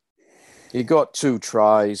 He got 2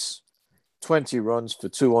 tries, 20 runs for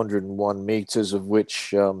 201 meters, of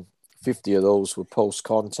which 50 of those were post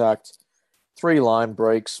contact. 3 line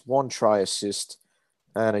breaks, 1 try assist,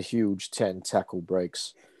 and a huge 10 tackle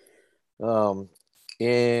breaks.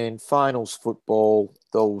 In finals football,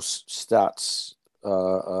 those stats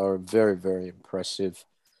are very, very impressive.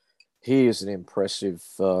 He is an impressive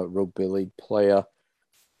rugby league player,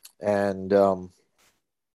 and not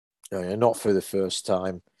for the first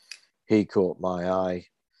time, he caught my eye.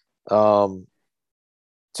 In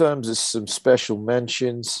terms of some special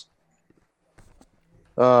mentions,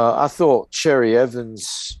 I thought Cherry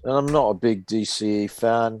Evans, and I'm not a big DCE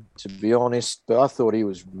fan, to be honest, but I thought he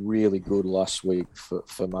was really good last week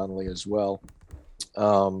for Manly as well.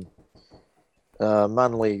 Manly,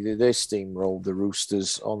 they steamrolled the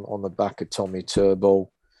Roosters on the back of Tommy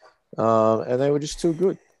Turbo, and they were just too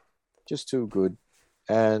good.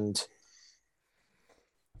 And,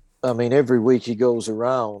 I mean, every week he goes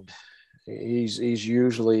around, he's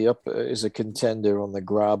usually up as a contender on the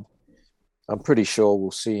grab. I'm pretty sure we'll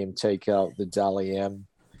see him take out the Dally M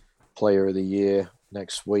Player of the Year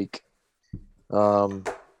next week. And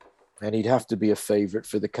he'd have to be a favourite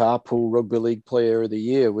for the Carpool Rugby League Player of the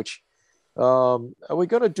Year, which are we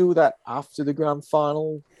going to do that after the grand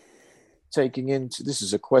final? This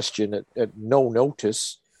is a question at no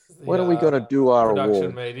notice. When are we going to do our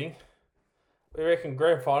production award? Meeting? We reckon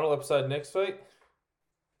grand final episode next week.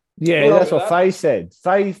 Yeah, that's what Faye said.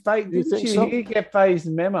 Faye, didn't so? you get Faye's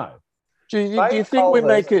memo? Do you think we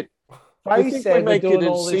make it? Faye said we're doing in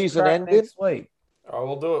all this season crap ending next week. Oh,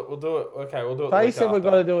 we'll do it. Okay, we'll do it. Faye said we've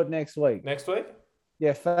got to do it next week. Next week?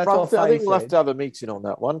 Yeah, that's what Faye I think we'll said. have to have a meeting on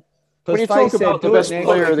that one. When you talk about the best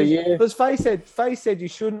player of the year, because Faye said you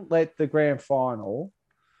shouldn't let the grand final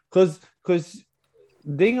because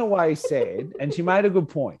Dingaway said, and she made a good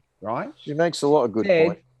point, right? She makes a lot of good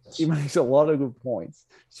points. She makes a lot of good points.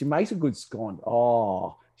 She makes a good scone.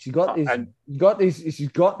 Oh, she's got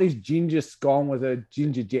this ginger scone with a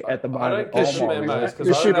ginger jet at the moment. I don't get the memos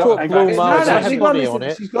You should put blue marzipan honey on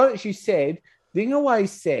it. She said, Dingaway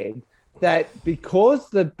said that because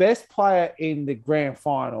the best player in the grand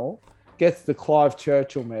final gets the Clive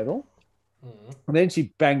Churchill medal, and then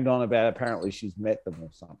she banged on about apparently she's met them or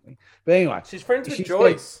something. But anyway, she's friends with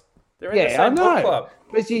Joyce. They're in the same book club.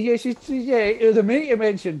 But the minute you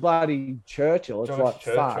mentioned bloody Churchill, it's like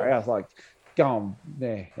Churchill. far. I was like, go on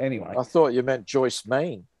there. Anyway, I thought you meant Joyce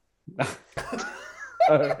Main. No.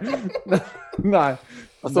 I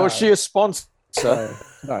thought she a sponsor.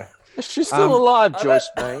 No. Is she still alive, Joyce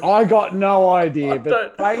Main? I got no idea.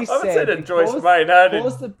 But they said that Joyce Main had in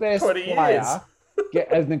the best 20 years. player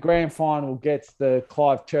as the grand final gets the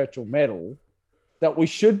Clive Churchill medal, that we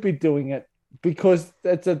should be doing it because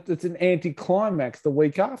it's an anti-climax the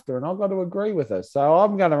week after, and I've got to agree with her. So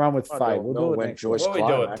I'm going to run with Faye. We'll do it next week. What are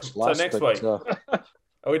we doing? So next week.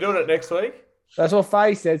 Are we doing it next week? That's what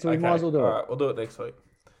Faye said, so we might as well do it. All right, we'll do it next week.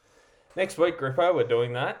 Next week, Grippo, we're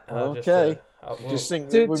doing that. Okay. Just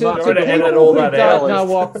think we might edit all that out. Don't know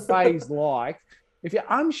what Faye's like. If you're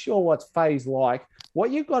unsure what Faye's like,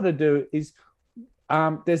 what you've got to do is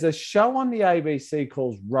there's a show on the ABC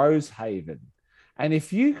called Rosehaven. And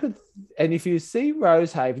if you see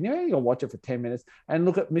Rosehaven, you're only gonna watch it for 10 minutes and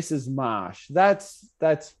look at Mrs. Marsh. That's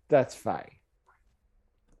Faye.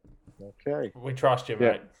 Okay. We trust you,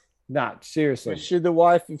 mate. No, seriously. Is she the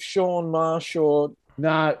wife of Sean Marsh or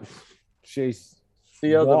no? She's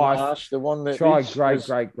the other wife. Marsh, the one that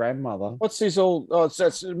great grandmother. What's his old? Oh,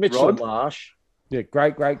 that's Mitchell Rod? Marsh. Yeah,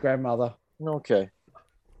 great grandmother. Okay,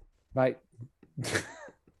 mate.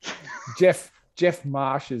 Jeff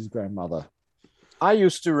Marsh's grandmother. I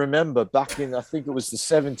used to remember back in, I think it was the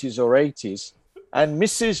 70s or 80s, and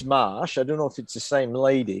Mrs. Marsh, I don't know if it's the same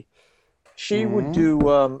lady, she would do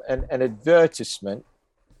an advertisement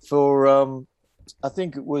for, I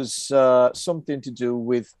think it was something to do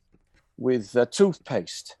with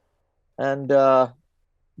toothpaste. And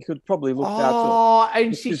you could probably look that up. Oh,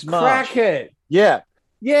 and she'd crack it. Yeah.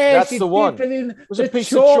 Yeah, that's the one. It was a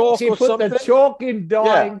piece of chalk she or put something? the chalk in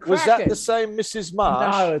dye and was crack that it. the same Mrs.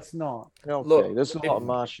 Marsh? No, it's not. Okay, look, there's a lot of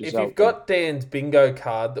Marshes If out you've got Dan's bingo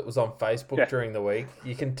card that was on Facebook during the week,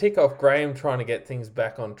 you can tick off Graham trying to get things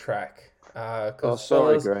back on track.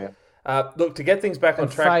 Sorry, Graham. Look, to get things back on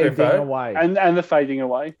track, away. And the fading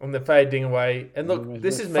away. And the fading away. And look,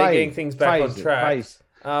 this is me getting things back on track.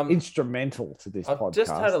 Instrumental to this podcast. I've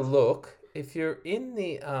just had a look. If you're in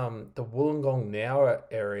the Wollongong Nowra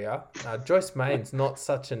area, Joyce Main's not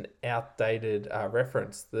such an outdated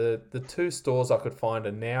reference. The two stores I could find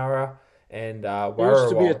are Nowra and Warrawong.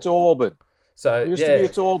 Used to be at Auburn. So used to be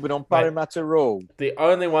at Auburn on Parramatta Road. The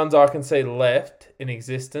only ones I can see left in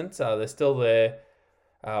existence, they're still there,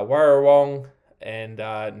 Warrawong and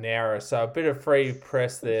Nowra. So a bit of free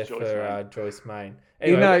press there for Joyce Main.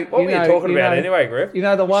 Anyway, what were you talking about anyway, Griff? You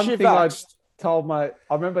know, the one thing I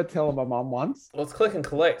remember telling my mum once. Well, it's click and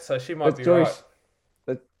collect, so she might be right.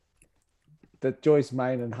 That Joyce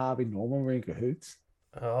Main and Harvey Norman were in cahoots.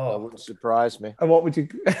 Oh, that wouldn't surprise me. And what would you...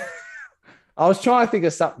 I was trying to think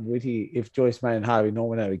of something witty if Joyce Main and Harvey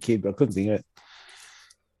Norman had a kid, but I couldn't think of it.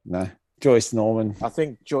 No. Joyce Norman. I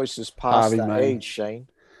think Joyce has passed that age, Shane.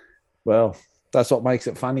 Well, that's what makes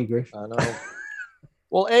it funny, Griff. I know.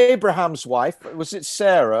 Well, Abraham's wife, was it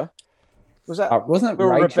Sarah? Wasn't it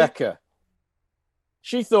Rebecca?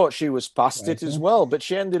 She thought she was past it as well, but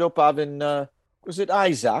she ended up having, was it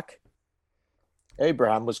Isaac?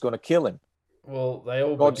 Abraham was going to kill him. Well, they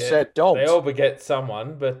all God said don't. They all beget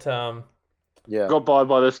someone, but got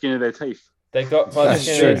by the skin of their teeth. They got by the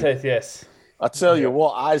skin of their teeth, yes. I tell you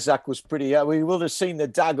what, Isaac was pretty. We would have seen the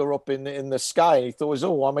dagger up in the sky, and he thought,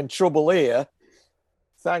 "Oh, I'm in trouble here."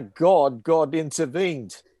 Thank God, God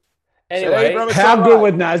intervened. Anyway, how good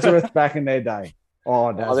were Nazareth back in their day?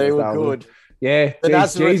 Oh, they were good. Yeah, the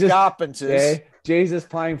Nazareth Carpenters. Yeah, Jesus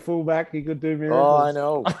playing fullback, he could do miracles. Oh, I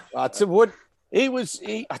know. I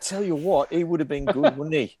tell you what, he would have been good,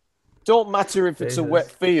 wouldn't he? Don't matter if it's a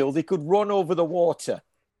wet field; he could run over the water.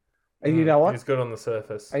 And you know what? He's good on the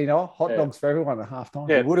surface. And you know what? Hot dogs for everyone at halftime.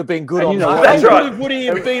 Yeah, it would have been good on that. That's right. Would he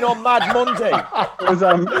have been on Mad Monday?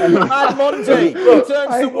 Mad Monday. He turns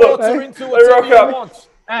the water into whatever he wants.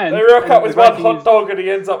 They rock up with one hot dog and he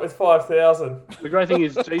ends up with 5,000. The great thing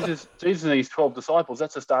is Jesus and his 12 disciples,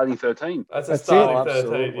 that's a starting 13. That's a starting 13,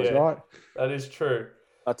 absolutely. yeah. Right. That is true.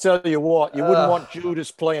 I tell you what, you wouldn't want Judas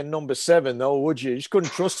playing number 7, though, would you? You just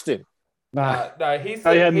couldn't trust him. Nah. No, he's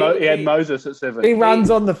Oh, he had Moses at 7. He runs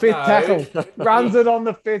on the fifth No. tackle. Runs it on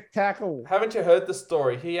the fifth tackle. Haven't you heard the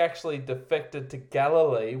story? He actually defected to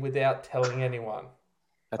Galilee without telling anyone.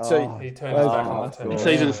 I tell you, He turned his back on the team.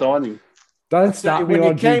 Season signing. Don't start me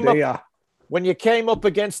on Judea. when you came up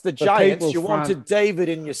against the Giants, you wanted David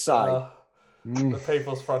in your side. The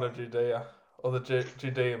People's Front of Judea, or the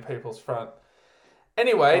Judean People's Front.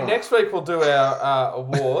 Anyway, next week we'll do our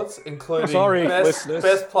awards, including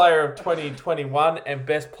best player of 2021 and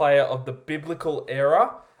best player of the biblical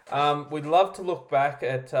era. We'd love to look back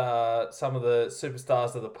at some of the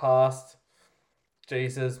superstars of the past.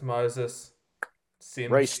 Jesus, Moses,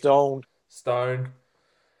 Sims, Ray Stone.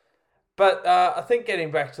 But I think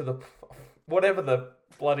getting back to whatever the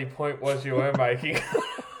bloody point was you were making.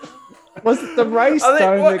 Was it the Ray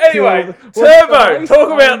Stone Turbo!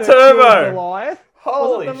 Talk about Turbo! Goliath?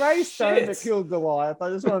 Holy was it the Ray Stone shit. that killed Goliath? I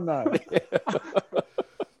just want to know.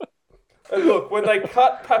 And look, when they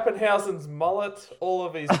cut Pappenhausen's mullet, all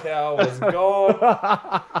of his power was gone.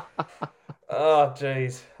 Oh,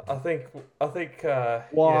 jeez. I think.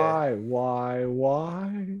 Why,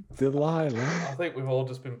 Delilah? I think we've all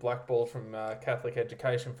just been blackballed from Catholic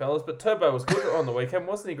education, fellas. But Turbo was good on the weekend,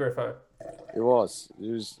 wasn't he, Griffo? It was.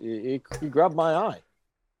 He grabbed my eye.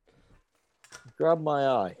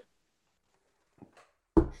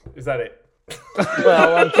 Is that it?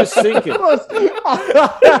 Well, I'm just thinking.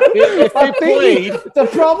 The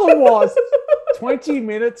problem was 20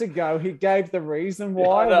 minutes ago he gave the reason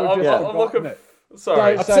why. I'm looking.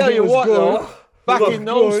 Sorry, I'll tell you what, though. Back in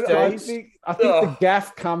those days, I think the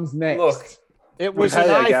gaff comes next. Look, it was an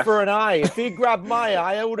eye for an eye. If he grabbed my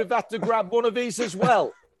eye, I would have had to grab one of his as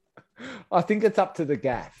well. I think it's up to the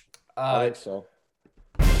gaff. I think so.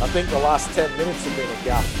 I think the last 10 minutes have been a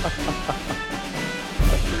gaff.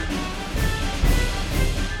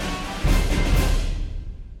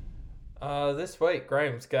 This week,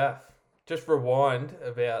 Graham's gaff. Just rewind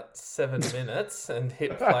about 7 minutes and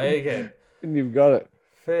hit play again. And you've got it.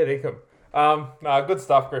 Fair dinkum. No, good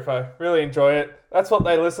stuff, Griffo. Really enjoy it. That's what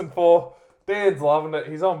they listen for. Dan's loving it.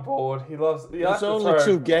 He's on board. He loves. There's only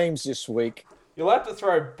 2 games this week. You'll have to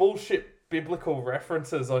throw bullshit biblical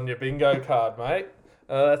references on your bingo card, mate.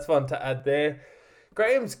 That's fun to add there.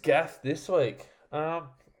 Graham's gaff this week. We're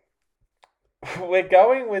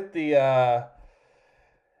going with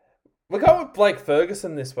Blake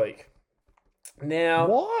Ferguson this week. Now,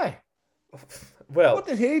 why? Well, what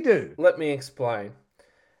did he do? Let me explain.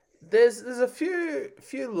 There's a few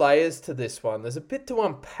layers to this one. There's a bit to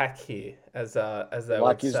unpack here, as they would say.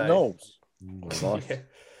 Like his nose. Yeah.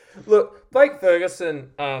 Look, Blake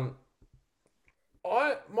Ferguson. My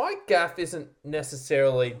gaff isn't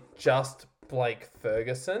necessarily just Blake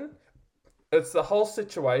Ferguson. It's the whole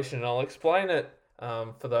situation. I'll explain it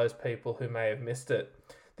for those people who may have missed it.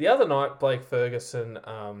 The other night, Blake Ferguson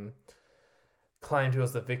claimed he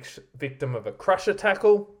was the victim of a crusher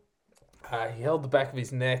tackle. He held the back of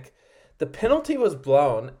his neck. The penalty was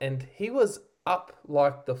blown, and he was up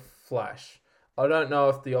like the flash. I don't know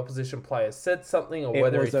if the opposition player said something or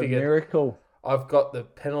whether he figured, miracle. I've got the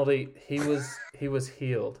penalty. He was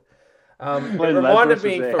healed. It reminded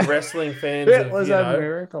me for wrestling fans. It was a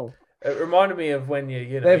miracle. It reminded me of when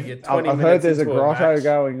you're 20 minutes I've heard there's a into grotto match.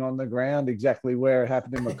 going on the ground exactly where it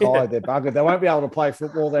happened in Mackay. Yeah. They're buggered. They won't be able to play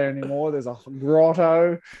football there anymore. There's a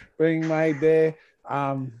grotto being made there.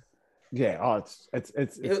 It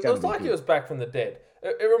was like he was back from the dead.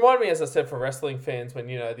 It reminded me, as I said, for wrestling fans when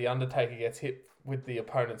the Undertaker gets hit with the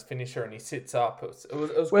opponent's finisher and he sits up. It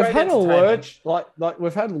was we've great had a lurch like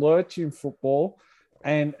we've had lurch in football,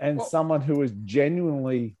 and someone who was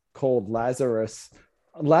genuinely called Lazarus.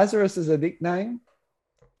 Lazarus is a nickname.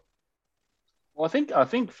 Well, I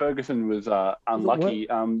think Ferguson was unlucky.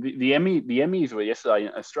 The Emmys were yesterday.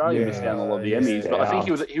 Australia missed out on a lot of the Emmys, but I think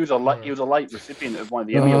he was a late recipient of one of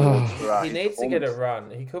the Emmy awards. For, he needs to get a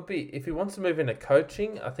run. He could be, if he wants to move into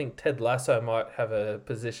coaching. I think Ted Lasso might have a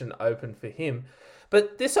position open for him.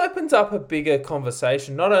 But this opens up a bigger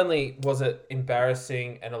conversation. Not only was it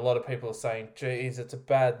embarrassing, and a lot of people are saying, "Geez, it's a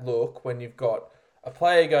bad look when you've got a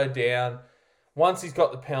player go down. Once he's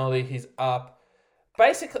got the penalty, he's up."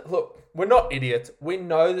 Basically, look, we're not idiots. We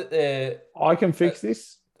know that I can fix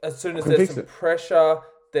this. As soon as there's some pressure,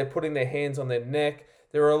 they're putting their hands on their neck.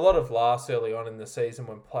 There were a lot of laughs early on in the season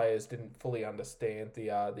when players didn't fully understand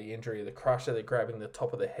the injury of the crusher. They're grabbing the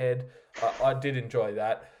top of the head. I did enjoy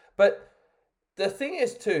that. But the thing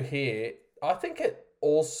is, too, here, I think it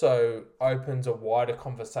also opens a wider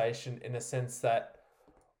conversation in a sense that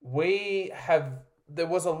there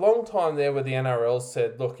was a long time there where the NRL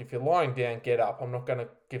said, look, if you're lying down, get up. I'm not going to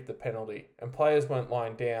give the penalty. And players weren't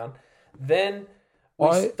lying down. Then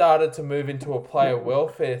we started to move into a player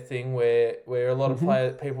welfare thing where a lot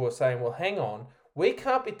of people were saying, well, hang on, we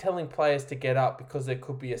can't be telling players to get up because there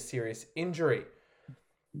could be a serious injury.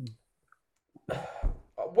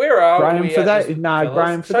 Where are Graham, we for at that? this, No, fellas?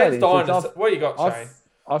 Graham, for Shane's that dying instance, to... What you got, Shane?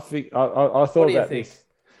 I thought What do you about think? this.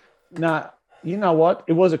 No, you know what?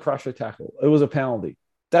 It was a crusher tackle. It was a penalty.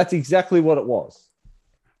 That's exactly what it was.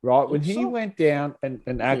 Right? When he went down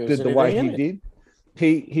and acted the way he did,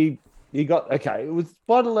 he got, okay, it was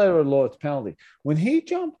by the letter of the law, it's penalty. When he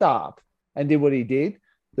jumped up and did what he did,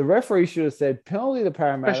 the referee should have said, penalty to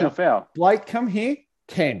Parramatta. Professional foul. Blake, come here,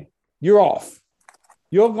 10. You're off.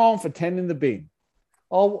 You're going for 10 in the bin.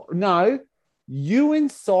 Oh, no, you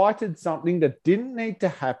incited something that didn't need to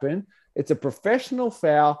happen. It's a professional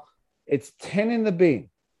foul. It's 10 in the bin.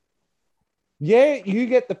 Yeah, you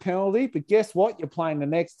get the penalty, but guess what? You're playing the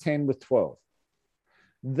next 10 with 12.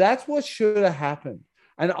 That's what should have happened.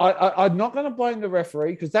 And I'm not going to blame the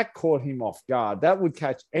referee because that caught him off guard. That would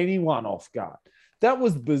catch anyone off guard. That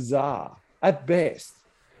was bizarre at best.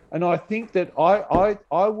 And I think that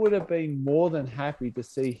I would have been more than happy to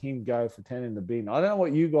see him go for 10 in the bin. I don't know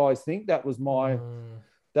what you guys think. That was my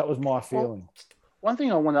feeling. One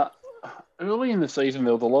thing I want to... Early in the season,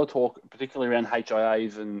 there was a lot of talk, particularly around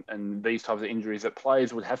HIAs and these types of injuries, that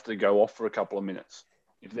players would have to go off for a couple of minutes.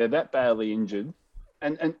 If they're that badly injured...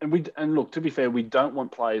 And look, to be fair, we don't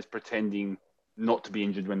want players pretending not to be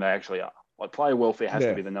injured when they actually are. Like, player welfare has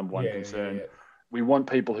to be the number one concern. Yeah. We want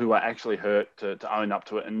people who are actually hurt to own up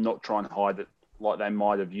to it and not try and hide it like they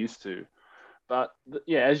might have used to. But,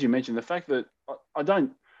 as you mentioned, the fact that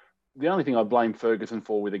the only thing I blame Ferguson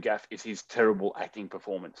for with the gaff is his terrible acting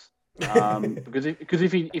performance. Because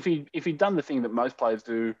if he'd done the thing that most players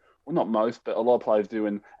do, well, not most, but a lot of players do,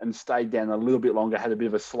 and stayed down a little bit longer, had a bit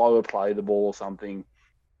of a slower play of the ball or something,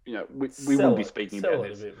 we wouldn't be speaking about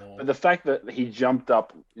this. But the fact that he jumped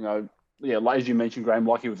up, like as you mentioned, Graham,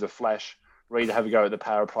 like he was a flash, ready to have a go at the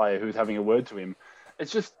power player who's having a word to him.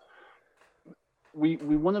 It's just, we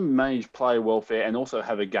want to manage player welfare and also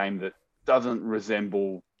have a game that doesn't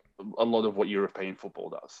resemble a lot of what European football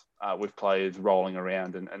does, with players rolling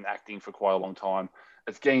around and acting for quite a long time.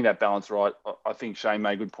 It's getting that balance right. I think Shane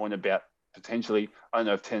made a good point about potentially, I don't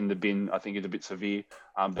know if 10 in the bin, I think is a bit severe,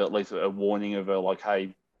 but at least a warning of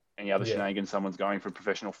hey, any other shenanigans, someone's going for a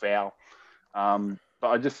professional foul. But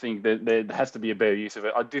I just think that there has to be a better use of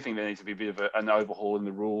it. I do think there needs to be a bit of an overhaul in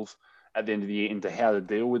the rules at the end of the year into how to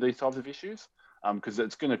deal with these types of issues, because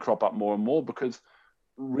it's going to crop up more and more. Because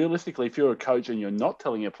realistically, if you're a coach and you're not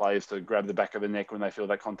telling your players to grab the back of the neck when they feel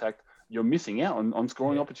that contact, you're missing out on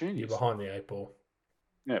scoring opportunities. You're behind the eight ball.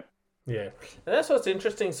 Yeah. Yeah. And that's what's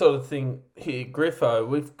interesting sort of thing here, Griffo.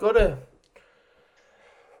 We've got a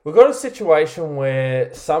situation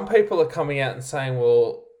where some people are coming out and saying,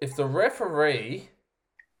 well, if the referee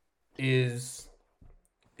is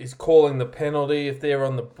calling the penalty, if they're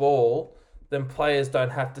on the ball, then players don't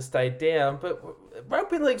have to stay down. But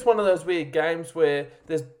rugby league's one of those weird games where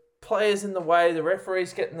there's players in the way, the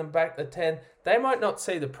referee's getting them back to 10. They might not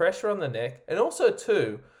see the pressure on the neck. And also,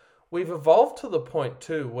 too, we've evolved to the point,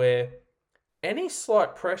 too, where any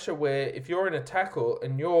slight pressure where if you're in a tackle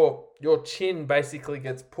and your chin basically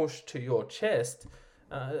gets pushed to your chest,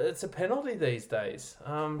 it's a penalty these days.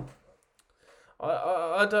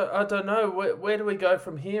 I don't know. Where do we go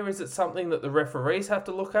from here? Is it something that the referees have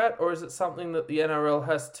to look at, or is it something that the NRL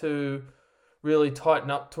has to really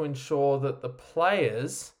tighten up to ensure that the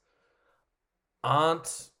players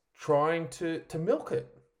aren't trying to milk it?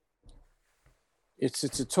 It's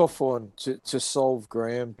a tough one to solve,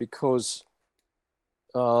 Graham, because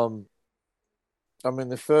the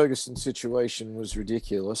Ferguson situation was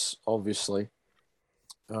ridiculous, obviously.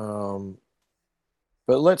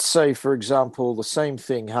 But let's say, for example, the same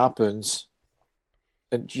thing happens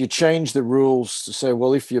and you change the rules to say,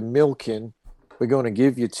 well, if you're milking, we're going to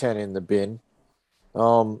give you 10 in the bin.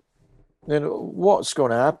 Then what's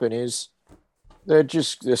going to happen is they're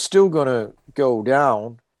still going to go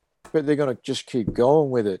down, but they're going to just keep going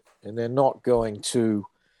with it. And they're not going to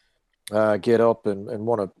get up and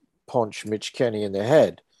want to punch Mitch Kenny in the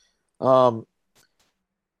head.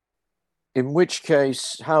 In which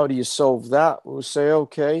case, how do you solve that? We'll say,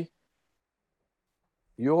 okay,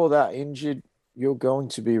 you're that injured, you're going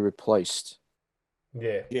to be replaced.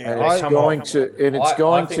 Yeah. And it's going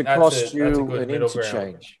to cost you an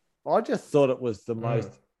interchange. I just thought it was the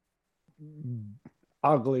most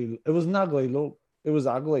ugly. It was an ugly look. It was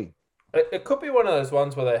ugly. It could be one of those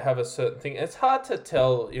ones where they have a certain thing. It's hard to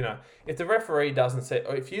tell, if the referee doesn't say,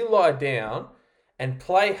 or if you lie down and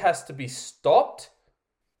play has to be stopped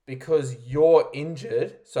because you're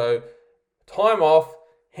injured. So time off,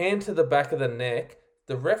 hand to the back of the neck,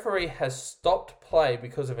 the referee has stopped play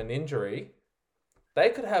because of an injury, they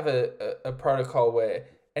could have a protocol where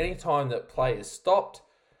any time that play is stopped,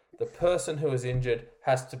 the person who is injured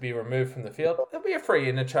has to be removed from the field. There'll be a free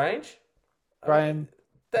interchange. Graham,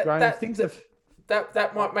 That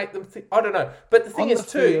might make them think. I don't know. But the thing is,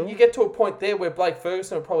 too, you get to a point there where Blake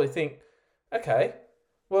Ferguson will probably think, okay,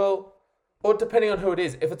 well, or depending on who it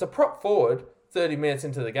is, if it's a prop forward, 30 minutes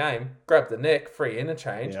into the game, grab the neck, free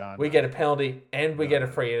interchange. Yeah, we get a penalty and we get a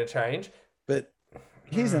free interchange. But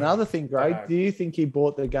here's another thing, Gray. Do you think he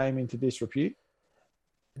brought the game into disrepute?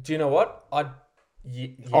 Do you know what? I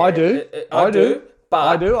do. I do. But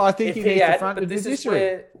I do. I think he needs to front the this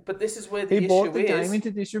disrepute. But this is where the he issue brought the is. game into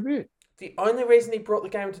disrepute. The only reason he brought the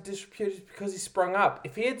game into disrepute is because he sprung up.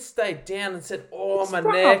 If he had stayed down and said, "Oh, my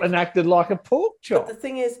neck," up and acted like a pork chop. But the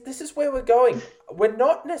thing is, this is where we're going. We're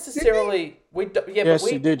not necessarily. Yes,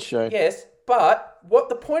 he did, Shane. Yes, but what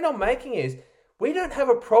the point I'm making is, we don't have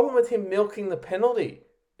a problem with him milking the penalty.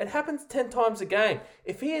 It happens 10 times a game.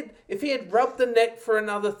 If he had rubbed the neck for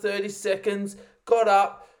another 30 seconds, got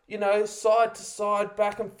up, side to side,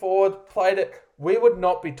 back and forward, played it, we would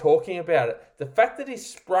not be talking about it. The fact that he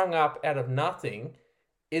sprung up out of nothing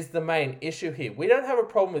is the main issue here. We don't have a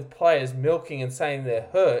problem with players milking and saying they're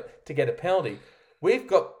hurt to get a penalty. We've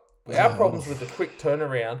got our problems with the quick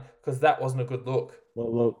turnaround because that wasn't a good look.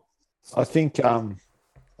 Well, look, I think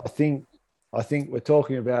we're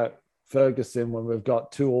talking about Ferguson when we've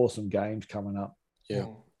got 2 awesome games coming up. Yeah.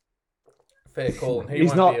 Fair call. And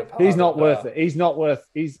He's not worth it. He's not worth.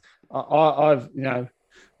 I've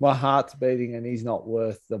my heart's beating and he's not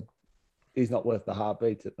worth the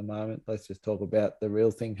heartbeats at the moment. Let's just talk about the real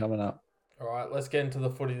thing coming up. All right, let's get into the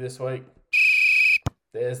footy this week.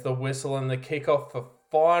 There's the whistle and the kickoff for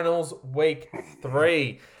finals week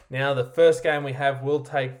 3. Now, the first game we have will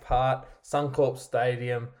take part Suncorp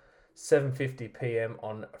Stadium, 7:50 p.m.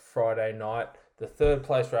 on Friday night. The third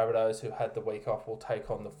place Rabbitohs, who had the week off, will take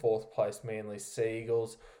on the fourth place Manly Sea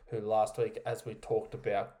Eagles, who last week, as we talked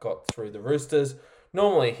about, got through the Roosters.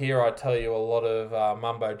 Normally here I tell you a lot of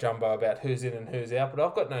mumbo-jumbo about who's in and who's out, but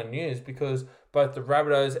I've got no news because both the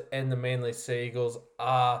Rabbitohs and the Manly Sea Eagles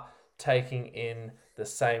are taking in the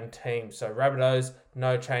same team. So Rabbitohs,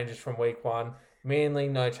 no changes from week 1. Manly,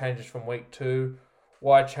 no changes from week 2.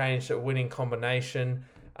 Why change a winning combination?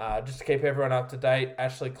 Just to keep everyone up to date,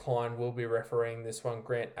 Ashley Klein will be refereeing this one.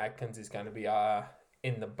 Grant Atkins is going to be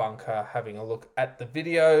in the bunker having a look at the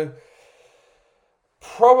video.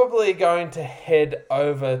 Probably going to head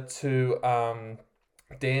over to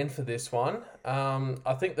Dan for this one.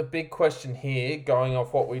 I think the big question here, going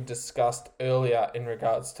off what we discussed earlier in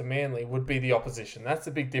regards to Manly, would be the opposition. That's the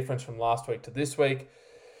big difference from last week to this week.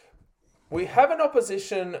 We have an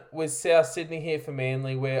opposition with South Sydney here for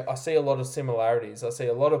Manly where I see a lot of similarities. I see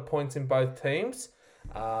a lot of points in both teams.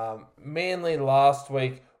 Manly last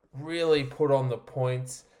week really put on the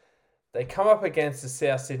points. They come up against the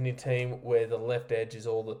South Sydney team where the left edge is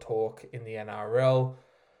all the talk in the NRL.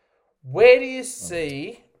 Where do you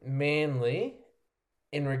see Manly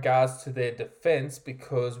in regards to their defence?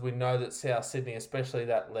 Because we know that South Sydney, especially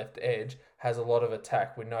that left edge, has a lot of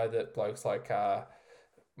attack. We know that blokes like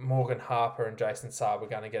Morgan Harper and Jason Saab are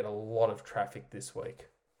going to get a lot of traffic this week.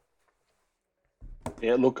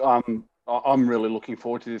 Yeah, look, I'm really looking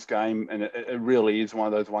forward to this game, and it really is one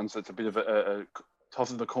of those ones that's a bit of a toss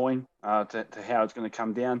of the coin to how it's going to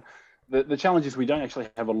come down. The challenge is we don't actually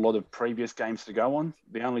have a lot of previous games to go on.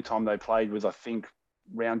 The only time they played was, I think,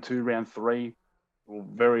 round 2, round 3, or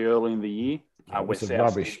very early in the year. It was a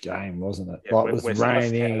rubbish game, wasn't it? Yeah, it was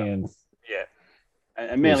raining and... Yeah.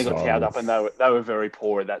 And Manly got towed up, and they were very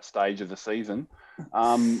poor at that stage of the season.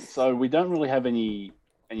 So we don't really have any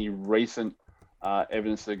recent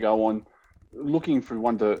evidence to go on. Looking through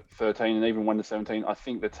 1 to 13 and even 1 to 17, I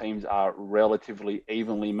think the teams are relatively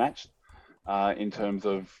evenly matched in terms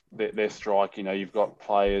of their strike. You've got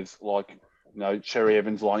players like Cherry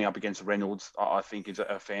Evans lining up against Reynolds. I think is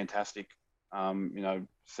a fantastic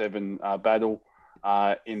 7 battle.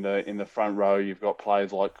 In the front row, you've got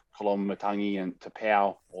players like Kolom Matangi and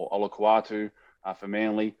Tapau or Olakuatu for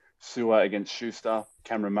Manly. Sewer against Schuster,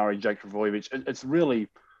 Cameron Murray, Jake Travojevic.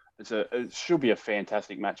 It should be a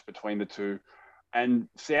fantastic match between the two. And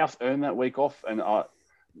South earned that week off, and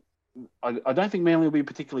I don't think Manly will be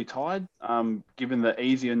particularly tired, given the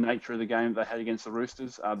easier nature of the game they had against the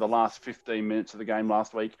Roosters. The last 15 minutes of the game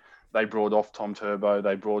last week, they brought off Tom Turbo,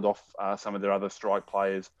 they brought off some of their other strike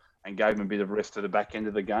players and gave them a bit of rest to the back end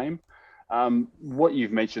of the game. What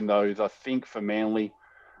you've mentioned, though, is I think for Manly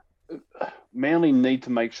need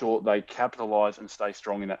to make sure they capitalise and stay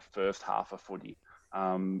strong in that first half of footy.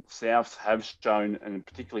 Souths have shown, and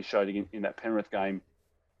particularly showed in that Penrith game,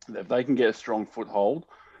 If they can get a strong foothold,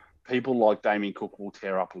 people like Damien Cook will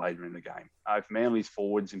tear up later in the game. If Manly's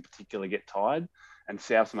forwards in particular get tired and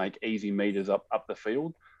Souths make easy meters up the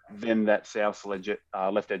field, then that Souths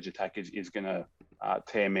left edge attack is going to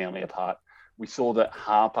tear Manly apart. We saw that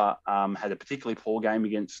Harper had a particularly poor game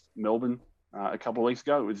against Melbourne a couple of weeks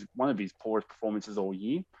ago. It was one of his poorest performances all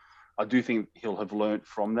year. I do think he'll have learnt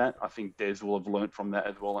from that. I think Des will have learnt from that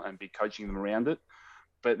as well and be coaching them around it.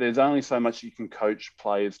 But there's only so much you can coach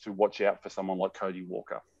players to watch out for someone like Cody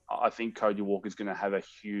Walker. I think Cody Walker is going to have a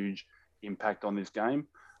huge impact on this game.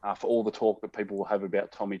 For all the talk that people will have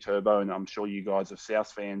about Tommy Turbo, and I'm sure you guys as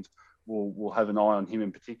South fans will have an eye on him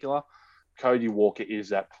in particular. Cody Walker is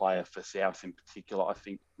that player for South in particular. I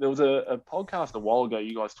think there was a podcast a while ago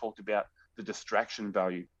you guys talked about the distraction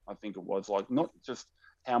value. I think it was like not just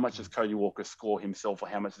how much does Cody Walker score himself or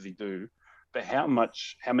how much does he do, but how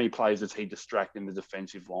many players does he distract in the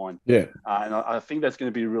defensive line? Yeah. And I think that's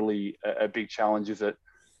going to be really a big challenge is that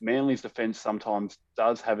Manly's defence sometimes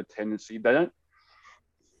does have a tendency.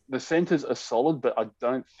 The centres are solid, but I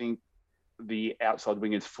don't think the outside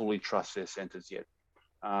wingers fully trust their centres yet.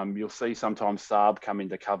 You'll see sometimes Saab come in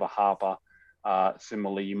to cover Harper.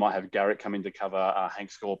 Similarly, you might have Garrett come in to cover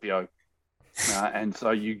Hank Scorpio. And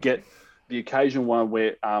so you get the occasion one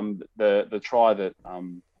where the try that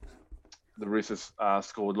the Roosters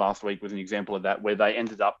scored last week was an example of that, where they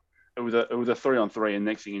ended up, it was a 3-on-3, and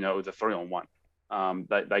next thing you know, it was a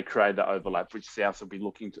 3-on-1. They created that overlap, which Souths will be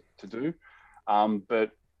looking to do.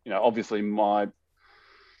 But, obviously my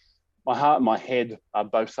heart and my head are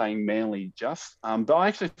both saying Manly just. But I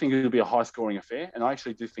actually think it'll be a high-scoring affair, and I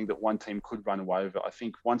actually do think that one team could run away with it. I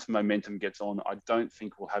think once momentum gets on, I don't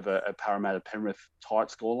think we'll have a Parramatta-Penrith tight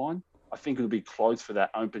scoreline. I think it'll be close for that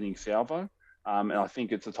opening salvo. And I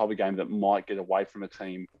think it's the type of game that might get away from a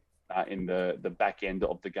team in the back end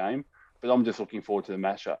of the game. But I'm just looking forward to the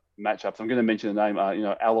matchups. I'm going to mention the name.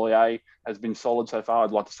 Alloy A has been solid so far.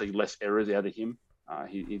 I'd like to see less errors out of him.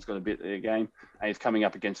 He's got a bit of a game, and he's coming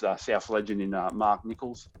up against South legend in Mark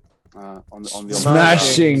Nichols. On the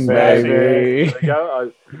Smashing, baby. There you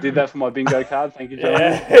go. I did that for my bingo card. Thank you, gentlemen.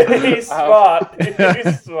 Yeah, he's smart.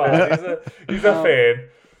 He's smart. He's a fan.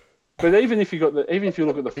 But even if you look at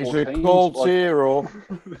the 14s, he's recalled zero.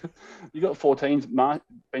 You got 14s.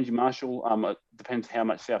 Benji Marshall. It depends how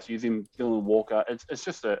much Souths use him. Dylan Walker. It's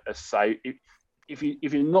just a save. If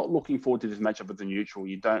you're not looking forward to this matchup with the neutral,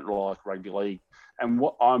 you don't like rugby league. And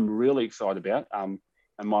what I'm really excited about, and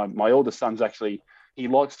my oldest son's actually, he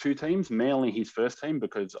likes two teams. Manly, his first team,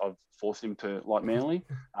 because I've forced him to like Manly.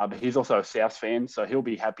 But he's also a South fan, so he'll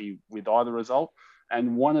be happy with either result.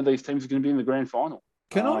 And one of these teams is going to be in the grand final.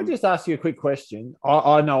 Can I just ask you a quick question?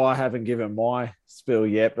 I know I haven't given my spiel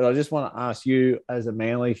yet, but I just want to ask you as a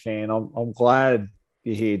Manly fan. I'm glad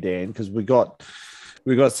you're here, Dan, because we got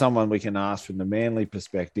someone we can ask from the Manly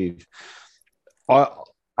perspective.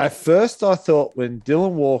 At first, I thought when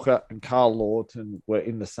Dylan Walker and Carl Lawton were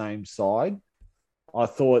in the same side, I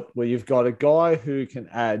thought, well, you've got a guy who can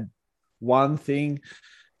add one thing.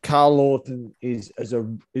 Carl Lawton is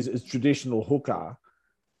a traditional hooker.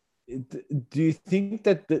 Do you think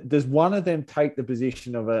that does one of them take the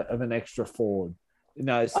position of an extra forward?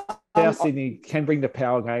 South Sydney can bring the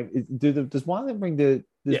power game. Does one of them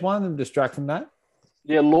one of them distract from that?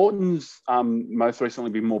 Yeah, Lawton's most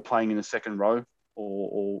recently been more playing in the second row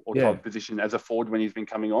or type of position as a forward when he's been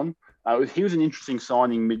coming on. He was an interesting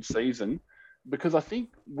signing mid-season because I think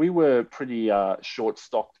we were pretty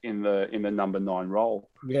short-stocked in the number 9 role.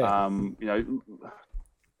 Yeah.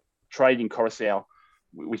 Trading Coruscant.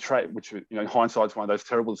 We trade, which hindsight's one of those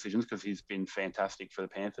terrible decisions because he's been fantastic for the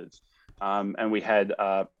Panthers. And we had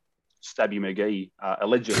Stabby McGee,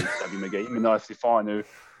 allegedly Stabby McGee, Manias Define,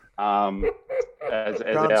 as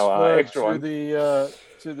our extra one.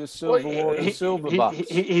 To the silver bucks.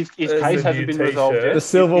 His case hasn't been resolved yet. The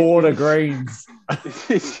Silverwater Greens.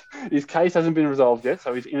 His case hasn't been resolved yet,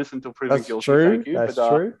 so he's innocent until proven guilty. True. Thank you. That's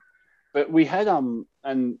true. But we had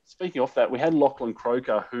and speaking of that, we had Lachlan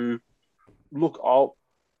Croker, who, look,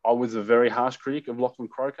 I was a very harsh critic of Lachlan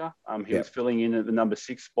Croker. He was filling in at the number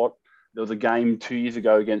 6 spot. There was a game 2 years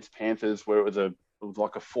ago against Panthers where it was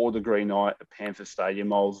like a 4-degree night at Panthers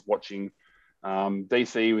Stadium. I was watching.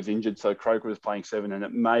 DC was injured, so Croker was playing 7, and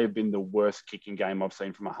it may have been the worst kicking game I've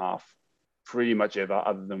seen from a half, pretty much ever,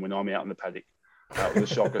 other than when I'm out in the paddock. That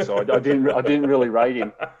was a shocker. So I didn't really rate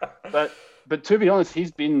him, but to be honest,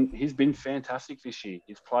 he's been fantastic this year.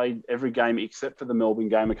 He's played every game except for the Melbourne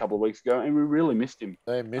game a couple of weeks ago, and we really missed him.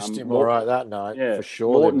 They missed him all right that night, for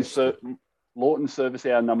sure. Lawton's service,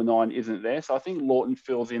 our number 9, isn't there, so I think Lawton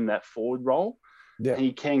fills in that forward role. Yeah.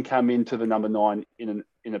 He can come into the number 9 in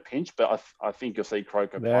a pinch, but I think you'll see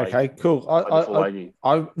Croker play. Okay, cool. The full 80.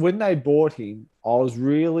 When they bought him, I was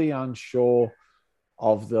really unsure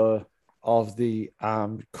of the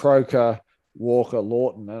Croker, Walker,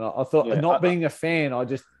 Lawton, and I thought, being a fan, I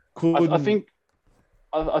just couldn't.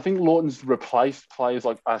 I think Lawton's replaced players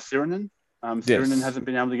like Sirinen. Sirinen hasn't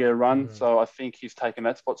been able to get a run, so I think he's taken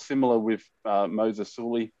that spot. Similar with Moses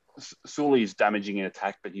Sully. Sully's damaging in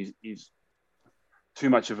attack, but he's too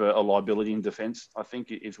much of a liability in defence. I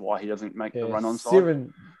think is why he doesn't make the run on side.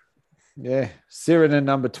 Sirinen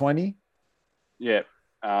number 20. Yeah.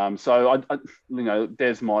 So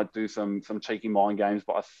Des might do some cheeky mind games,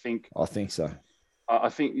 but I think so. I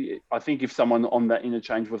think if someone on that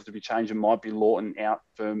interchange was to be changed, it might be Lawton out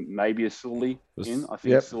for maybe a Sully in. I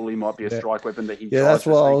think Sully might be a strike weapon that he tries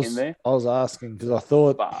to sneak in there. I was asking because I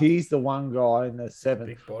thought he's the one guy in the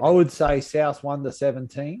 7. I would say South 1 to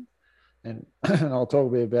 17, and I'll talk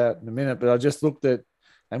a bit about it in a minute. But I just looked at,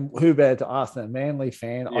 and who better to ask than a Manly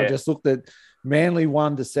fan? I just looked at Manly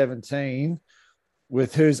 1 to 17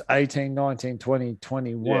 with who's 18, 19, 20,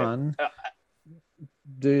 21.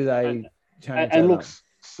 Do they? And look,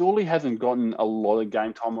 Sully hasn't gotten a lot of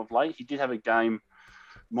game time of late. He did have a game,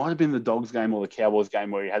 might have been the Dogs game or the Cowboys game,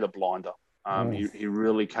 where he had a blinder. He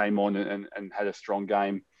really came on and had a strong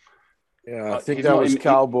game. Yeah, I think that was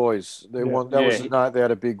Cowboys. That was the night they had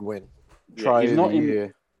a big win. He's not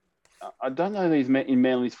in. I don't know that he's in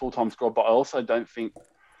Manly's full-time squad, but I also don't think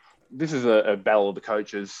this is a battle of the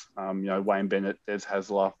coaches. Wayne Bennett, Des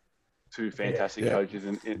Hasler. Two fantastic coaches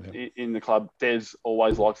in the club. Des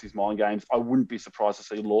always likes his mind games. I wouldn't be surprised to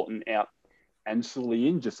see Lawton out and Sully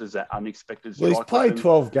in just as that unexpected strike. Well, he's played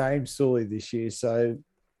 12 games, Sully, this year, so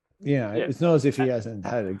it's not as if he hasn't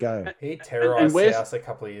had a go. He terrorised South a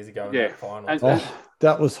couple of years ago in that final.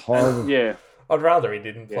 That was horrible. I'd rather he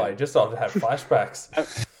didn't play. Just I'd have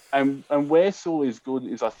flashbacks. And where Sully is good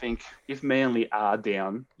is, I think, if Manly are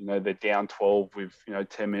down, they're down 12 with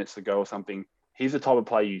 10 minutes to go or something. He's the type of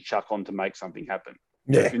player you chuck on to make something happen.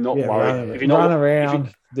 Yeah, if you're not worried, if you're not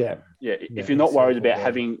around, if you're not worried about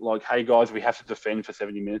having hey guys, we have to defend for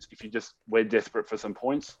 70 minutes. If we're desperate for some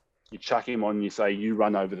points, you chuck him on and you say you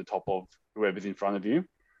run over the top of whoever's in front of you,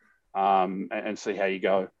 and see how you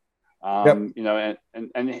go. And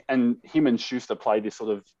him and Schuster play this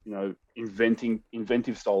sort of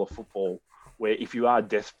inventive style of football where if you are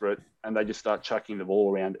desperate and they just start chucking the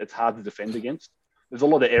ball around, it's hard to defend against. There's a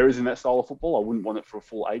lot of errors in that style of football. I wouldn't want it for a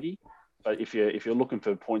full 80, but if you're looking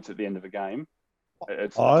for points at the end of a game,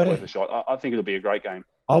 it's worth a shot. I think it'll be a great game.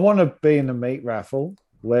 I want to be in a meat raffle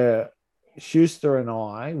where Schuster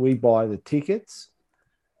and we buy the tickets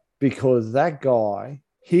because that guy,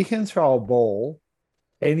 he can throw a ball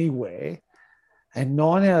anywhere, and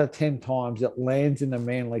 9 out of 10 times it lands in a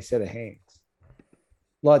Manly set of hands.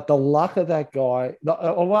 Like the luck of that guy.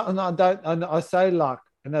 I say luck,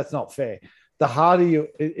 and that's not fair. The harder you,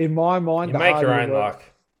 in my mind, you make your own luck.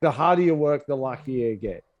 The harder you work, the luckier you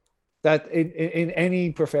get. That in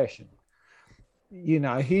any profession,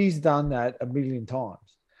 he's done that a million times.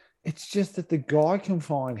 It's just that the guy can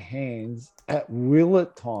find hands at will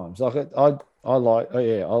at times. Like I like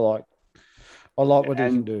what he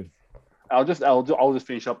can do. I'll just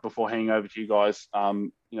finish up before handing over to you guys.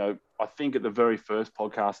 I think at the very first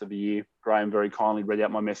podcast of the year, Graham very kindly read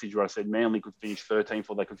out my message where I said Manly could finish 13th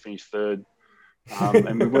or they could finish 3rd.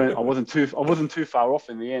 And I wasn't too far off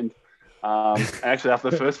in the end. Actually, after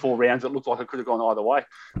the first 4 rounds, it looked like it could have gone either way.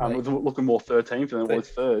 It was looking more 13th than it was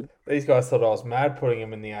 3rd. These guys thought I was mad putting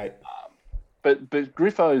him in the 8. But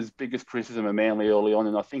Griffo's biggest criticism of Manly early on,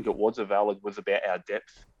 and I think it was was about our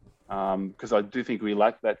depth. Because I do think we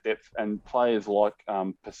lack that depth, and players like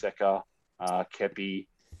Paseka, Kepi,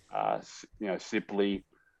 Sipley,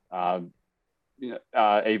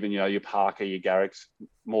 even your Parker, your Garricks,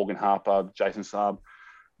 Morgan Harper, Jason Saab.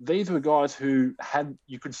 These were guys who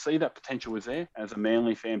you could see that potential was there. As a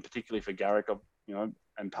Manly fan, particularly for Garrick,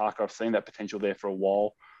 and Parker, I've seen that potential there for a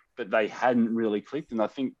while, but they hadn't really clicked. And I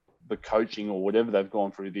think the coaching or whatever they've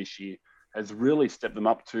gone through this year has really stepped them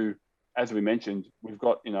up to, as we mentioned, we've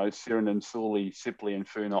got, Sirinen, Sully, Sipley and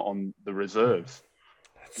Funa on the reserves.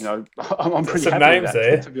 I'm pretty happy with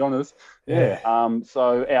that, to be honest. Yeah.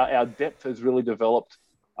 So our depth has really developed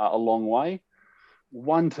a long way.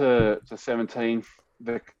 1 to 17,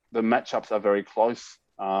 the matchups are very close.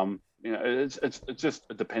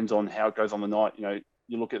 It depends on how it goes on the night.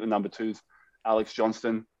 You look at the number 2s, Alex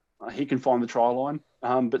Johnston, he can find the try line,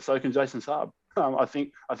 but so can Jason Saab. I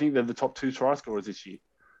think they're the top 2 try scorers this year.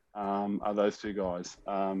 Are those 2 guys?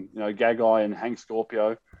 Gagai and Hank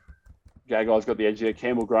Scorpio. Gagai's got the edge there.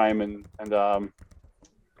 Campbell Graham and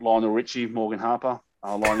Lionel Richie, Morgan Harper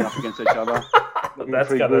lining up against each other. That's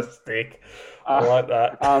going to stick. I like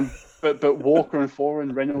that. But Walker and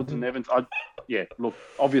Foran, Reynolds and Evans, look,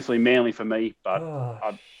 obviously Manly for me, but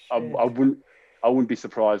I wouldn't be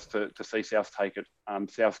surprised to see South take it.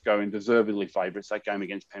 South going deservedly favourites. That game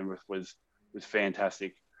against Penrith was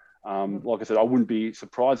fantastic. Like I said, I wouldn't be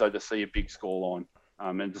surprised though to see a big scoreline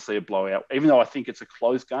and to see a blowout. Even though I think it's a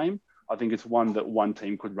close game, I think it's one that one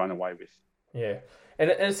team could run away with. Yeah. And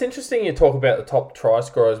it's interesting you talk about the top try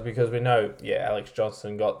scorers because we know, Alex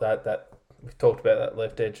Johnson got that. We talked about that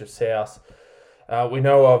left edge of South. We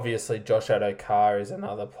know, obviously, Josh Addo-Carr is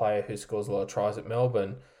another player who scores a lot of tries at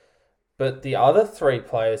Melbourne. But the other three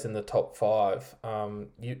players in the top five,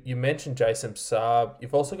 you mentioned Jason Saab.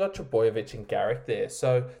 You've also got Trbojevic and Garrick there.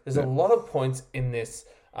 So there's a lot of points in this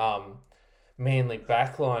Manly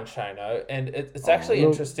backline, Shano. And it's actually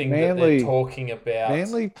interesting that they're talking about...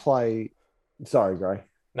 Manly play... Sorry, Gray.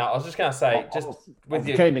 No, I was just going to say, with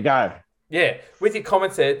your keen to go. Yeah, with your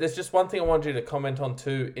comments there, there's just one thing I wanted you to comment on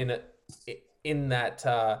too in that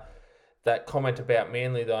that comment about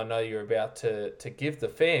Manly that I know you're about to give the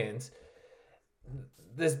fans.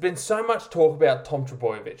 There's been so much talk about Tom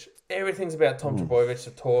Trbojevic. Everything's about Tom Trbojevic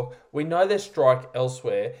to talk. We know there's strike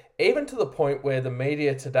elsewhere, even to the point where the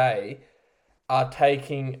media today are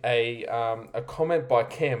taking a comment by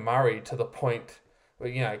Cam Murray to the point.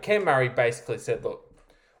 Cam Murray basically said, look,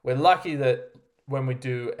 we're lucky that when we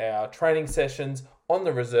do our training sessions on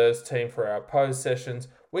the reserves team for our pose sessions,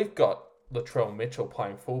 we've got Latrell Mitchell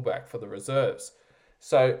playing fullback for the reserves.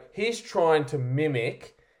 So he's trying to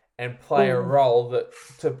mimic and play a role that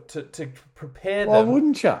to prepare them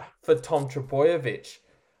wouldn't you? For Tom Trbojevic.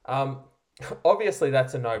 Obviously,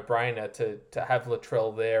 that's a no-brainer to have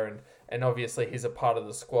Latrell there, and obviously he's a part of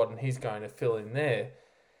the squad and he's going to fill in there.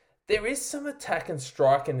 There is some attack and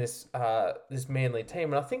strike in this Manly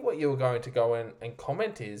team, and I think what you were going to go in and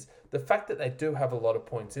comment is the fact that they do have a lot of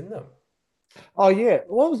points in them. Oh, yeah.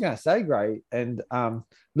 Well, I was going to say, Gray, and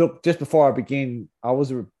look, just before I begin, I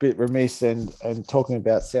was a bit remiss and talking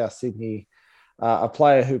about South Sydney, a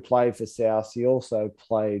player who played for South. He also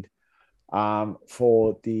played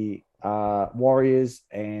for the Warriors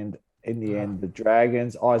and, in the end, the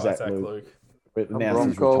Dragons. Isaac Luke. Announced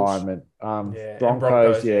his retirement.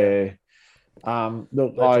 Broncos, yeah.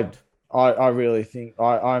 Look, Legend. I really think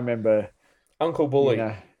I remember Uncle Bully.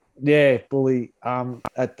 Bully.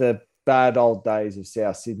 At the bad old days of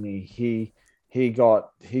South Sydney, he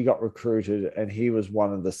got recruited and he was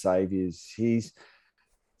one of the saviors. He's,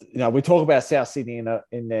 we talk about South Sydney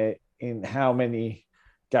in how many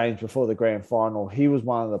games before the grand final. He was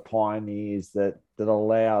one of the pioneers that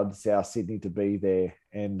allowed South Sydney to be there,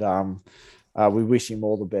 and we wish him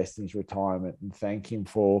all the best in his retirement and thank him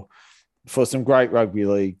for some great rugby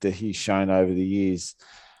league that he's shown over the years.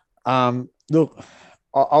 Look,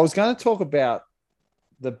 I was going to talk about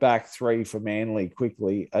the back three for Manly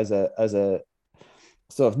quickly as a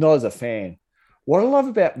sort of not as a fan. What I love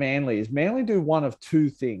about Manly is Manly do one of two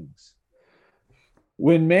things.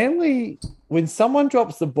 When someone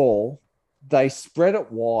drops the ball, they spread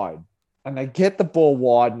it wide. And they get the ball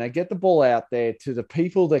wide and they get the ball out there to the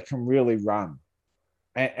people that can really run.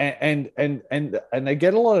 And they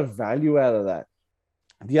get a lot of value out of that.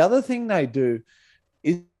 The other thing they do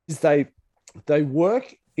is they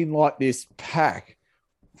work in like this pack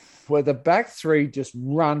where the back three just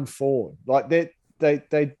run forward. Like they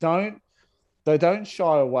don't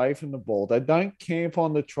shy away from the ball. They don't camp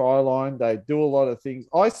on the try line. They do a lot of things.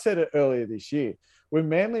 I said it earlier this year. When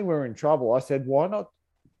Manly were in trouble, I said, why not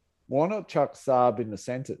chuck Saab in the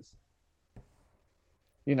centres?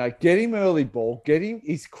 Get him early ball.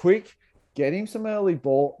 He's quick. Get him some early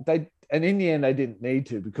ball. And in the end, they didn't need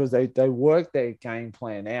to because they worked their game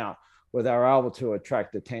plan out where they were able to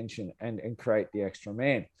attract attention and create the extra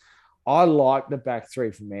man. I like the back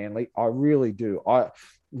three for Manly. I really do.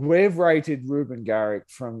 We've rated Ruben Garrick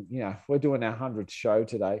from, we're doing our 100th show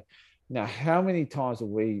today. Now, how many times have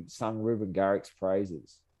we sung Ruben Garrick's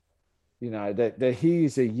praises? That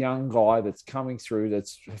he's a young guy that's coming through,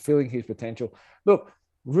 that's fulfilling his potential. Look,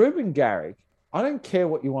 Ruben Garrick, I don't care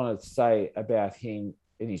what you want to say about him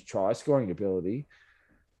in his try-scoring ability,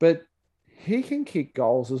 but he can kick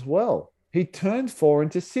goals as well. He turned 4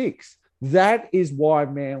 into 6. That is why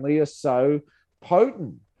Manly are so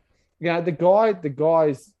potent. The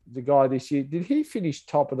guy this year, did he finish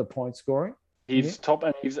top of the point scoring? He's top,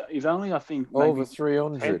 and he's only, I think, over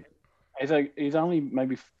 300. He's only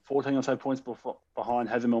maybe 14 or so points behind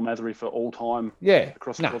Hazem El Mazri for all time. Yeah,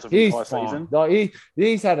 across the course of the entire season. Like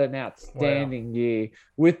he's had an outstanding year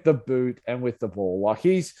with the boot and with the ball. Like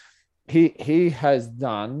he has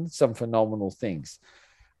done some phenomenal things.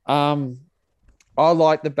 I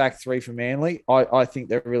like the back three for Manly. I think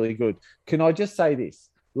they're really good. Can I just say this?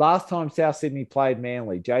 Last time South Sydney played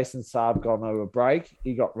Manly, Jason Saab got over a break.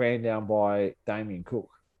 He got ran down by Damien Cook.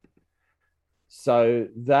 So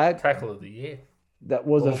Tackle of the year. That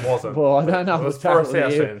was Well, it wasn't. well, I don't know. It was tackle for of the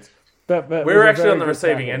South year, fans. but We were actually on the good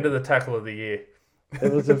receiving tackle. end of the tackle of the year.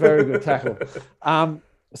 It was a very good tackle.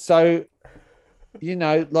 So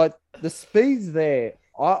like the speed's there.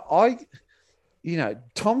 Tom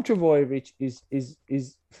Trbojevic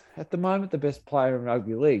is at the moment the best player in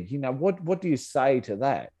rugby league. What do you say to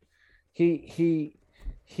that? He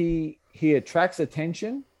attracts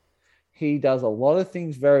attention. He does a lot of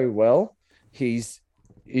things very well. He's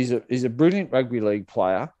a brilliant rugby league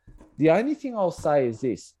player. The only thing I'll say is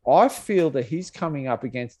this. I feel that he's coming up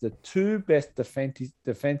against the two best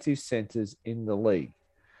defensive centers in the league.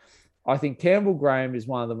 I think Campbell Graham is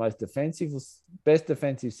one of the best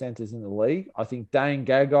defensive centers in the league. I think Dane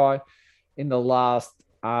Gagai in the last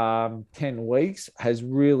 10 weeks has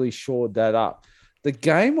really shored that up. The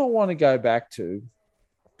game I want to go back to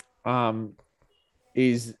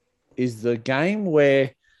is the game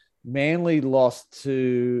where Manly lost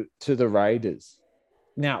to the Raiders.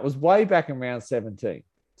 Now, it was way back in round 17.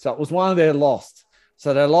 So it was one of their lost.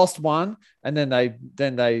 So they lost one, and then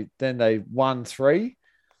they won three.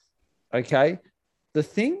 Okay. The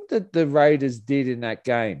thing that the Raiders did in that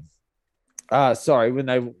game, when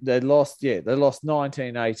they lost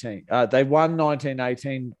 19-18. They won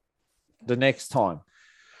 19-18 the next time.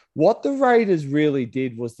 What the Raiders really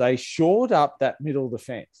did was they shored up that middle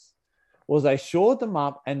defense. They shored them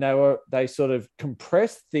up, and they sort of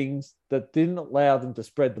compressed things that didn't allow them to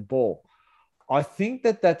spread the ball. I think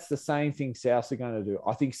that's the same thing Souths are going to do.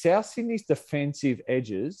 I think South Sydney's defensive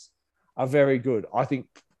edges are very good. I think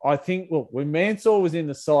look, when Mansour was in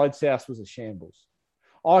the side, South was a shambles.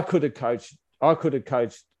 I could have coached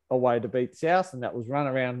a way to beat South, and that was run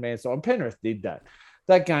around Mansour. And Penrith did that.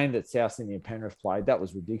 That game that South Sydney and Penrith played, that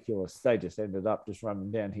was ridiculous. They just ended up just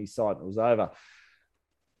running down his side, and it was over.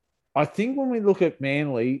 I think when we look at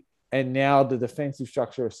Manly and now the defensive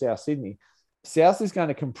structure of South Sydney, South is going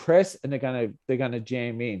to compress and they're going to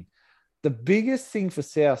jam in. The biggest thing for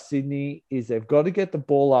South Sydney is they've got to get the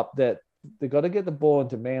ball up they've got to get the ball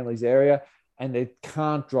into Manly's area, and they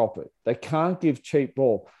can't drop it. They can't give cheap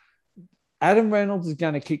ball. Adam Reynolds is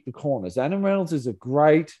going to kick the corners. Adam Reynolds is a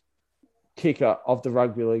great kicker of the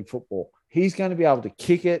rugby league football. He's going to be able to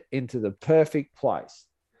kick it into the perfect place.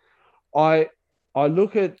 I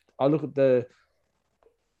look at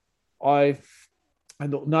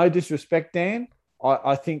no disrespect, Dan.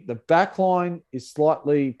 I think the back line is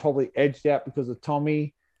slightly probably edged out because of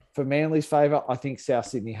Tommy for Manly's favour. I think South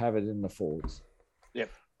Sydney have it in the forwards. Yep.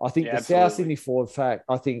 I think the absolutely. South Sydney forward pack,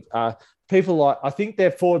 I think I think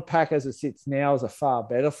their forward pack as it sits now is a far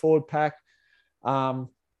better forward pack.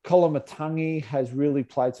 Colin Matangi has really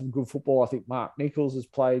played some good football. I think Mark Nichols has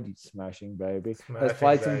played. He's smashing, baby. Has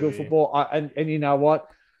played some good football. And you know what?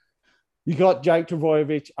 You got Jake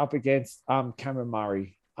Trbojevic up against Cameron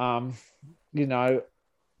Murray.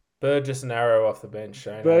 Burgess and Arrow off the bench.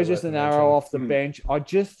 Shane, Burgess and Arrow off the bench. I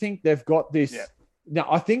just think they've got this. Yeah. Now,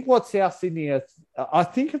 I think what South Sydney is, I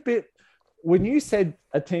think a bit, when you said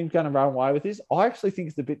a team's going to run away with this, I actually think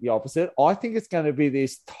it's a bit the opposite. I think it's going to be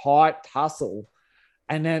this tight tussle.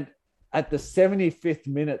 And then at the 75th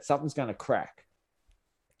minute, something's going to crack.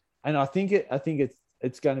 And I think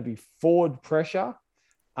it's going to be forward pressure.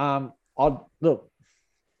 One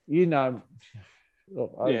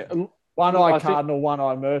eye Cardinal, one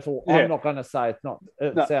eye Myrtle. Yeah. I'm not going to say it's not.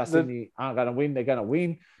 South Sydney aren't going to win. They're going to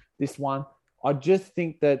win this one. I just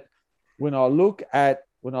think that when I look at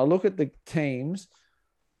the teams,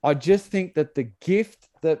 I just think that the gift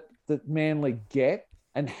that Manly get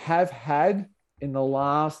and have had in the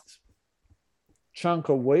last chunk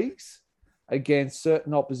of weeks against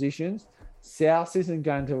certain oppositions, South isn't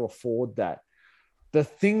going to afford that. The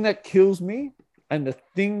thing that kills me and the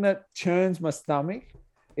thing that churns my stomach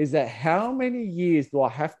is that how many years do I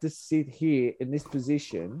have to sit here in this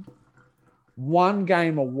position, one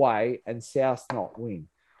game away, and South not win?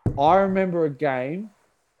 I remember a game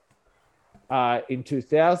in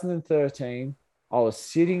 2013. I was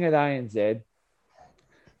sitting at ANZ.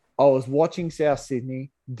 I was watching South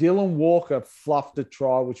Sydney. Dylan Walker fluffed a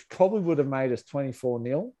try, which probably would have made us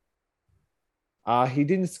 24-0. He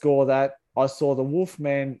didn't score that. I saw the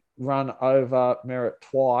Wolfman run over Merritt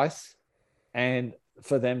twice, and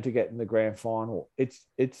for them to get in the grand final.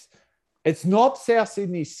 It's not South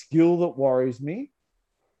Sydney's skill that worries me.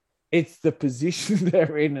 It's the position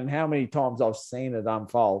they're in and how many times I've seen it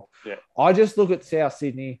unfold. Yeah. I just look at South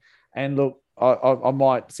Sydney and look, I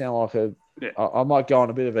might sound like a Yeah. I might go on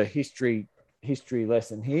a bit of a history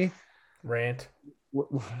lesson here. Rant.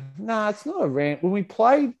 No, it's not a rant. When we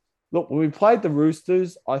played the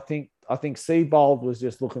Roosters, I think Seabold was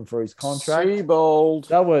just looking for his contract. Seabold.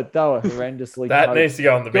 They were horrendously. That coached. needs to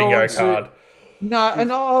go on the bingo Going to- card. No, and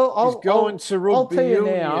He's going to rugby tell you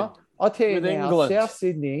union now. I'll tell you with now.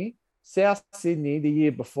 England. South Sydney, the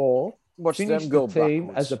year before, Watch finished them go the team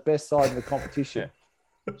backwards. as the best side in the competition,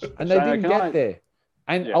 and they Shane, didn't can get I- there.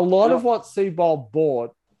 And Yeah. a lot Can of what Seabold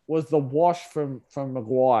bought was the wash from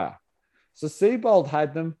Maguire. So Seabold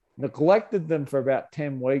had them, neglected them for about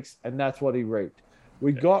 10 weeks, and that's what he reaped.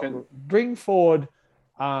 We bring forward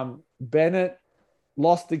Bennett,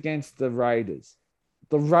 lost against the Raiders.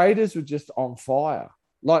 The Raiders were just on fire.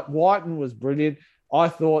 Like Whiten was brilliant. I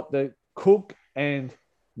thought that Cook and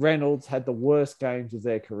Reynolds had the worst games of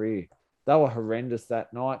their career. They were horrendous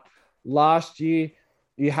that night. Last year,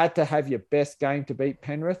 you had to have your best game to beat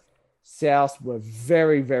Penrith. South were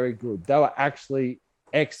very, very good. They were actually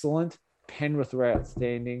excellent. Penrith were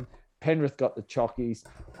outstanding. Penrith got the chockies.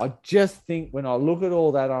 I just think when I look at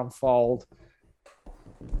all that unfold,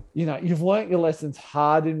 you've learnt your lessons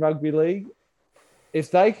hard in rugby league. If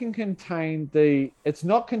they can contain it's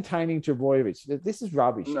not containing Trbojevic. This is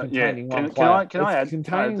rubbish. No, containing yeah. one Can player. I It's add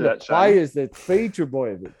containing to the that, Shane? players that feed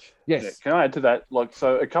Trbojevic. Yes. Yeah, can I add to that?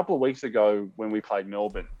 So a couple of weeks ago when we played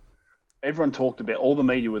Melbourne, everyone talked about, all the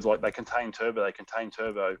media was like, they contain Turbo.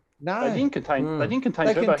 No. They didn't contain. They didn't contain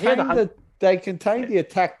They Turbo. contained the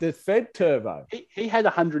attack that fed Turbo. He had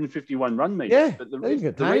 151 run meters. Yeah, But the they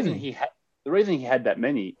reason contained the reason he had that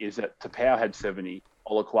many is that Tapau had 70,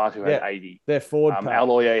 Olaquatu had 80. Their forward pack.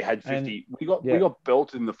 Aloye had 50. We got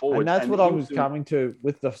belted in the forwards. And that's what I was coming to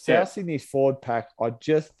with the South Sydney's forward pack. I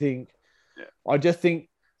just think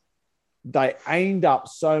they aimed up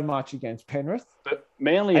so much against Penrith. But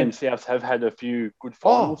Manly and South have had a few good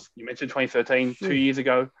finals. You mentioned 2013, 2 years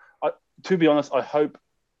ago. To be honest, I hope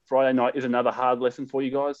Friday night is another hard lesson for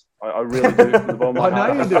you guys. I really do. From the bottom of my I know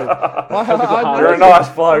heart. you do. I know You're a you nice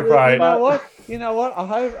do. bloke, mate. You know what? I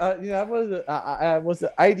hope. Was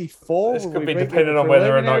it 84? This when could we be beat dependent them on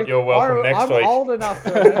whether or not preliminary? you're welcome next week. I'm old enough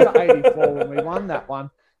to remember 84 when we won that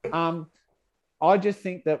one. I just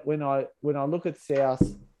think that when I look at South,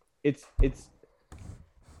 it's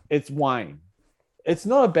Wayne. It's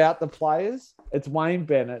not about the players. It's Wayne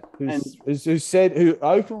Bennett who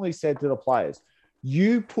openly said to the players,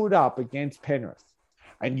 "You put up against Penrith,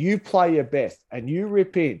 and you play your best, and you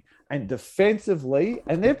rip in, and defensively,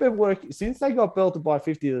 and they've been working since they got belted by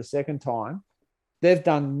 50 the second time. They've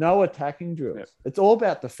done no attacking drills. Yep. It's all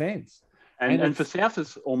about defense." And for South,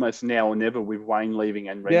 it's almost now or never with Wayne leaving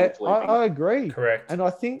and Reynolds leaving. I agree. Correct. And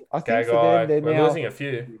I think for Gagai. them, We're losing a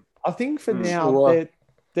few. I think for now Sure.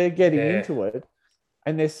 they're getting into it,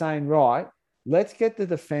 and they're saying, right, let's get the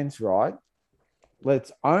defense right.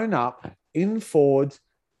 Let's own up in forwards.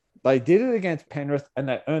 They did it against Penrith, and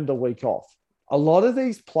they earned a week off. A lot of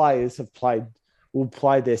these players will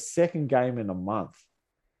play their second game in a month.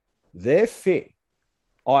 They're fit.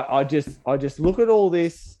 I just look at all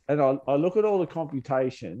this, and I look at all the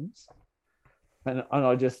computations, and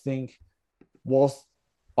I just think, whilst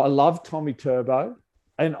I love Tommy Turbo,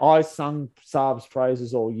 and I sung Saab's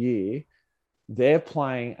praises all year, they're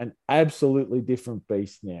playing an absolutely different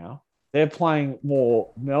beast now. They're playing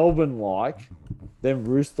more Melbourne-like than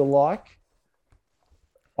Rooster-like.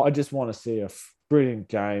 I just want to see a brilliant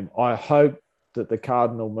game. I hope that the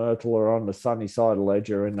Cardinal Myrtle are on the sunny side of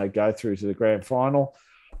Ledger and they go through to the grand final.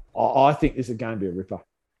 I think this is going to be a ripper.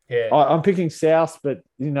 Yeah. I'm picking South, but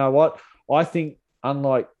you know what? I think,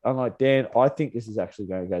 unlike Dan, I think this is actually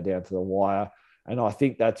going to go down to the wire. And I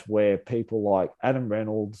think that's where people like Adam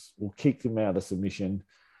Reynolds will kick them out of submission.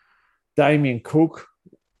 Damien Cook,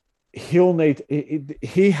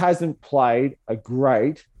 he hasn't played a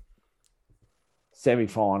great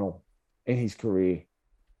semi-final in his career.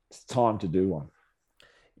 It's time to do one.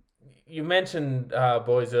 You mentioned,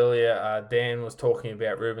 boys, earlier, Dan was talking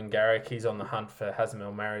about Ruben Garrick. He's on the hunt for Hazem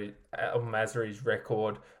El Masri's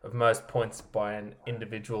record of most points by an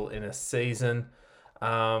individual in a season.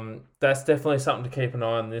 That's definitely something to keep an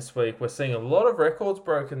eye on this week. We're seeing a lot of records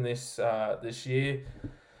broken this year.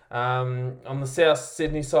 On the South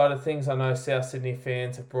Sydney side of things, I know South Sydney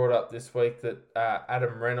fans have brought up this week that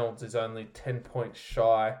Adam Reynolds is only 10 points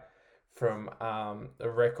shy from a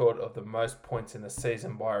record of the most points in a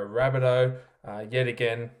season by a Rabbitoh. Yet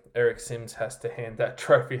again, Eric Sims has to hand that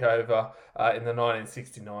trophy over. In the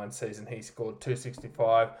 1969 season, he scored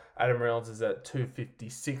 265. Adam Reynolds is at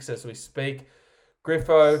 256 as we speak.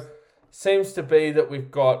 Griffo, seems to be that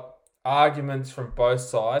we've got arguments from both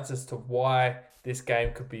sides as to why this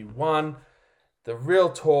game could be won. the real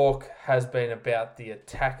talk has been about the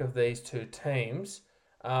attack of these two teams.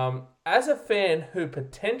 As a fan who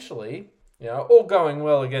potentially, all going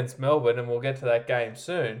well against Melbourne, and we'll get to that game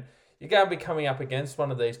soon, you're going to be coming up against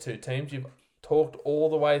one of these two teams. You've talked all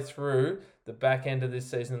the way through the back end of this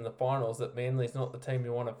season in the finals that Manly's not the team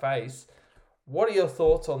you want to face. What are your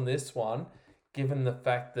thoughts on this one, given the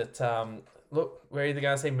fact that, look, we're either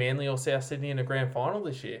going to see Manly or South Sydney in a grand final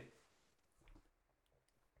this year?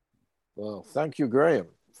 Well, thank you, Graham,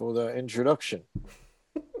 for the introduction.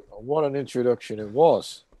 What an introduction it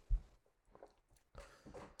was.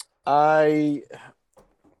 I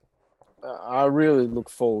really look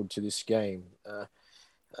forward to this game.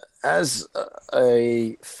 As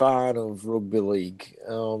a fan of rugby league,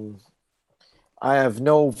 I have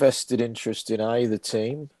no vested interest in either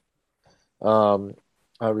team. I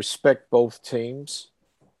respect both teams.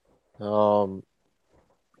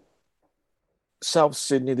 South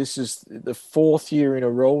Sydney, this is the fourth year in a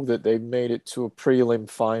row that they've made it to a prelim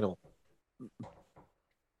final,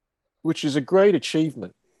 which is a great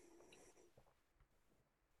achievement.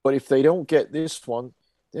 But if they don't get this one,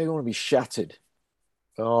 they're going to be shattered.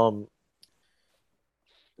 To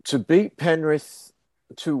beat Penrith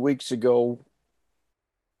 2 weeks ago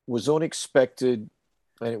was unexpected,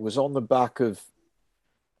 and it was on the back of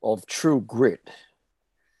true grit.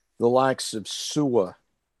 The likes of Sewer,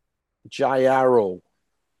 Jayaro,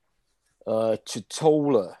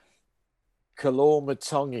 Totola,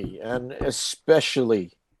 Kalomatungi, and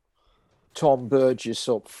especially Tom Burgess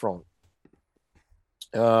up front.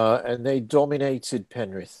 And they dominated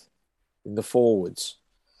Penrith in the forwards.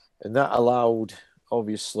 And that allowed,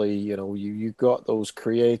 obviously, you got those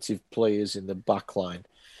creative players in the back line.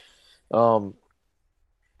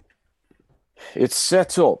 It's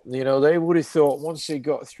set up. They would have thought once they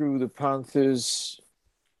got through the Panthers,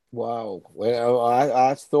 wow. Well,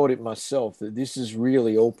 I thought it myself that this has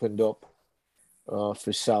really opened up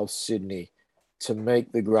for South Sydney to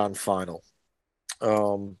make the grand final.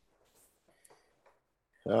 I'm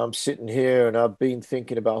sitting here and I've been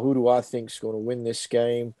thinking about who do I think is going to win this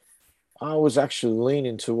game. I was actually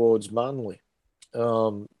leaning towards Manly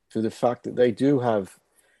for the fact that they do have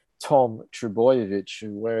Tom Trbojevic,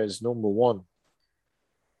 who wears number 1.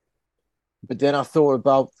 But then I thought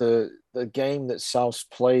about the game that South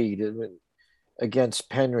played against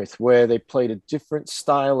Penrith, where they played a different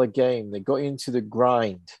style of game. They got into the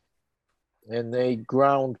grind and they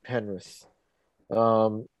ground Penrith.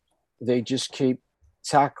 They just keep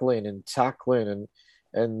tackling, and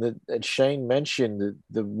Shane mentioned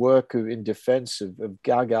the work in defense of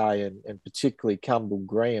Gagai and particularly Campbell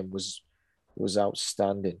Graham was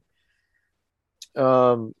outstanding.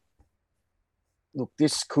 Look,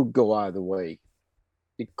 this could go either way.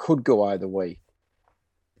 It could go either way.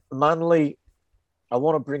 Manly, I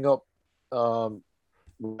want to bring up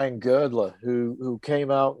Ryan Girdler, who came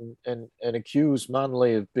out and accused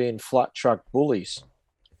Manly of being flat track bullies.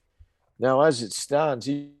 Now, as it stands,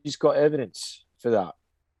 he's got evidence for that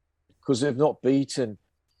because they've not beaten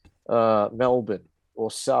Melbourne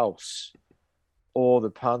or South or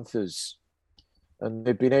the Panthers, and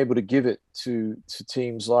they've been able to give it to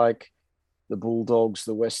teams like the Bulldogs,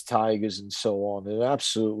 the West Tigers, and so on, and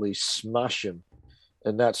absolutely smash them.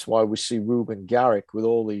 And that's why we see Ruben Garrick with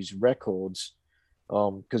all these records,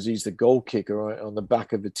 because he's the goal kicker on the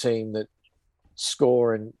back of a team that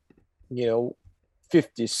scoring,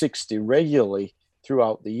 50, 60 regularly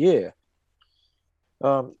throughout the year.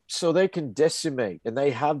 So they can decimate, and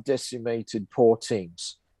they have decimated poor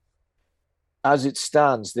teams. As it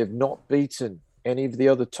stands, they've not beaten any of the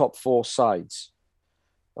other top 4 sides.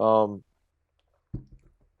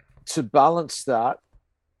 To balance that,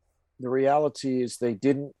 the reality is they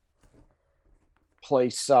didn't play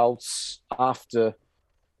Souths after,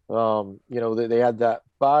 they had that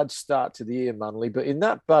bad start to the year, Manly. But in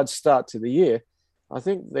that bad start to the year, I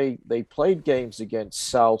think they played games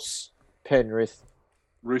against Souths, Penrith,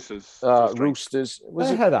 Roosters. Roosters. Was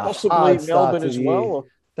They it had a possibly hard start Melbourne to as the well? year. Or?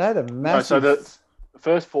 They had a massive... No, so the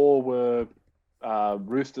first 4 were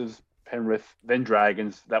Roosters, Penrith, then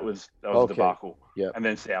Dragons. That was a debacle. Yeah. And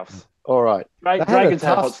then Souths. All right. Dragons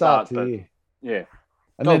had a hot start, to the but year. yeah.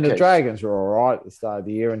 And then the Dragons were all right at the start of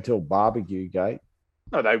the year until Barbecue Gate.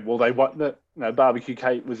 No, they won. Barbecue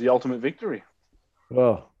Gate was the ultimate victory.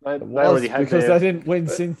 Well, they already had because they didn't win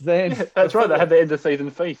since then. Yeah, that's right. They had the end of season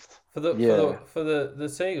feast for the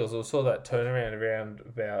Seagulls. We saw that turnaround around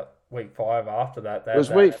about week 5. After that, it was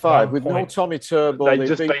week 5 with no Tommy Turbo. They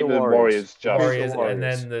just beat the Warriors. And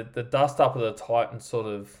then the dust up of the Titans sort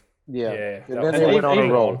of and then they went on a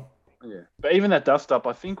roll. Yeah, but even that dust up,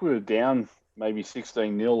 I think we were down maybe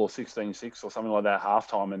 16-0 or 16-6 or something like that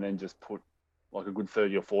halftime, and then just put like a good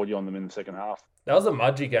 30 or 40 on them in the second half. That was a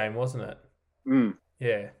Mudgee game, wasn't it?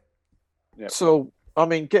 Yeah. Yep. So, I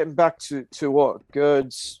mean, getting back to what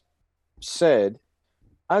Gerds said,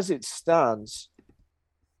 as it stands,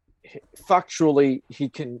 factually, he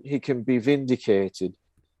can be vindicated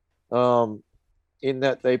in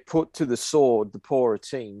that they put to the sword the poorer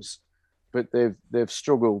teams, but they've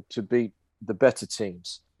struggled to beat the better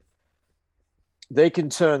teams. They can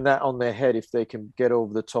turn that on their head if they can get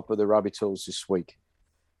over the top of the Rabbitohs this week.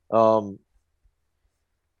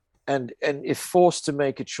 And if forced to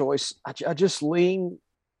make a choice, I just lean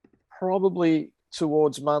probably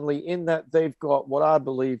towards Manly in that they've got what I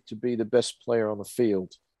believe to be the best player on the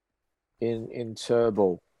field in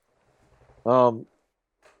Turbo.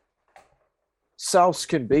 Souths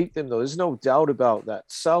can beat them, though. There's no doubt about that.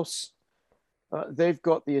 Souths, they've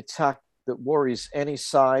got the attack that worries any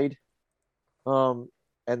side, and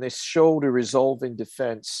they showed a resolve in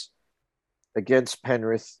defence against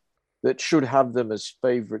Penrith that should have them as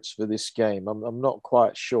favourites for this game. I'm not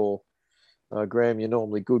quite sure. Graham, you're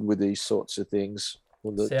normally good with these sorts of things.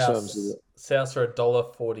 Souths are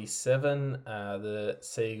 $1.47. The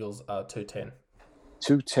Seagulls are $2.10.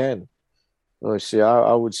 $2.10. Oh, see,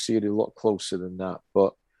 I would see it a lot closer than that.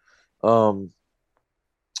 But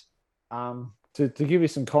to give you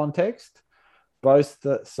some context, both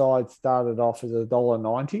sides started off as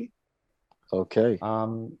 $1.90. Okay.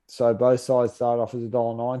 So both sides started off as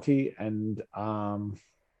 $1.90, and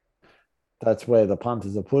that's where the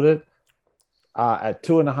punters have put it. At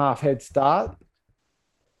 2.5 head start,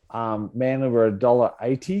 Manly were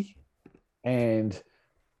 $1.80, and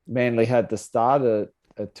Manly had the start at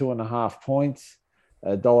 2.5 points,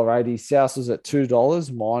 $1.80. South was at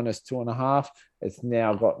 $2 minus 2.5. It's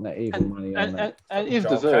now gotten even money on that. And if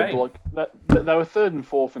deserved, like they were third and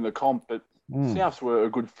fourth in the comp, but Souths were a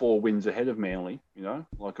good 4 wins ahead of Manly. You know,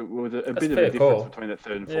 like it was a bit of a difference between that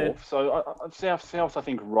third and fourth. Yeah. So South, I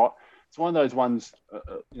think, right. It's one of those ones.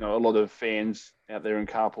 A lot of fans out there in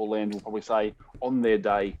carpool land will probably say on their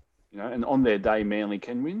day, and on their day Manly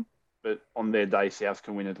can win, but on their day South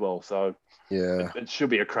can win as well. So yeah, it should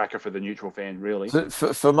be a cracker for the neutral fan, really.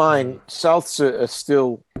 For mine, Souths are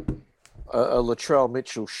still a Latrell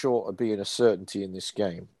Mitchell short of being a certainty in this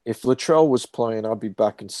game. If Latrell was playing, I'd be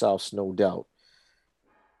backing Souths, no doubt.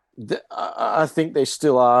 I think they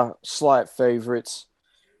still are slight favourites.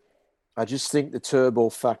 I just think the turbo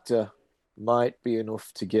factor might be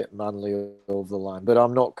enough to get Manly over the line, but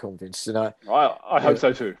I'm not convinced. And I hope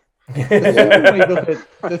so too.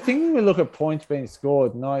 The thing when we look at points being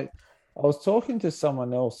scored, and I was talking to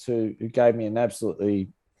someone else who gave me an absolutely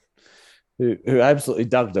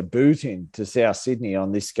dug the boot in to South Sydney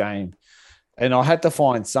on this game, and I had to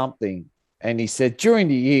find something. And he said during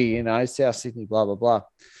the year, South Sydney, blah blah blah.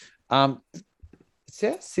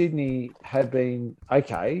 South Sydney had been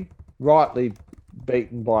rightly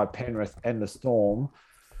beaten by Penrith and the Storm.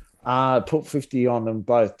 Put 50 on them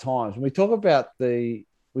both times. When we talk about the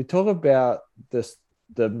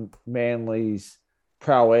Manly's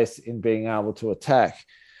prowess in being able to attack.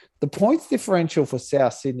 The points differential for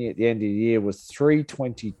South Sydney at the end of the year was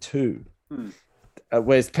 322,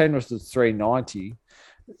 whereas Penrith was 390.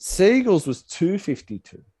 Seagulls was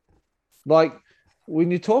 252. Like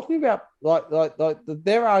when you're talking about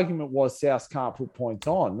their argument was South can't put points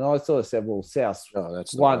on, and I sort of said, well, South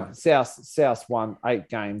won 8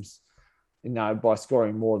 games, by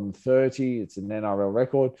scoring more than 30. It's an NRL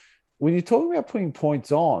record. When you're talking about putting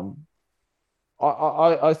points on,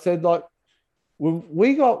 I said when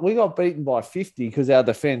we got beaten by 50 because our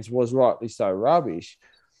defense was rightly so rubbish.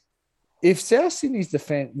 If South Sydney's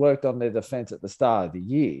defense worked on their defense at the start of the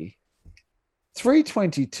year,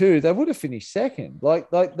 322, they would have finished second.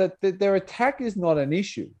 Their attack is not an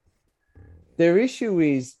issue. Their issue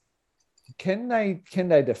is can they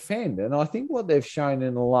defend? And I think what they've shown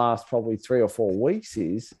in the last probably 3 or 4 weeks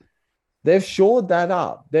is they've shored that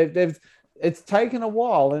up. It's taken a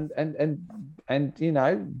while, and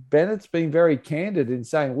Bennett's been very candid in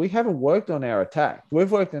saying we haven't worked on our attack.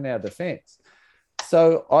 We've worked on our defense.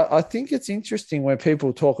 So I think it's interesting when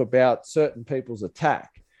people talk about certain people's attack,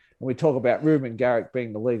 and we talk about Ruben Garrick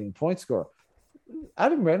being the leading point scorer.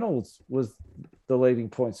 Adam Reynolds was the leading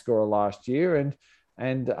point scorer last year,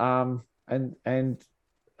 and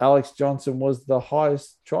Alex Johnson was the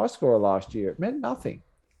highest try scorer last year. It meant nothing.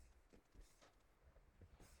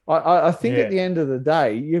 I think at the end of the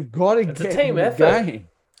day, you've got to get in the game.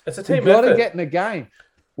 It's a team effort. You've got to get in the game.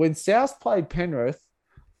 When South played Penrith,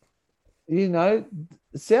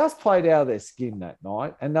 South played out of their skin that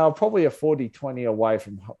night, and they were probably a 40-20 away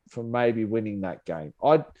from maybe winning that game.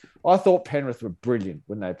 I thought Penrith were brilliant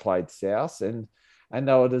when they played South, and and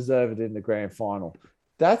they'll deserve it in the grand final.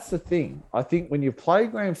 That's the thing. I think when you play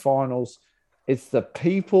grand finals, it's the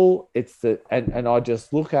people, and I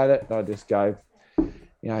just look at it and I just go,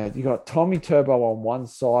 you got Tommy Turbo on one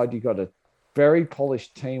side, you got a very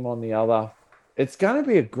polished team on the other. It's going to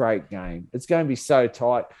be a great game. It's going to be so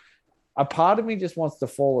tight. A part of me just wants to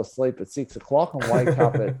fall asleep at 6 o'clock and wake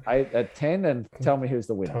up at 10 and tell me who's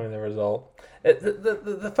the winner. Tell me the result.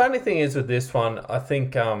 The funny thing is with this one, I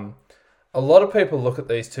think a lot of people look at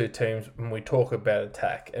these two teams when we talk about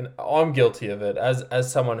attack, and I'm guilty of it.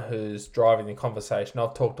 As someone who's driving the conversation,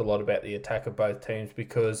 I've talked a lot about the attack of both teams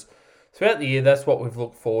because throughout the year, that's what we've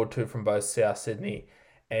looked forward to from both South Sydney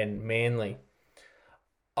and Manly.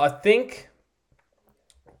 I think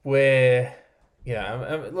where...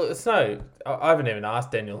 look, I haven't even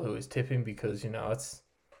asked Daniel who he's tipping because,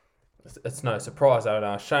 it's no surprise. I haven't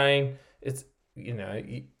asked Shane. It's,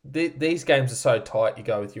 these games are so tight, you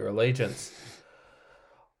go with your allegiance.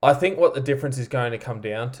 I think what the difference is going to come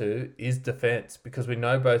down to is defence because we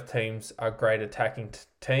know both teams are great attacking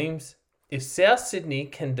teams. If South Sydney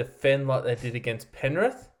can defend like they did against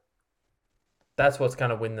Penrith, that's what's going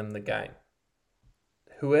to win them the game.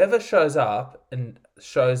 Whoever shows up and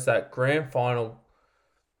shows that grand final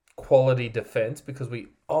quality defence, because we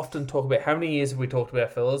often talk about how many years have we talked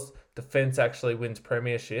about, fellas, defence actually wins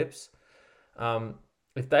premierships.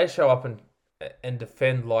 If they show up and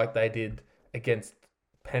defend like they did against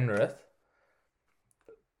Penrith,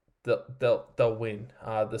 they'll win.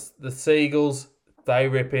 The Seagulls, they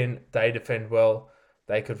rip in, they defend well,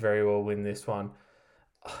 they could very well win this one.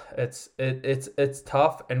 It's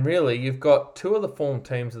tough, and really you've got two of the form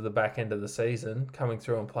teams at the back end of the season coming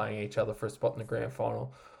through and playing each other for a spot in the grand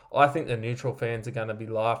final. I think the neutral fans are going to be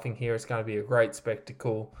laughing here. It's going to be a great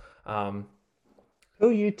spectacle. Who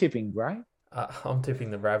are you tipping, Gray? I'm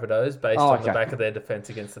tipping the Rabbitohs based on the back of their defense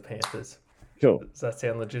against the Panthers. Cool. Does that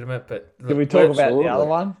sound legitimate? But can we talk about the other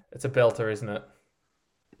one? It's a belter, isn't it?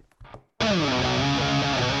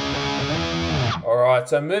 All right,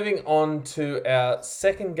 so moving on to our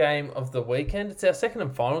second game of the weekend. It's our second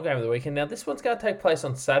and final game of the weekend. Now, this one's going to take place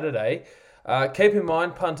on Saturday. Keep in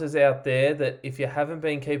mind, punters out there, that if you haven't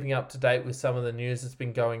been keeping up to date with some of the news that's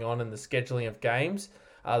been going on in the scheduling of games,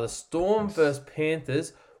 the Storm versus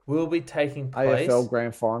Panthers will be taking place... AFL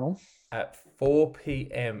Grand Final. At 4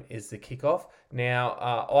 p.m. is the kickoff.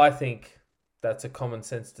 Now, I think that's a common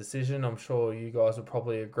sense decision. I'm sure you guys would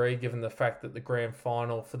probably agree, given the fact that the grand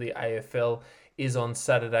final for the AFL is on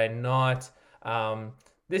Saturday night.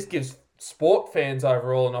 This gives sport fans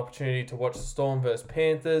overall an opportunity to watch the Storm versus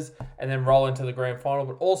Panthers and then roll into the grand final,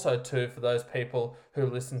 but also too for those people who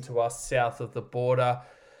listen to us south of the border.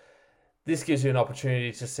 This gives you an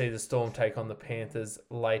opportunity to see the Storm take on the Panthers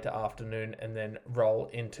later afternoon and then roll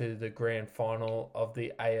into the grand final of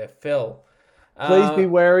the AFL. Please be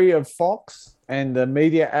wary of Fox and the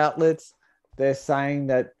media outlets. They're saying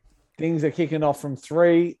that things are kicking off from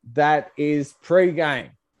 3. That is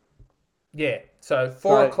pre-game. Yeah, so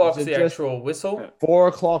 4 o'clock is the actual whistle. 4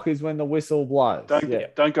 o'clock is when the whistle blows.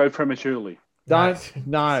 Don't go prematurely. No.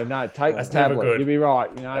 Take the tablet. You'll be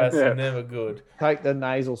right. That's never good. Take the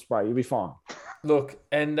nasal spray. You'll be fine. Look,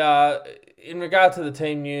 and in regard to the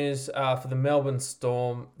team news for the Melbourne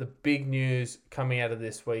Storm, the big news coming out of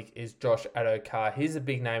this week is Josh Adokar. He's a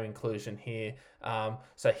big name inclusion here.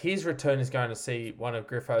 So his return is going to see one of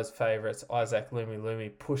Griffo's favourites, Isaac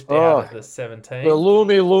Lumi, pushed out of the 17. The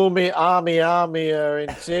Lumi army are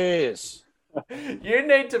in tears. You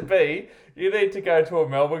need to go to a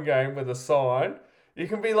Melbourne game with a sign. You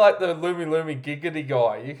can be like the Lumi giggity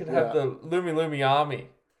guy. You can have the Lumi army.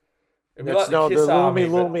 It'd be like the Kiss army.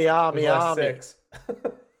 Lumi army. Sex.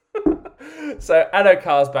 So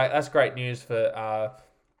Adokar's back. That's great news for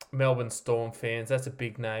Melbourne Storm fans. That's a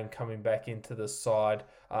big name coming back into the side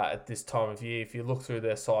at this time of year. If you look through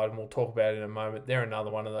their side, and we'll talk about it in a moment, they're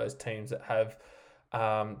another one of those teams that have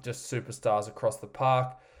just superstars across the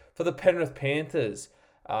park. For the Penrith Panthers,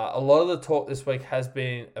 a lot of the talk this week has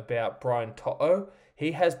been about Brian To'o.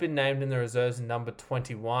 He has been named in the reserves in number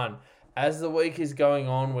 21. As the week is going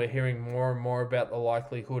on, we're hearing more and more about the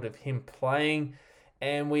likelihood of him playing.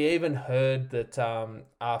 And we even heard that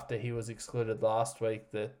after he was excluded last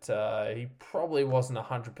week that he probably wasn't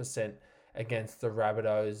 100% against the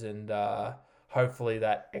Rabbitohs. And hopefully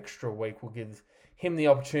that extra week will give him the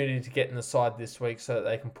opportunity to get in the side this week so that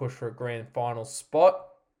they can push for a grand final spot.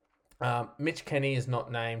 Mitch Kenny is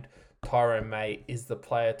not named. Tyrone May is the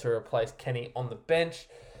player to replace Kenny on the bench.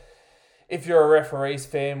 If you're a referees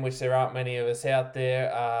fan, which there aren't many of us out there,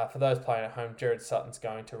 for those playing at home, Jared Sutton's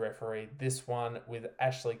going to referee this one with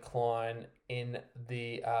Ashley Klein in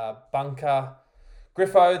the bunker.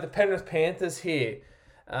 Griffo, the Penrith Panthers here.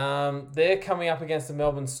 They're coming up against the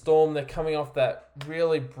Melbourne Storm. They're coming off that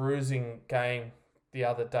really bruising game the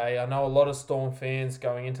other day. I know a lot of Storm fans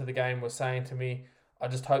going into the game were saying to me, I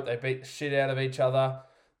just hope they beat the shit out of each other.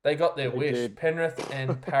 They got their wish. Did. Penrith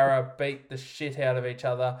and Para beat the shit out of each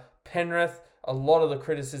other. Penrith, a lot of the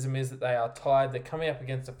criticism is that they are tired. They're coming up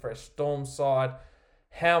against a fresh Storm side.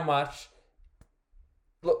 How much...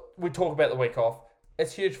 Look, we talk about the week off.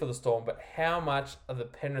 It's huge for the Storm, but how much are the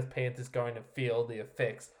Penrith Panthers going to feel the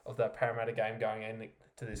effects of that Parramatta game going into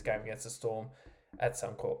this game against the Storm at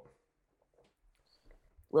Suncorp?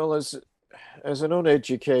 Well, as an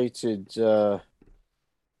uneducated fan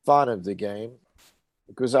of the game,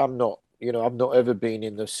 because I've not ever been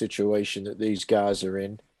in the situation that these guys are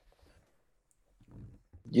in,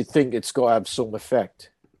 you think it's got to have some effect.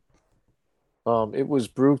 It was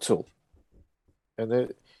brutal,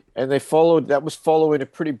 and they followed. That was following a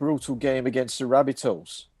pretty brutal game against the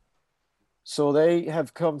Rabbitohs. So they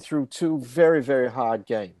have come through two very, very hard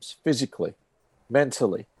games, physically,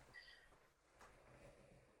 mentally.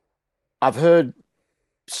 I've heard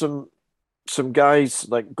some guys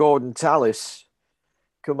like Gordon Tallis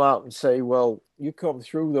come out and say, well, you come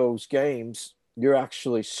through those games, you're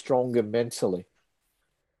actually stronger mentally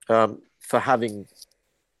for having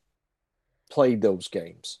played those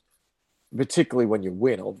games, particularly when you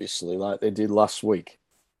win, obviously, like they did last week.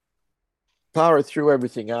 Para threw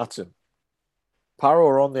everything at him. Para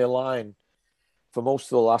were on their line for most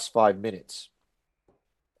of the last 5 minutes,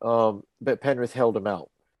 but Penrith held them out.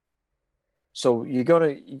 So you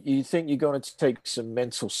think you're gonna take some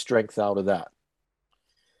mental strength out of that.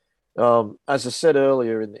 As I said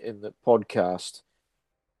earlier in the podcast,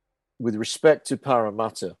 with respect to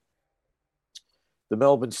Parramatta, the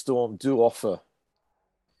Melbourne Storm do offer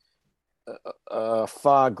a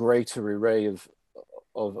far greater array of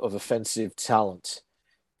offensive talent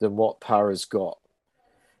than what Para's got.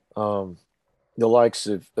 The likes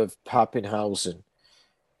of Pappenhausen,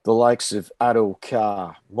 the likes of Addo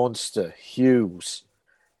Carr, Munster, Hughes,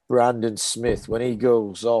 Brandon Smith. When he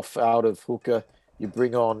goes off out of hooker, you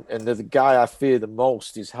bring on, and the guy I fear the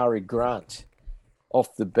most is Harry Grant,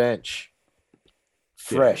 off the bench,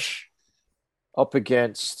 fresh, up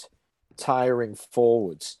against tiring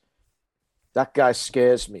forwards. That guy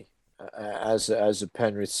scares me as a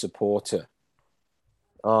Penrith supporter.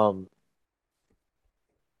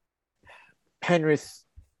 Penrith,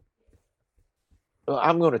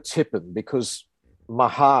 I'm going to tip him because my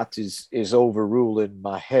heart is overruling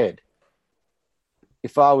my head.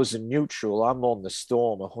 If I was a neutral, I'm on the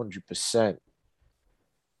Storm 100%.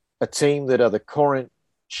 A team that are the current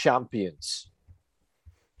champions,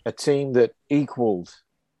 a team that equaled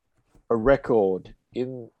a record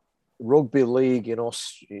in rugby league in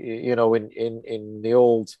the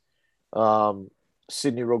old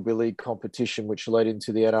Sydney Rugby League competition, which led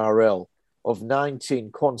into the NRL, of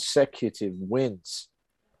 19 consecutive wins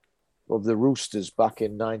of the Roosters back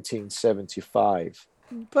in 1975.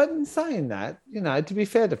 But in saying that, to be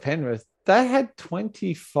fair to Penrith, they had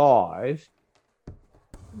 25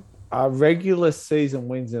 regular season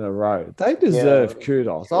wins in a row. They deserve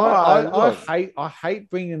kudos. I hate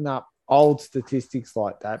bringing up old statistics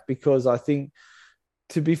like that because I think,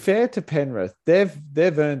 to be fair to Penrith, they've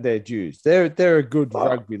earned their dues. They're a good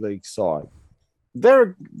rugby league side.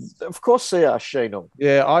 Of course they are, Shane.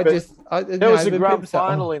 Yeah, there was a grand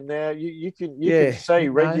final in there. You can say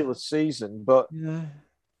regular season, but the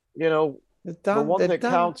one that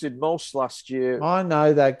counted most last year. I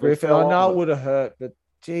know that, Griffin. I know it would have hurt, but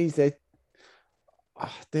geez,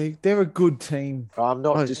 they're a good team. I'm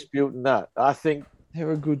not disputing that. I think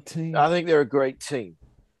they're a good team. I think they're a great team,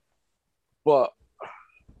 but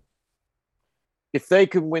if they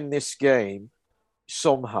can win this game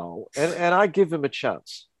somehow, and I give him a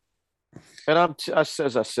chance, and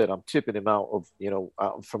as I said, I'm tipping him out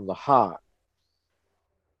from the heart.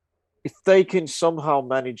 If they can somehow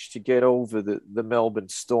manage to get over the Melbourne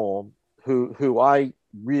Storm, who I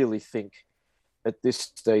really think at this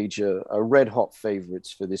stage are red hot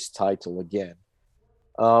favourites for this title again.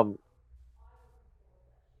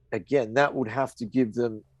 Again, that would have to give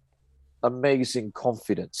them amazing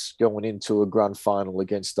confidence going into a grand final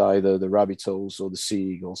against either the Rabbitohs or the Sea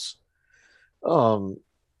Eagles.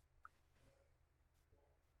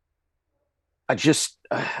 I just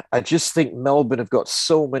think Melbourne have got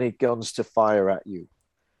so many guns to fire at you.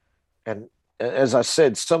 And as I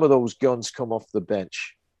said, some of those guns come off the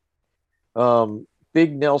bench.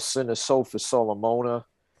 Big Nelson Asofa Solomona,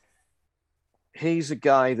 he's a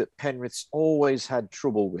guy that Penrith's always had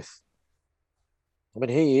trouble with. I mean,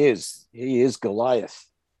 he is Goliath.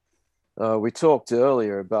 We talked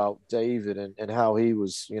earlier about David and how he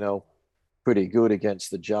was, pretty good against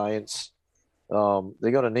the Giants.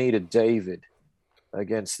 They're going to need a David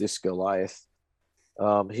against this Goliath.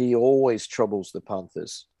 He always troubles the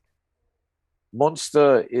Panthers.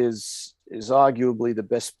 Munster is arguably the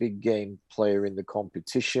best big game player in the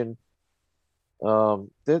competition.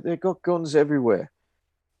 They've got guns everywhere.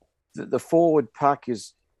 The forward pack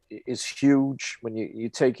is huge when you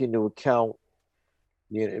take into account,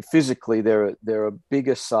 physically they're a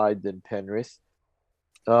bigger side than Penrith.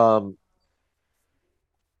 For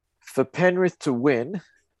Penrith to win,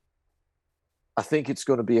 I think it's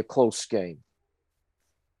going to be a close game.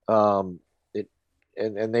 And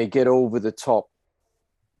they get over the top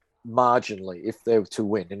marginally if they were to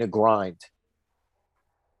win in a grind.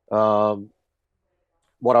 What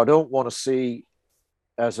I don't want to see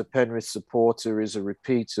as a Penrith supporter is a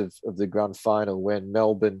repeat of the grand final when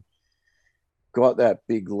Melbourne got that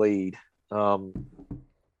big lead.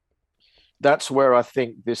 That's where I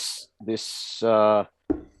think this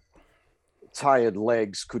tired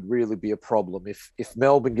legs could really be a problem. If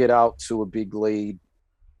Melbourne get out to a big lead,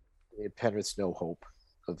 Penrith's no hope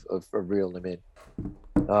of reeling them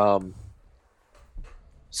in.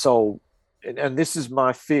 So, and this is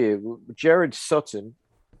my fear. Jared Sutton,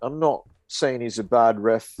 I'm not saying he's a bad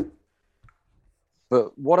ref,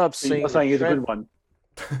 but what I've seen... You're saying he's a good one.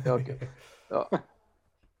 Okay.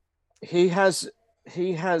 He has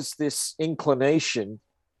this inclination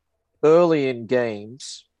early in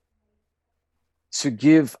games to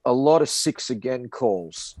give a lot of 6 again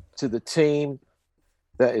calls to the team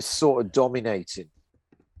that is sort of dominating.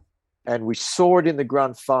 And we saw it in the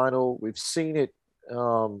grand final. We've seen it,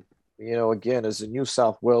 again, as a New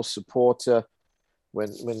South Wales supporter,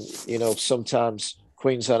 when sometimes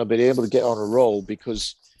Queensland have been able to get on a roll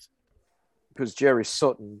because Jerry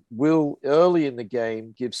Sutton will, early in the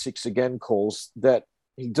game, give 6 again calls that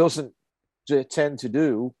he doesn't tend to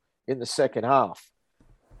do in the second half.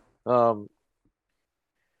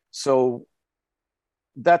 So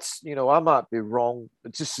that's, I might be wrong,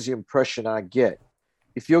 but this is the impression I get.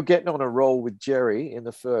 If you're getting on a roll with Jerry in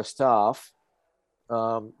the first half,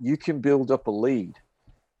 you can build up a lead.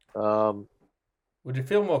 Would you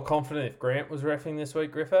feel more confident if Grant was reffing this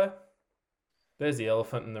week, Griffo? There's the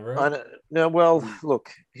elephant in the room.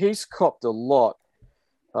 Look, he's copped a lot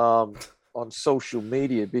on social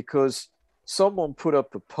media because someone put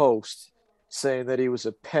up a post saying that he was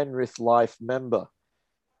a Penrith Life member.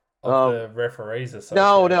 Of the Referees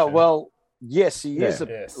Association. No. Well, yes, he is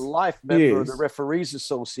a life member of the Referees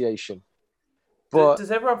Association. But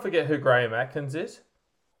does everyone forget who Graham Atkins is?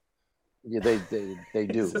 Yeah, they do.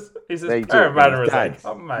 He's a Parramatta.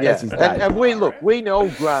 Yes, and we know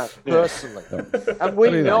Grant personally, and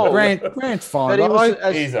we know Grant's fine.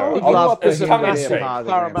 That he was he's a massive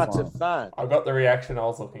Parramatta fan. I got the reaction I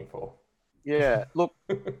was looking for. Yeah, look,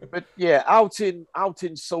 but yeah, out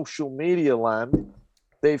in social media land,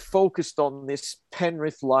 they focused on this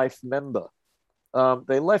Penrith Life member.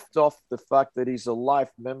 They left off the fact that he's a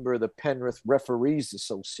life member of the Penrith Referees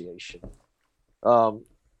Association.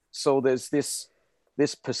 So there's this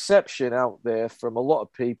perception out there from a lot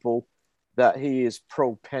of people that he is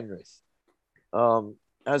pro-Penrith.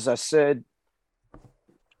 As I said,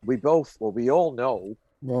 we all know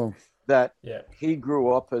that he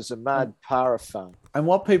grew up as a mad Para fan. And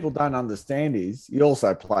what people don't understand is, he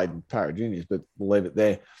also played in Para Juniors, but we'll leave it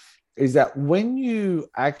there, is that when you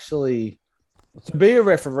actually, to be a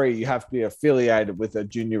referee, you have to be affiliated with a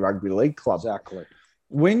junior rugby league club. Exactly.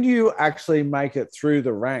 When you actually make it through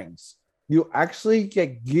the ranks, you actually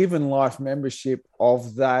get given life membership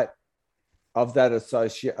of that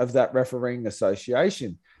refereeing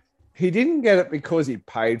association. He didn't get it because he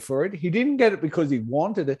paid for it. He didn't get it because he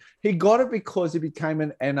wanted it. He got it because he became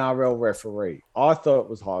an NRL referee. I thought it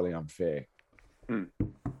was highly unfair. Yeah.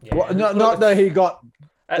 Well, not that he got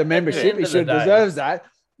the membership. He should deserve that.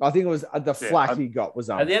 I think it was the flack he got was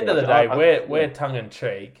unfair. At the end of the day, we're tongue in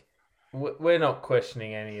cheek. We're not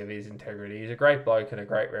questioning any of his integrity. He's a great bloke and a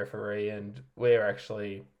great referee, and we're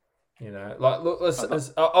actually,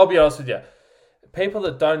 I'll be honest with you. People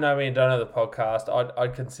that don't know me and don't know the podcast,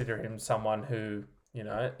 I'd consider him someone who,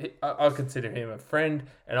 I consider him a friend,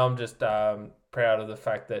 and I'm just proud of the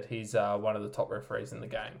fact that he's one of the top referees in the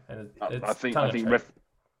game. And I think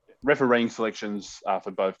refereeing selections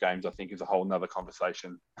for both games, I think, is a whole nother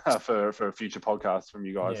conversation for a future podcast from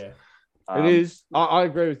you guys. Yeah. It is. I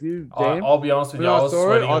agree with you, Dan. I'll be honest with you. I was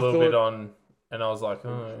sweating a little bit on, and I was like,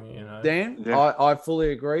 Dan, I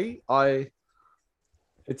fully agree.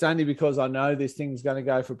 It's only because I know this thing's going to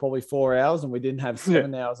go for probably 4 hours and we didn't have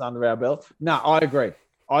 7 hours under our belt. No, I agree.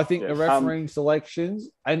 I think the Yes. refereeing selections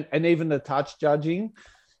and even the touch judging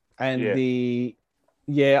and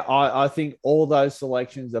I think all those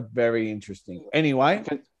selections are very interesting. Anyway.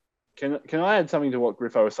 Can I add something to what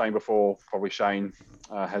Griffo was saying before? Probably Shane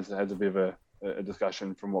has a bit of a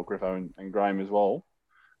discussion from what Griffo and Graham as well.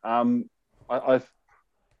 I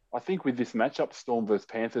think with this matchup, Storm versus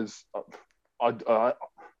Panthers, I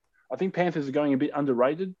think Panthers are going a bit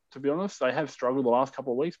underrated, to be honest. They have struggled the last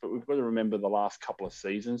couple of weeks, but we've got to remember the last couple of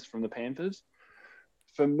seasons from the Panthers.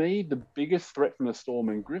 For me, the biggest threat from the Storm,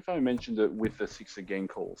 and Griffo mentioned it with the 6 again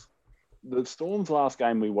calls. The Storm's last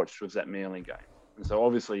game we watched was that Manly game. And so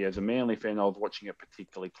obviously, as a Manly fan, I was watching it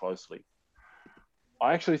particularly closely.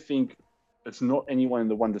 I actually think it's not anyone in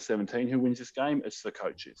the 1 to 17 who wins this game, it's the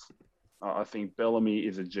coaches. I think Bellamy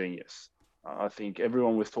is a genius. I think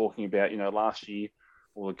everyone was talking about, last year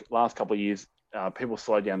or the last couple of years, people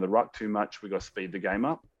slowed down the ruck too much. We got to speed the game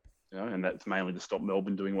up, and that's mainly to stop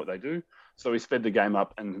Melbourne doing what they do. So we sped the game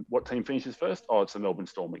up, and what team finishes first? Oh, it's the Melbourne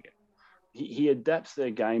Storm again. He adapts their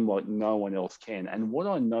game like no one else can. And what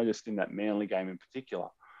I noticed in that Manly game in particular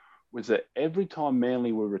was that every time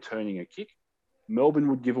Manly were returning a kick, Melbourne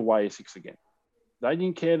would give away a 6 again. They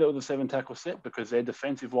didn't care that it was a 7-tackle set because their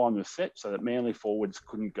defensive line was set so that Manly forwards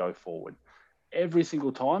couldn't go forward. Every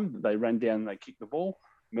single time that they ran down and they kicked the ball,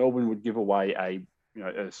 Melbourne would give away a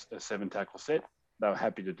 7-tackle set. They were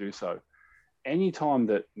happy to do so. Any time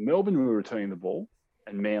that Melbourne were returning the ball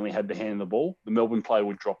and Manly had the hand on the ball, the Melbourne player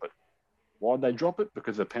would drop it. Why'd they drop it?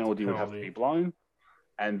 Because the penalty would have to be blown,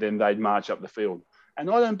 and then they'd march up the field. And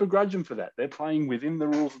I don't begrudge them for that. They're playing within the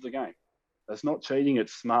rules of the game. That's not cheating,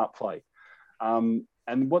 it's smart play. And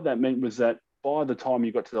what that meant was that by the time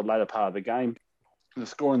you got to the latter part of the game, the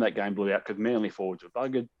score in that game blew out because Manly forwards were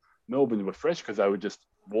buggered. Melbourne were fresh because they were just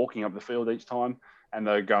walking up the field each time, and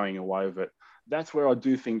they were going away with it. That's where I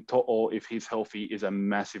do think To'o, if he's healthy, is a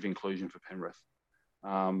massive inclusion for Penrith.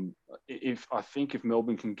 If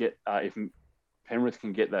Melbourne can get, if Penrith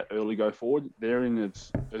can get that early go forward, they're in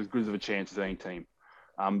as good of a chance as any team.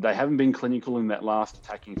 They haven't been clinical in that last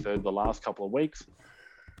attacking third the last couple of weeks.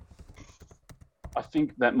 I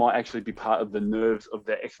think that might actually be part of the nerves of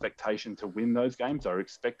their expectation to win those games. They're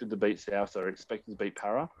expected to beat South. They're expected to beat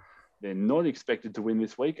Para. They're not expected to win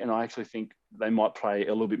this week, and I actually think they might play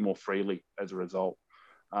a little bit more freely as a result.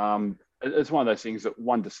 It's one of those things that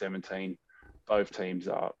 1 to 17, both teams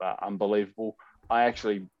are unbelievable. I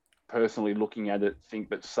actually, personally, looking at it, think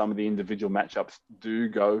that some of the individual matchups do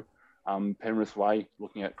go Penrith's way.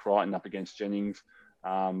 Looking at Crichton up against Jennings,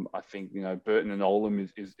 I think Burton and Olam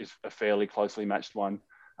is a fairly closely matched one.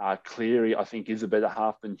 Cleary, I think, is a better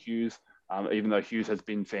half than Hughes, even though Hughes has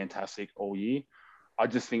been fantastic all year. I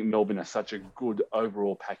just think Melbourne are such a good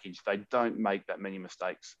overall package. They don't make that many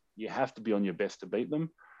mistakes. You have to be on your best to beat them.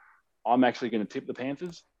 I'm actually going to tip the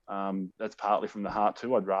Panthers. That's partly from the heart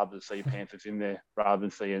too. I'd rather see Panthers in there rather than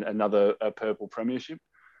see another purple premiership.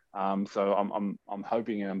 So I'm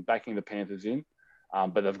hoping and I'm backing the Panthers in,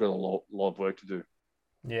 but they've got a lot of work to do.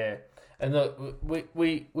 Yeah, and look,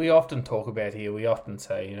 we often talk about here. We often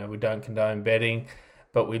say we don't condone betting,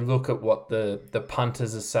 but we look at what the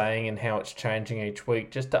punters are saying and how it's changing each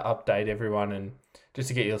week, just to update everyone and just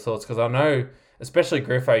to get your thoughts. Because I know, especially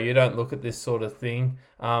Griffo, you don't look at this sort of thing.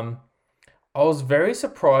 I was very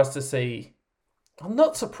surprised to see. I'm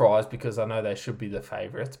not surprised because I know they should be the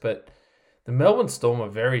favourites, but the Melbourne Storm are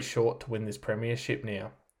very short to win this premiership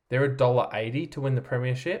now. They're $1.80 to win the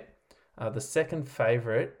premiership. The second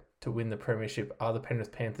favourite to win the premiership are the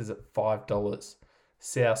Penrith Panthers at $5.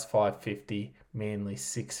 South $5.50, Manly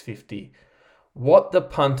 $6.50. What the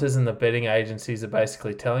punters and the betting agencies are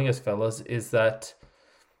basically telling us, fellas, is that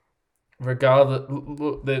regardless,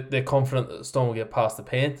 they're confident that the Storm will get past the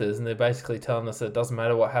Panthers, and they're basically telling us that it doesn't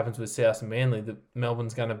matter what happens with South and Manly, that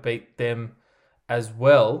Melbourne's going to beat them as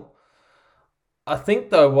well. I think,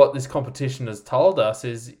 though, what this competition has told us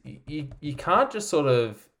is you can't just sort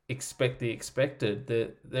of expect the expected.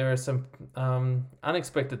 There are some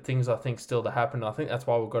unexpected things, I think, still to happen. I think that's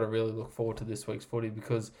why we've got to really look forward to this week's footy,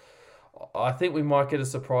 because I think we might get a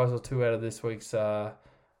surprise or two out of this week's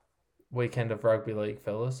weekend of rugby league,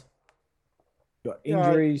 fellas. You got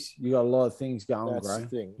injuries. You got a lot of things going, That's Gray. the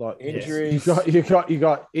thing. Like Injuries. You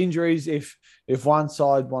got injuries. If one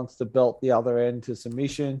side wants to belt the other end to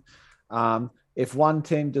submission, if one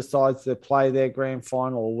team decides to play their grand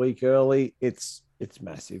final a week early, it's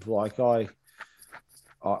massive. Like I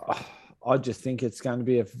just think it's going to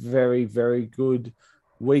be a very, very good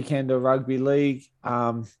weekend of rugby league.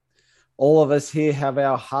 All of us here have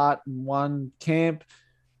our heart in one camp.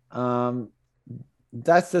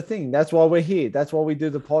 That's the thing. That's why we're here. That's why we do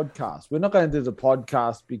the podcast. We're not going to do the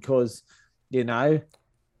podcast because,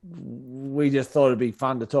 we just thought it'd be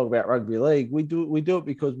fun to talk about rugby league. We do it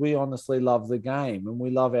because we honestly love the game and we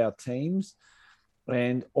love our teams.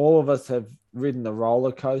 And all of us have ridden the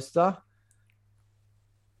roller coaster.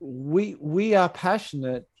 We are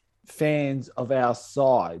passionate fans of our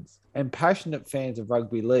sides and passionate fans of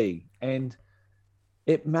rugby league, and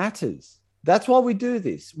it matters. That's why we do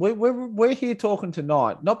this. We're here talking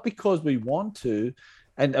tonight, not because we want to,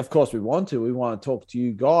 and of course we want to. We want to talk to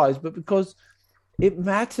you guys, but because it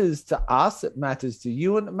matters to us, it matters to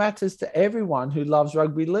you, and it matters to everyone who loves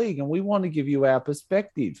rugby league. And we want to give you our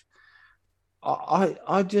perspective. I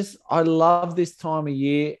love this time of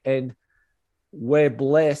year, and we're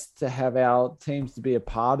blessed to have our teams to be a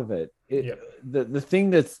part of it. The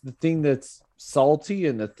thing that's salty,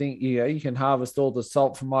 and the thing you can harvest all the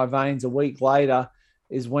salt from my veins a week later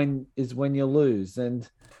is when you lose, and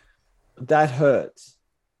that hurts,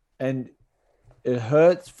 and it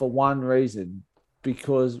hurts for one reason,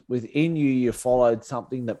 because within you followed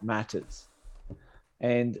something that matters.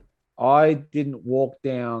 And I didn't walk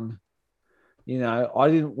down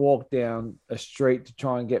a street to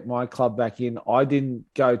try and get my club back in. I didn't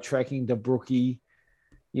go trekking to Brookie,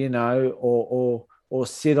 or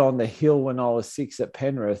sit on the hill when I was 6 at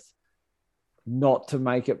Penrith, not to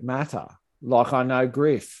make it matter. Like I know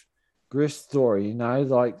Griff's story,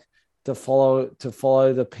 like to follow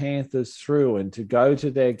the Panthers through and to go to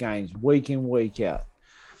their games week in, week out.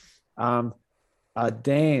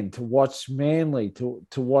 Dan, to watch Manly, to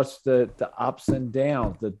watch the ups and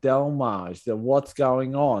downs, the Delmars, the what's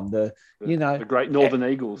going on, the great Northern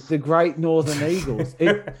Eagles. The great Northern Eagles.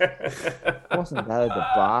 It wasn't that a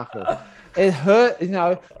debacle. It hurt,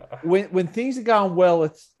 when things are going well,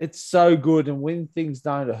 it's so good, and when things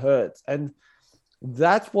don't, it hurts. And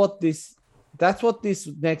that's what this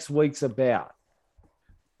next week's about.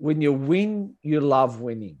 When you win, you love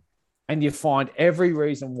winning, and you find every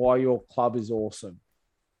reason why your club is awesome,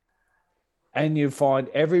 and you find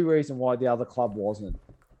every reason why the other club wasn't.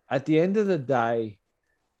 At the end of the day,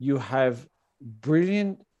 you have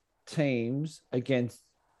brilliant teams against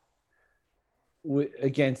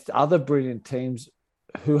other brilliant teams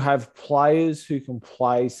who have players who can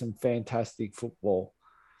play some fantastic football.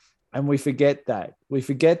 And we forget that. We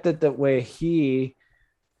forget that we're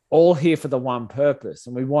all here for the one purpose,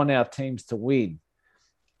 and we want our teams to win.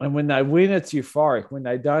 And when they win, it's euphoric. When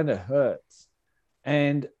they don't, it hurts.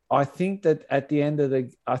 And I think that at the end of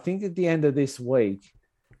this week,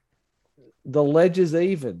 the ledger's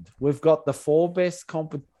evened. We've got the 4 best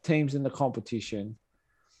teams in the competition.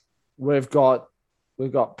 We've got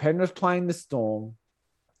Penrith playing the Storm.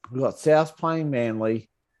 We've got South playing Manly.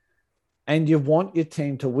 And you want your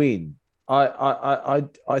team to win. I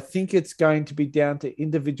think it's going to be down to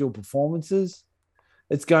individual performances.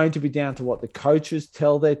 It's going to be down to what the coaches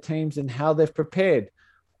tell their teams and how they've prepared.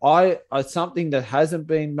 Something that hasn't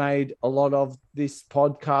been made a lot of this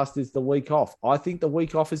podcast is the week off. I think the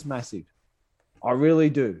week off is massive. I really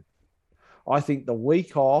do. I think the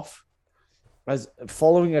week off, as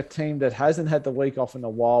following a team that hasn't had the week off in a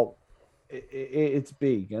while, it's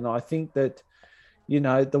big. And I think that,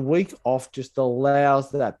 the week off just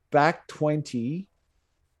allows that back 20,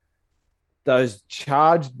 those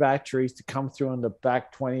charged batteries to come through in the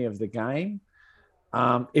back 20 of the game.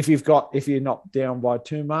 If you're not down by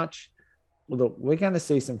too much, look, we're going to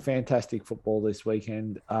see some fantastic football this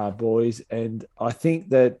weekend, boys. And I think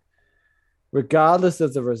that regardless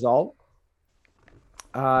of the result,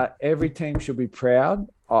 every team should be proud.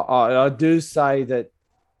 I do say that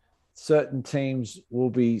certain teams will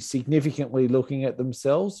be significantly looking at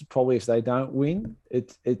themselves. Probably if they don't win,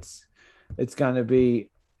 it's going to be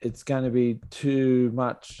too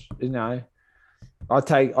much. I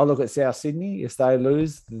look at South Sydney. If they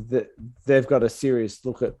lose, they've got a serious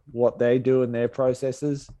look at what they do in their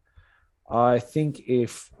processes. I think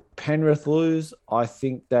if Penrith lose, I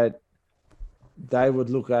think that they would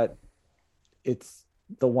look at it's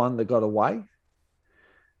the one that got away.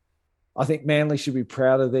 I think Manly should be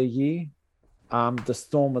proud of their year. The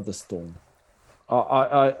Storm of the Storm.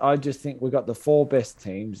 I just think we've got the 4 best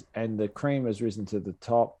teams, and the cream has risen to the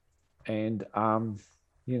top. And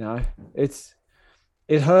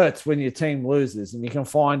it hurts when your team loses, and you can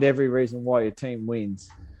find every reason why your team wins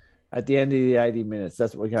at the end of the 80 minutes.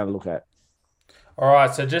 That's what we're going to look at. All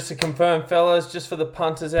right, so just to confirm, fellas, just for the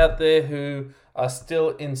punters out there who are still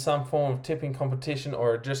in some form of tipping competition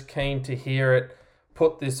or are just keen to hear it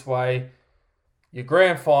put this way, your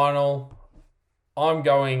grand final, I'm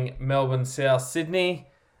going Melbourne, South Sydney.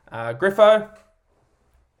 Griffo?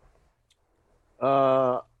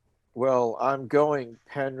 Well, I'm going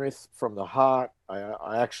Penrith from the heart.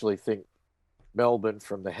 I actually think Melbourne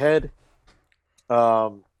from the head.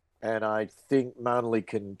 and I think Manly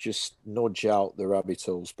can just nudge out the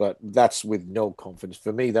Rabbitohs, but that's with no confidence.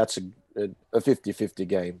 For me, that's a 50-50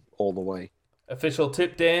 game all the way. Official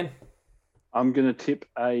tip, Dan? I'm going to tip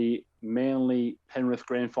a Manly Penrith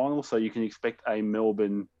grand final, so you can expect a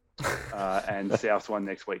Melbourne and South one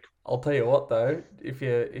next week. I'll tell you what though, if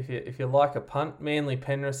you like a punt, Manly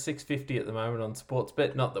Penrith $6.50 at the moment on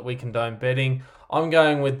Sportsbet. Not that we condone betting. I'm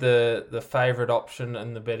going with the favourite option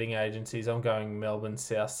and the betting agencies. I'm going Melbourne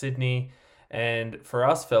South Sydney, and for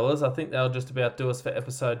us fellas, I think they'll just about do us for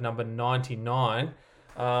episode number 99.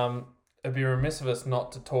 It'd be remiss of us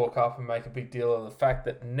not to talk up and make a big deal of the fact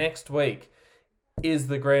that next week is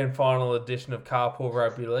the grand final edition of Carpool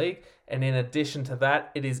Rugby League. And in addition to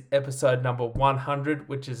that, it is episode number 100,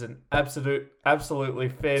 which is an absolutely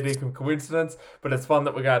fair dinkum coincidence, but it's fun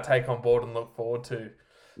that we're going to take on board and look forward to.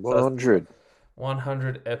 100.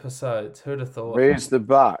 100 episodes. Who'd have thought? Where's the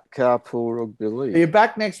back? Carpool Rugby League. Are you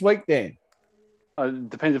back next week, Dan?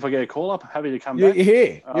 Depends if I get a call up. Happy to come You're back.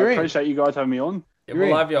 here. I You're in. appreciate you guys having me on. Yeah,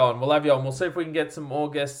 we'll have you on. We'll see if we can get some more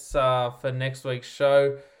guests for next week's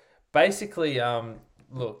show. Basically,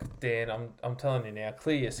 look, Dan, I'm telling you now,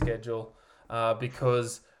 clear your schedule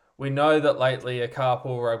because we know that lately a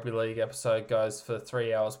Carpool Rugby League episode goes for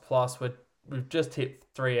 3 hours plus. We've just hit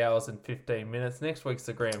 3 hours and 15 minutes. Next week's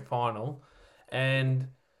the grand final. And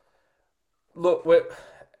look, we're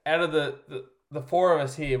out of the four of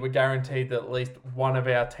us here, we're guaranteed that at least one of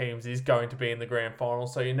our teams is going to be in the grand final.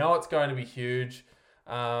 So you know it's going to be huge.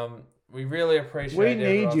 We really appreciate We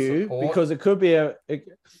need you support. because it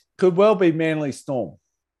could well be Manly Storm.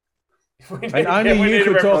 And only we you need a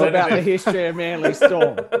could talk about the representative. history of Manly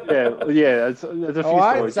Storm. Yeah, there's a few All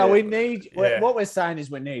right, stories. so yeah. we need. Yeah. What we're saying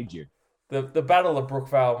is we need you. The Battle of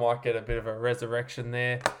Brookvale might get a bit of a resurrection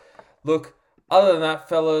there. Look, other than that,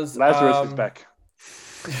 fellas, Lazarus is back.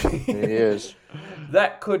 He is.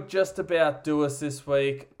 That could just about do us this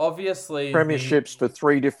week. Obviously, Premierships for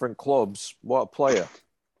 3 different clubs. What a player.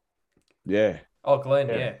 Yeah. Glenn,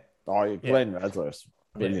 Yeah. yeah. Oh, Glenn Radlers.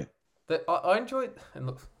 Brilliant. I enjoyed, and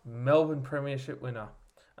look, Melbourne Premiership winner.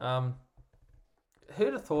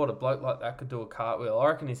 Who'd have thought a bloke like that could do a cartwheel? I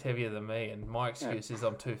reckon he's heavier than me, and my excuse is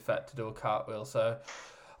I'm too fat to do a cartwheel. So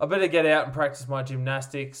I better get out and practice my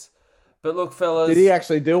gymnastics. But look, fellas. Did he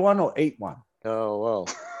actually do one or eat one? Oh, well.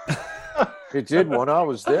 He did one. I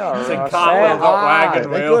was there. It's a I cartwheel, saw not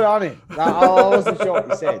wagon wheel. Good on him. No, I wasn't sure what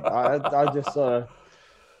you said. I just sort of,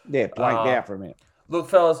 blanked out for a minute. Look,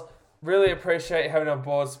 fellas, really appreciate you having on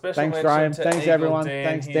board. Special Thanks, mention Graham. to Thanks, Eagle everyone. Dan.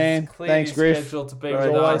 Thanks, He's Dan. cleared Thanks, his Griff. schedule to be As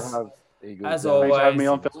with always. us. have Eagles As down always. Thanks for having me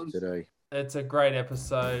on, fellas. today. It's a great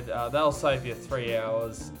episode. That'll save you 3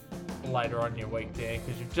 hours later on in your week, Dan,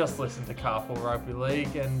 because you've just listened to Carpool Rugby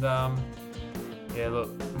League. And, look,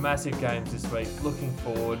 massive games this week. Looking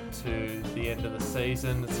forward to the end of the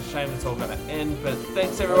season. It's a shame it's all going to end, but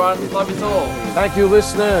thanks, everyone. Love you all. Thank you,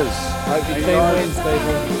 listeners. Hope your team wins,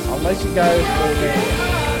 people. Unless you go for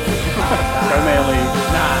Manly. Go Manly.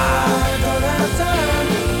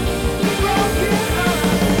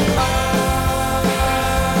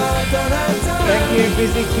 Thank you,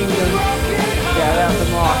 Busy Kingdom. Shout out to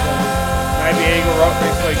Michael. Maybe Eagle Rock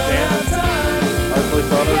next week, Dan. Hopefully,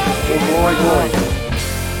 fellas. All glory.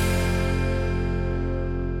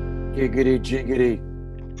 Giggity, jiggity.